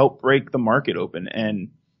somebody to help break the market open.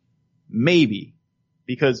 And maybe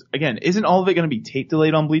Because again, isn't all of it going to be tape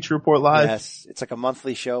delayed on Bleacher Report Live? Yes. It's like a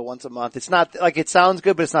monthly show once a month. It's not like it sounds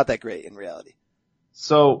good, but it's not that great in reality.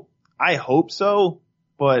 So I hope so,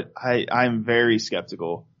 but I'm very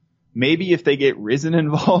skeptical. Maybe if they get Risen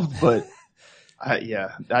involved, but I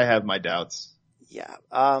have my doubts. Yeah.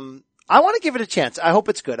 I want to give it a chance. I hope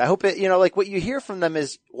it's good. I hope it, like what you hear from them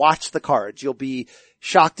is watch the cards. You'll be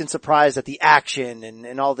shocked and surprised at the action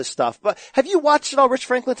and all this stuff. But have you watched it all? Rich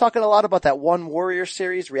Franklin talking a lot about that One Warrior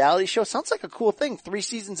Series reality show. Sounds like a cool thing. 3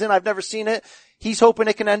 seasons in. I've never seen it. He's hoping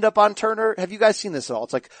it can end up on Turner. Have you guys seen this at all?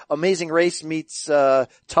 It's like Amazing Race meets,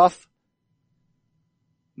 Tough.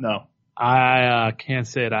 No. I can't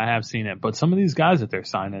say it. I have seen it, but some of these guys that they're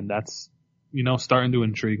signing, that's, starting to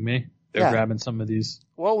intrigue me. They're grabbing some of these.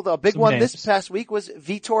 Well, the big one this past week was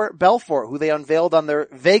Vitor Belfort, who they unveiled on their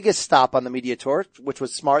Vegas stop on the media tour, which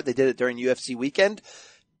was smart. They did it during UFC weekend.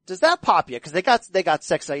 Does that pop you? Cause they got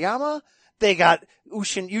Sexayama. They got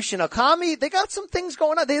Yushin Okami. They got some things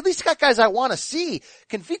going on. They at least got guys I want to see.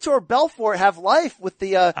 Can Vitor Belfort have life with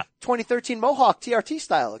the 2013 Mohawk TRT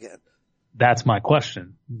style again? That's my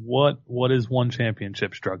question. What is One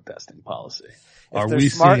Championship's drug testing policy? Are they're we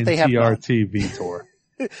smart, seeing they have TRT Vitor?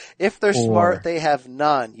 If they're smart, they have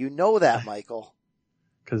none. You know that, Michael.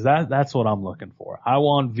 Cause that's what I'm looking for. I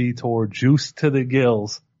want Vitor juiced to the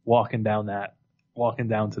gills walking down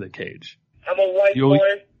to the cage. I'm a white boy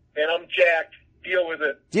and I'm jacked. Deal with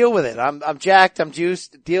it. Deal with it. I'm jacked. I'm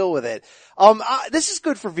juiced. Deal with it. This is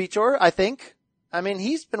good for Vitor, I think. I mean,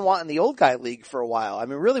 he's been wanting the old guy league for a while. I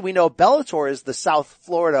mean, really, we know Bellator is the South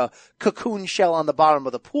Florida cocoon shell on the bottom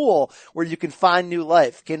of the pool where you can find new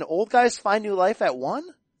life. Can old guys find new life at one?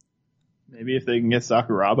 Maybe if they can get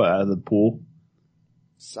Sakuraba out of the pool.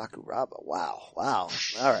 Sakuraba. Wow. All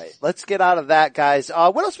right. Let's get out of that, guys.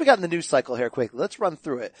 What else we got in the news cycle here quickly? Let's run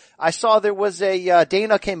through it. I saw there was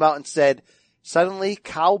Dana came out and said, suddenly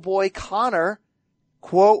Cowboy Conor,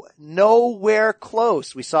 quote, nowhere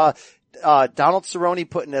close. We saw Donald Cerrone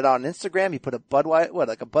putting it on Instagram. He put a Bud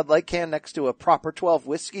Light can next to a proper 12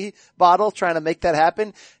 whiskey bottle trying to make that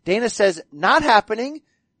happen. Dana says, not happening.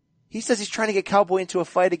 He says he's trying to get Cowboy into a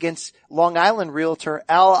fight against Long Island realtor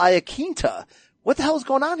Al Iaquinta. What the hell is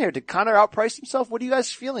going on here? Did Conor outprice himself? What are you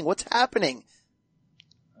guys feeling? What's happening?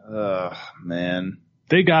 Man.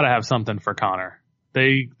 They gotta have something for Conor.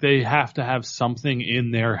 They have to have something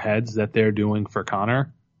in their heads that they're doing for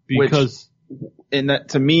Conor because and that,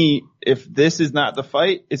 to me, if this is not the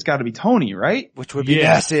fight, it's got to be Tony, right? Which would be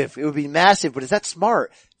massive. It would be massive, but is that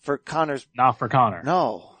smart for Conor's? Not for Conor.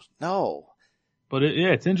 No. But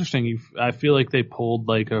it's interesting. I feel like they pulled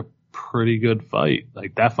like a pretty good fight.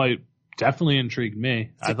 Like that fight definitely intrigued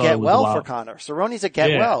me. It's a get well for Conor. Cerrone's a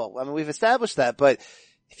get well. I mean, we've established that, but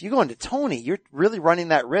if you go into Tony, you're really running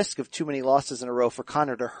that risk of too many losses in a row for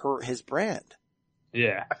Conor to hurt his brand.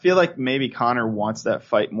 Yeah. I feel like maybe Conor wants that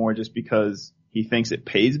fight more just because he thinks it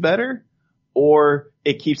pays better or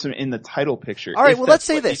it keeps him in the title picture. All right, well, let's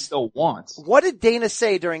say this. He still wants. What did Dana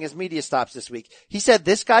say during his media stops this week? He said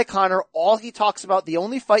this guy Conor, all he talks about, the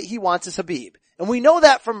only fight he wants is Khabib. And we know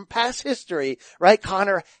that from past history, right?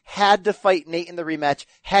 Conor had to fight Nate in the rematch,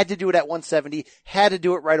 had to do it at 170, had to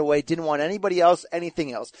do it right away, didn't want anybody else,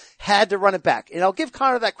 anything else, had to run it back. And I'll give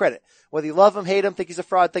Conor that credit. Whether you love him, hate him, think he's a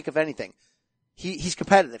fraud, think of anything. He's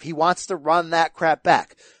competitive. He wants to run that crap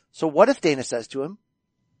back. So what if Dana says to him,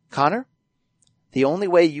 Conor, the only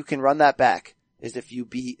way you can run that back is if you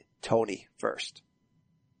beat Tony first.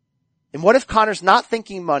 And what if Conor's not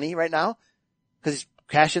thinking money right now because he's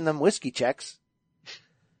cashing them whiskey checks?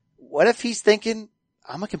 What if he's thinking,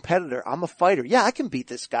 I'm a competitor, I'm a fighter. Yeah, I can beat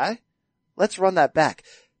this guy. Let's run that back.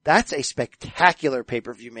 That's a spectacular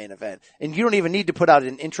pay-per-view main event. And you don't even need to put out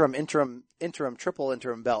an interim, triple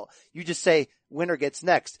interim belt. You just say, winner gets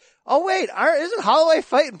next. Oh wait, isn't Holloway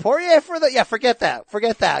fighting Poirier for the, yeah, forget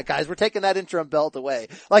that, guys. We're taking that interim belt away.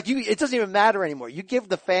 It doesn't even matter anymore. You give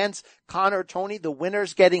the fans Conor, Tony, the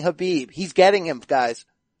winner's getting Khabib. He's getting him, guys.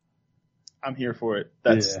 I'm here for it.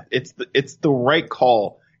 It's the right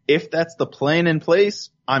call. If that's the plan in place,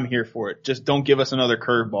 I'm here for it. Just don't give us another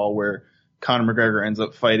curveball where Conor McGregor ends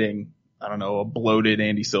up fighting, I don't know, a bloated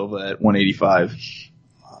Andy Silva at 185.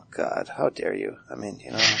 Oh God, how dare you? I mean,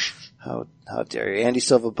 how dare you? Andy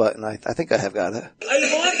Silva button, I think I have got it.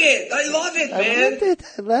 I love it,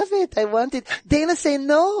 man. I want it. Dana say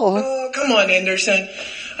no. Oh, come on, Anderson.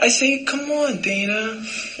 I say, come on, Dana.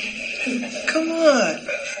 Come on.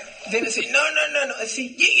 Dana say, no. I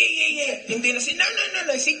say, yeah. And Dana say, no.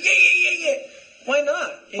 I say, yeah. Why not?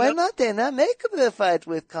 Why not, Dana? Make him the fight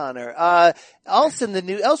with Conor.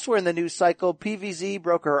 Elsewhere in the news cycle, PVZ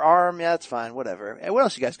broke her arm. Yeah, it's fine. Whatever. And what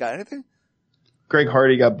else you guys got? Anything? Greg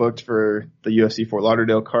Hardy got booked for the UFC Fort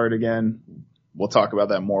Lauderdale card again. We'll talk about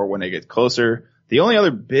that more when it gets closer. The only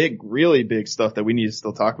other really big stuff that we need to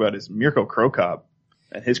still talk about is Mirko Cro Cop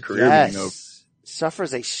and his career being over.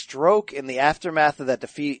 Suffers a stroke in the aftermath of that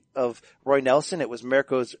defeat of Roy Nelson. It was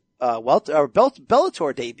Mirko's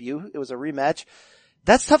Bellator debut. It was a rematch.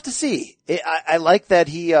 That's tough to see. I like that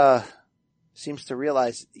he seems to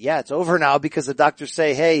realize, it's over now, because the doctors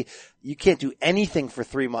say, hey, you can't do anything for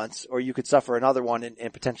 3 months or you could suffer another one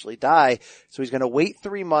and potentially die. So he's going to wait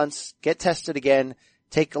 3 months, get tested again,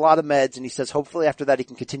 take a lot of meds, and he says hopefully after that he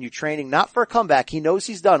can continue training, not for a comeback. He knows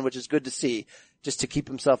he's done, which is good to see, just to keep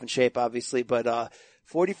himself in shape, obviously. But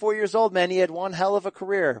 44 years old, man, he had one hell of a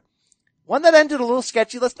career. One that ended a little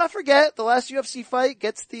sketchy. Let's not forget, the last UFC fight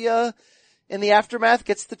gets in the aftermath,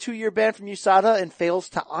 gets the 2-year ban from USADA and fails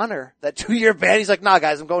to honor that 2-year ban. He's like, nah,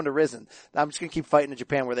 guys, I'm going to Rizin. I'm just going to keep fighting in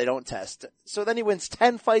Japan where they don't test. So then he wins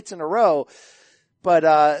 10 fights in a row. But,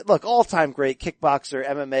 look, all-time great kickboxer,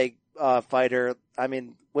 MMA, fighter. I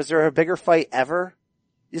mean, was there a bigger fight ever?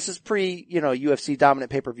 This is UFC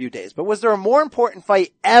dominant pay-per-view days. But was there a more important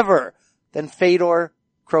fight ever than Fedor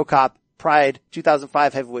Cro Cop Pride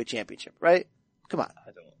 2005 Heavyweight Championship, right? Come on.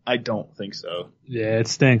 I don't think so. Yeah, it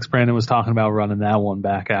stinks. Brandon was talking about running that one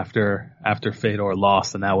back after Fedor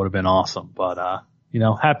lost, and that would have been awesome. But,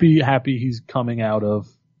 happy he's coming out of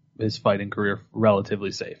his fighting career relatively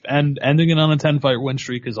safe. And ending it on a 10-fight win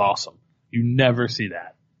streak is awesome. You never see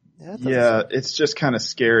that. Yeah, it's just kind of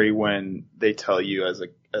scary when they tell you as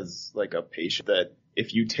a patient that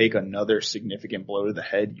if you take another significant blow to the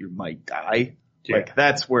head, you might die. Yeah. Like,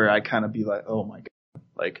 that's where I kind of be like, oh my God,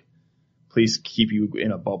 like, please keep you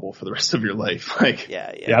in a bubble for the rest of your life. Like,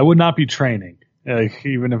 yeah, I would not be training,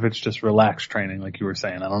 even if it's just relaxed training, like you were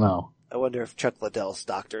saying. I don't know. I wonder if Chuck Liddell's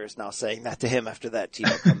doctor is now saying that to him after that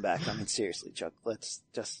Tito comeback. I mean, seriously, Chuck, let's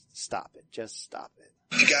just stop it. Just stop it.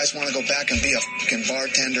 If you guys want to go back and be a fucking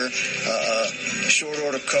bartender, a short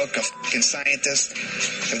order cook, a fucking scientist,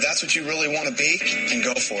 if that's what you really want to be, then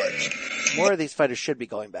go for it. More of these fighters should be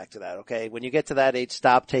going back to that, okay? When you get to that age,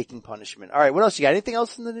 stop taking punishment. All right, what else you got? Anything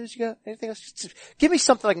else in the news you got? Anything else? Just give me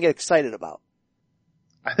something I can get excited about.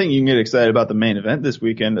 I think you can get excited about the main event this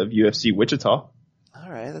weekend of UFC Wichita. All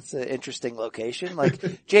right, that's an interesting location. Like,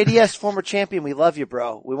 JDS, former champion, we love you,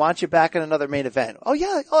 bro. We want you back in another main event. Oh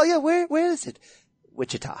yeah, where is it?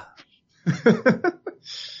 Wichita.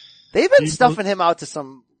 They've been stuffing him out to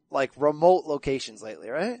some, like, remote locations lately,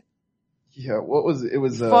 right? Yeah, what was it? It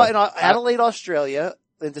was, he fought in Adelaide, Australia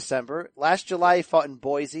in December. Last July, he fought in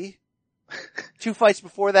Boise. 2 fights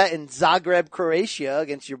before that in Zagreb, Croatia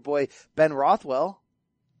against your boy Ben Rothwell.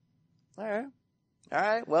 All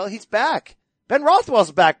right. Well, he's back. Ben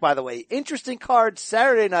Rothwell's back, by the way. Interesting card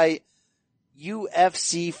Saturday night,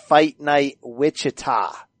 UFC Fight Night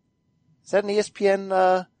Wichita. Is that an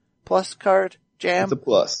ESPN Plus card, Jam? It's a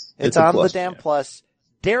plus. It's on the damn Plus.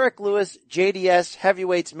 Derek Lewis, JDS,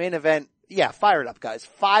 heavyweights, main event. Yeah, fired up, guys.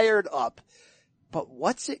 Fired up. But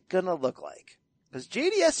what's it gonna look like? Because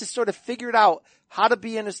JDS has sort of figured out how to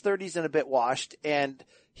be in his 30s and a bit washed, and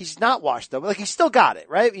he's not washed though. Like, he's still got it,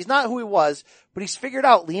 right? He's not who he was, but he's figured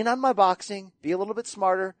out, lean on my boxing, be a little bit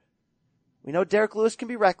smarter. We know Derek Lewis can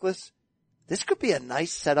be reckless. This could be a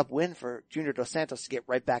nice setup win for Junior Dos Santos to get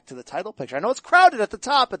right back to the title picture. I know it's crowded at the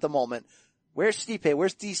top at the moment. Where's Stipe?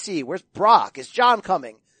 Where's DC? Where's Brock? Is John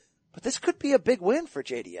coming? But this could be a big win for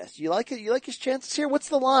JDS. You like it? You like his chances here? What's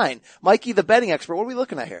the line? Mikey, the betting expert, what are we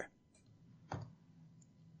looking at here?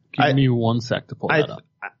 Give me 1 sec to pull that up.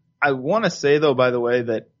 I want to say, though, by the way,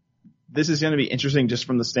 that this is going to be interesting just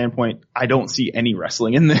from the standpoint, I don't see any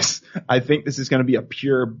wrestling in this. I think this is going to be a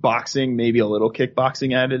pure boxing, maybe a little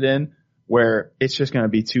kickboxing added in, where it's just going to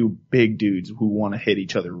be 2 big dudes who want to hit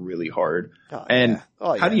each other really hard.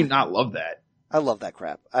 How do you not love that? I love that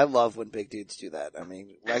crap. I love when big dudes do that. I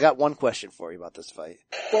mean, I got one question for you about this fight.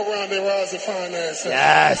 What round they rise to find that?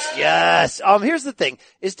 Yes. Here's the thing.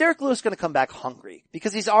 Is Derek Lewis going to come back hungry?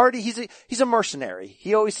 Because he's a mercenary.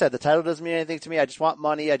 He always said the title doesn't mean anything to me. I just want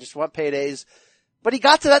money. I just want paydays. But he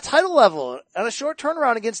got to that title level on a short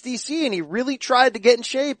turnaround against DC, and he really tried to get in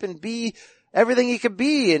shape and be everything he could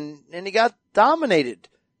be, and he got dominated.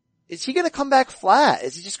 Is he going to come back flat?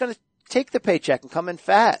 Is he just going to take the paycheck and come in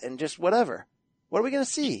fat and just whatever? What are we going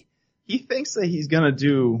to see? He thinks that he's going to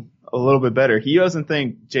do a little bit better. He doesn't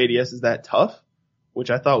think JDS is that tough,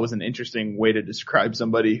 which I thought was an interesting way to describe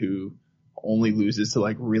somebody who only loses to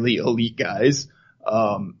like really elite guys.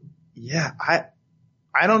 I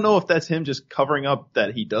don't know if that's him just covering up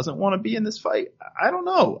that he doesn't want to be in this fight. I don't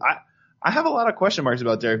know. I have a lot of question marks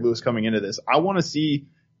about Derek Lewis coming into this. I want to see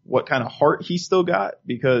what kind of heart he still got,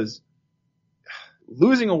 because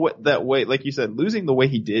losing that weight, like you said, losing the way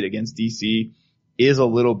he did against DC is a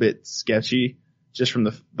little bit sketchy just from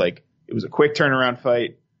it was a quick turnaround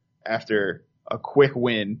fight after a quick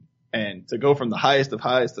win, and to go from the highest of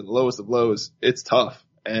highs to the lowest of lows, it's tough.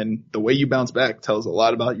 And the way you bounce back tells a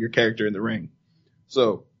lot about your character in the ring.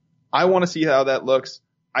 So I want to see how that looks.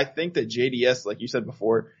 I think that JDS, like you said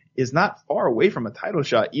before, is not far away from a title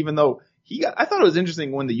shot, even though I thought it was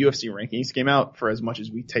interesting when the UFC rankings came out, for as much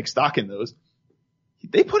as we take stock in those,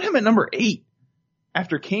 they put him at number 8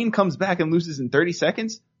 after Kane comes back and loses in 30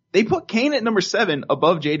 seconds. They put Kane at number 7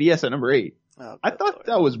 above JDS at number 8. Oh, I thought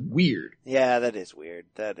that was weird. Yeah, that is weird.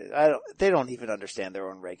 They don't even understand their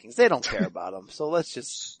own rankings. They don't care about them. So let's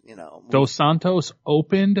just, Dos Santos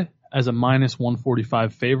opened as a minus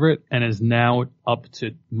 145 favorite and is now up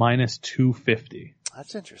to minus 250.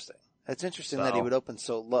 That's interesting. That's interesting that he would open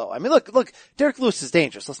so low. I mean, look, Derek Lewis is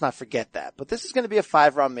dangerous. Let's not forget that. But this is going to be a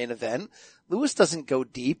 5-round main event. Lewis doesn't go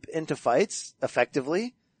deep into fights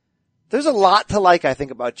effectively. There's a lot to like, I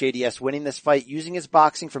think, about JDS winning this fight, using his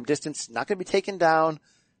boxing from distance, not going to be taken down,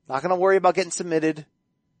 not going to worry about getting submitted.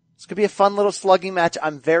 It's going to be a fun little slugging match.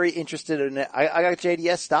 I'm very interested in it. I got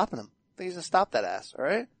JDS stopping him. I think he's going to stop that ass, all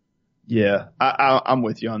right? Yeah, I'm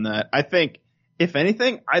with you on that. I think, if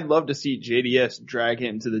anything, I'd love to see JDS drag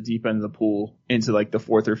him to the deep end of the pool into like the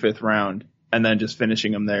 4th or 5th round, and then just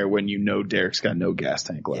finishing him there when Derek's got no gas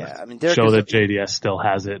tank left. Yeah, I mean, Derek show that JDS still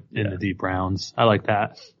has it in the deep rounds. I like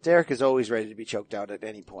that. Derek is always ready to be choked out at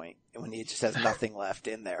any point when he just has nothing left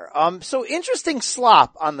in there. So interesting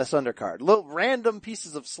slop on this undercard. Little random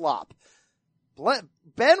pieces of slop.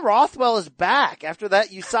 Ben Rothwell is back after that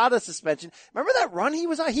USADA suspension. Remember that run he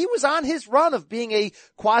was on? He was on his run of being a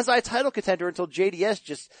quasi-title contender until JDS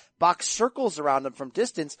just boxed circles around him from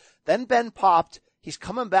distance. Then Ben popped. He's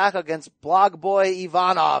coming back against Blog Boy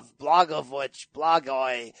Ivanov.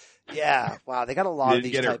 Blogoy. Yeah. Wow. They got a lot of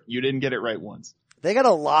these You didn't get it right once. They got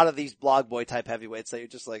a lot of these Blog Boy type heavyweights that you're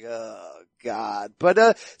just like, oh God. But,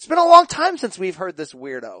 it's been a long time since we've heard this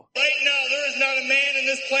weirdo. Right now, there is not a man in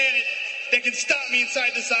this planet that can stop me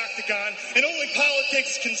inside this octagon, and only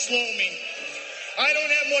politics can slow me. I don't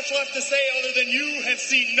have much left to say other than you have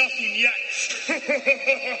seen nothing yet.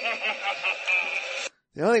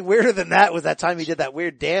 The only weirder than that was that time he did that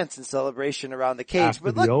weird dance in celebration around the cage.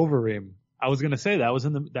 After the Overeem. I was gonna say that was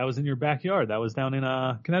in your backyard. That was down in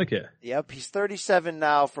Connecticut. Yep, he's 37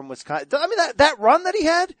 now from Wisconsin. I mean that run that he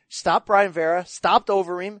had, stopped Brian Vera, stopped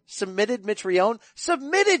Overeem, submitted Mitch Rion,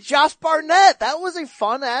 submitted Josh Barnett. That was a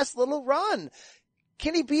fun ass little run.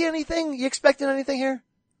 Can he be anything? You expecting anything here?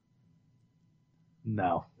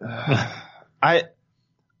 No. I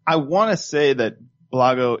want to say that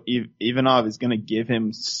Blago Ivanov is going to give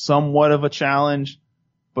him somewhat of a challenge,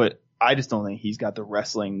 but I just don't think he's got the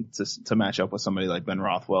wrestling to match up with somebody like Ben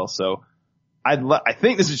Rothwell. So I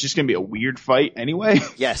think this is just going to be a weird fight anyway.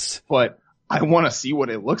 Yes. But I want to see what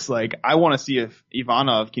it looks like. I want to see if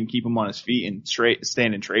Ivanov can keep him on his feet and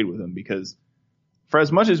stand and trade with him, because for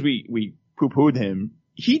as much as we poo-pooed him,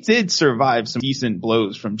 he did survive some decent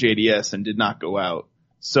blows from JDS and did not go out.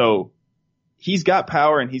 So he's got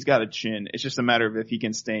power and he's got a chin. It's just a matter of if he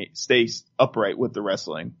can stay upright with the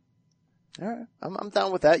wrestling. All right. I'm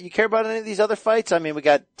down with that. You care about any of these other fights? I mean, we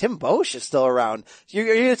got Tim Bosch is still around. Are you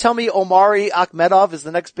going to tell me Omari Akhmedov is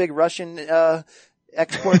the next big Russian,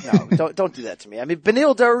 export? No, don't do that to me. I mean,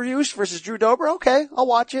 Beneil Dariush versus Drew Dober. Okay. I'll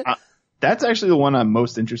watch it. That's actually the one I'm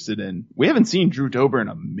most interested in. We haven't seen Drew Dober in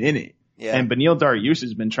a minute. Yeah. And Beneil Dariush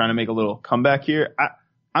has been trying to make a little comeback here.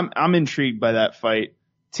 I'm intrigued by that fight.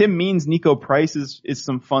 Tim Means, Nico Price is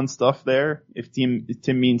some fun stuff there. If Tim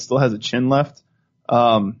Means still has a chin left.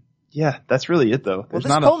 Yeah, that's really it though. There's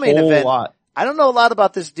not a whole lot. I don't know a lot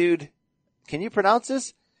about this dude. Can you pronounce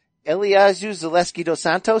this? Eliazu Zaleski dos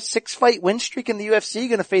Santos, 6-fight win streak in the UFC,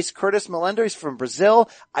 gonna face Curtis Melendez from Brazil.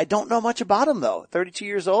 I don't know much about him though. 32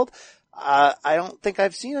 years old. I don't think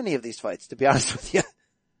I've seen any of these fights, to be honest with you.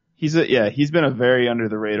 He's been a very under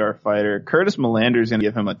the radar fighter. Curtis Melendez is gonna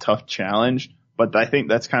give him a tough challenge, but I think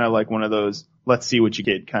that's kind of like one of those let's see what you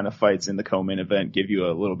get kind of fights in the co-main event, give you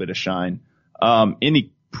a little bit of shine. In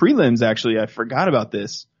the prelims, actually, I forgot about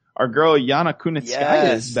this. Our girl Yana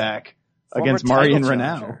Kunitskaya is back against Marion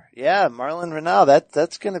Renaud. Yeah, Marlon Renaud.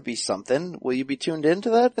 That's going to be something. Will you be tuned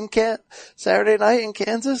into that in Saturday night in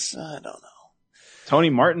Kansas? I don't know. Tony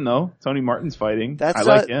Martin though. Tony Martin's fighting. I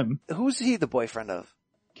like him. Who's he the boyfriend of?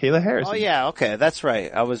 Kayla Harrison. Oh yeah, okay, that's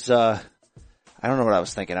right. I don't know what I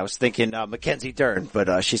was thinking. I was thinking Mackenzie Dern,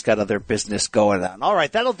 but she's got other business going on. All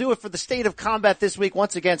right, that'll do it for the State of Combat this week.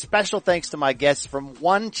 Once again, special thanks to my guests from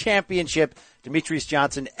One Championship, Demetrius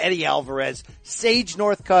Johnson, Eddie Alvarez, Sage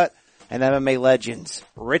Northcutt. and MMA legends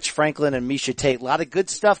Rich Franklin and Miesha Tate. A lot of good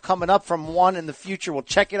stuff coming up from One in the future. We'll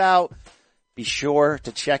check it out. Be sure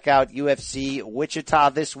to check out UFC Wichita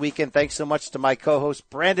this weekend. Thanks so much to my co-host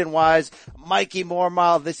Brandon Wise, Mikey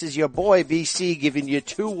Mormile. This is your boy BC giving you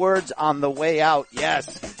 2 words on the way out.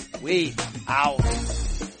 Yes, we out.